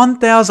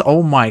 1,000.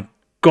 Oh my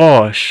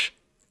gosh.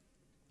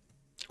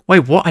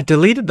 Wait, what? I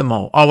deleted them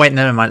all. Oh wait,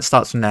 never mind. It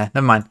starts from there.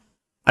 Never mind.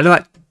 I did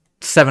like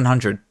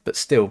 700, but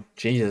still.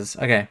 Jesus.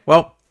 Okay,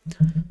 well,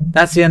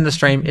 that's the end of the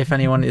stream if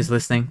anyone is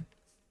listening.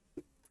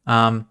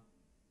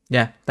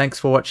 Yeah, thanks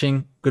for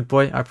watching. Good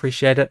boy. I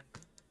appreciate it.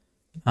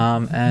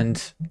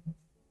 And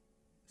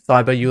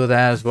Cyber, you were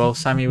there as well.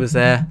 Sammy was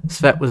there.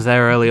 Svet was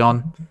there early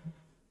on.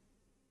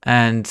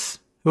 And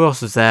who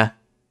else was there?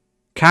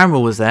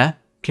 Caramel was there.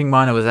 King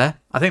Miner was there.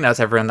 I think that's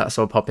everyone that I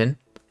saw pop in.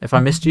 If I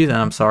missed you, then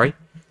I'm sorry.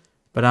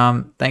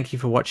 But thank you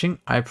for watching.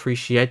 I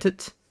appreciate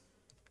it.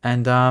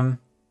 And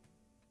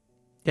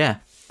yeah,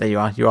 there you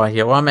are. You are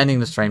here. Well, I'm ending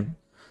the stream.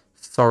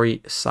 Sorry,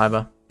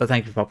 Cyber. But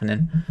thank you for popping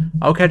in.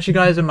 I'll catch you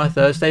guys in my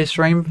Thursday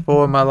stream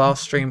for my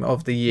last stream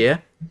of the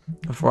year.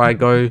 Before I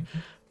go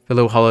for a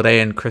little holiday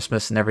and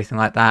Christmas and everything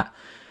like that.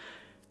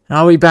 And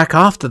I'll be back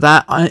after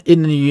that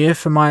in the new year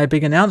for my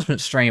big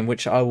announcement stream.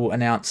 Which I will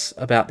announce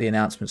about the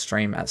announcement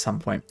stream at some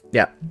point.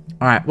 Yeah.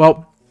 Alright,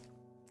 well.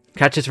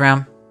 Catch us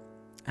around.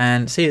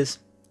 And see yous.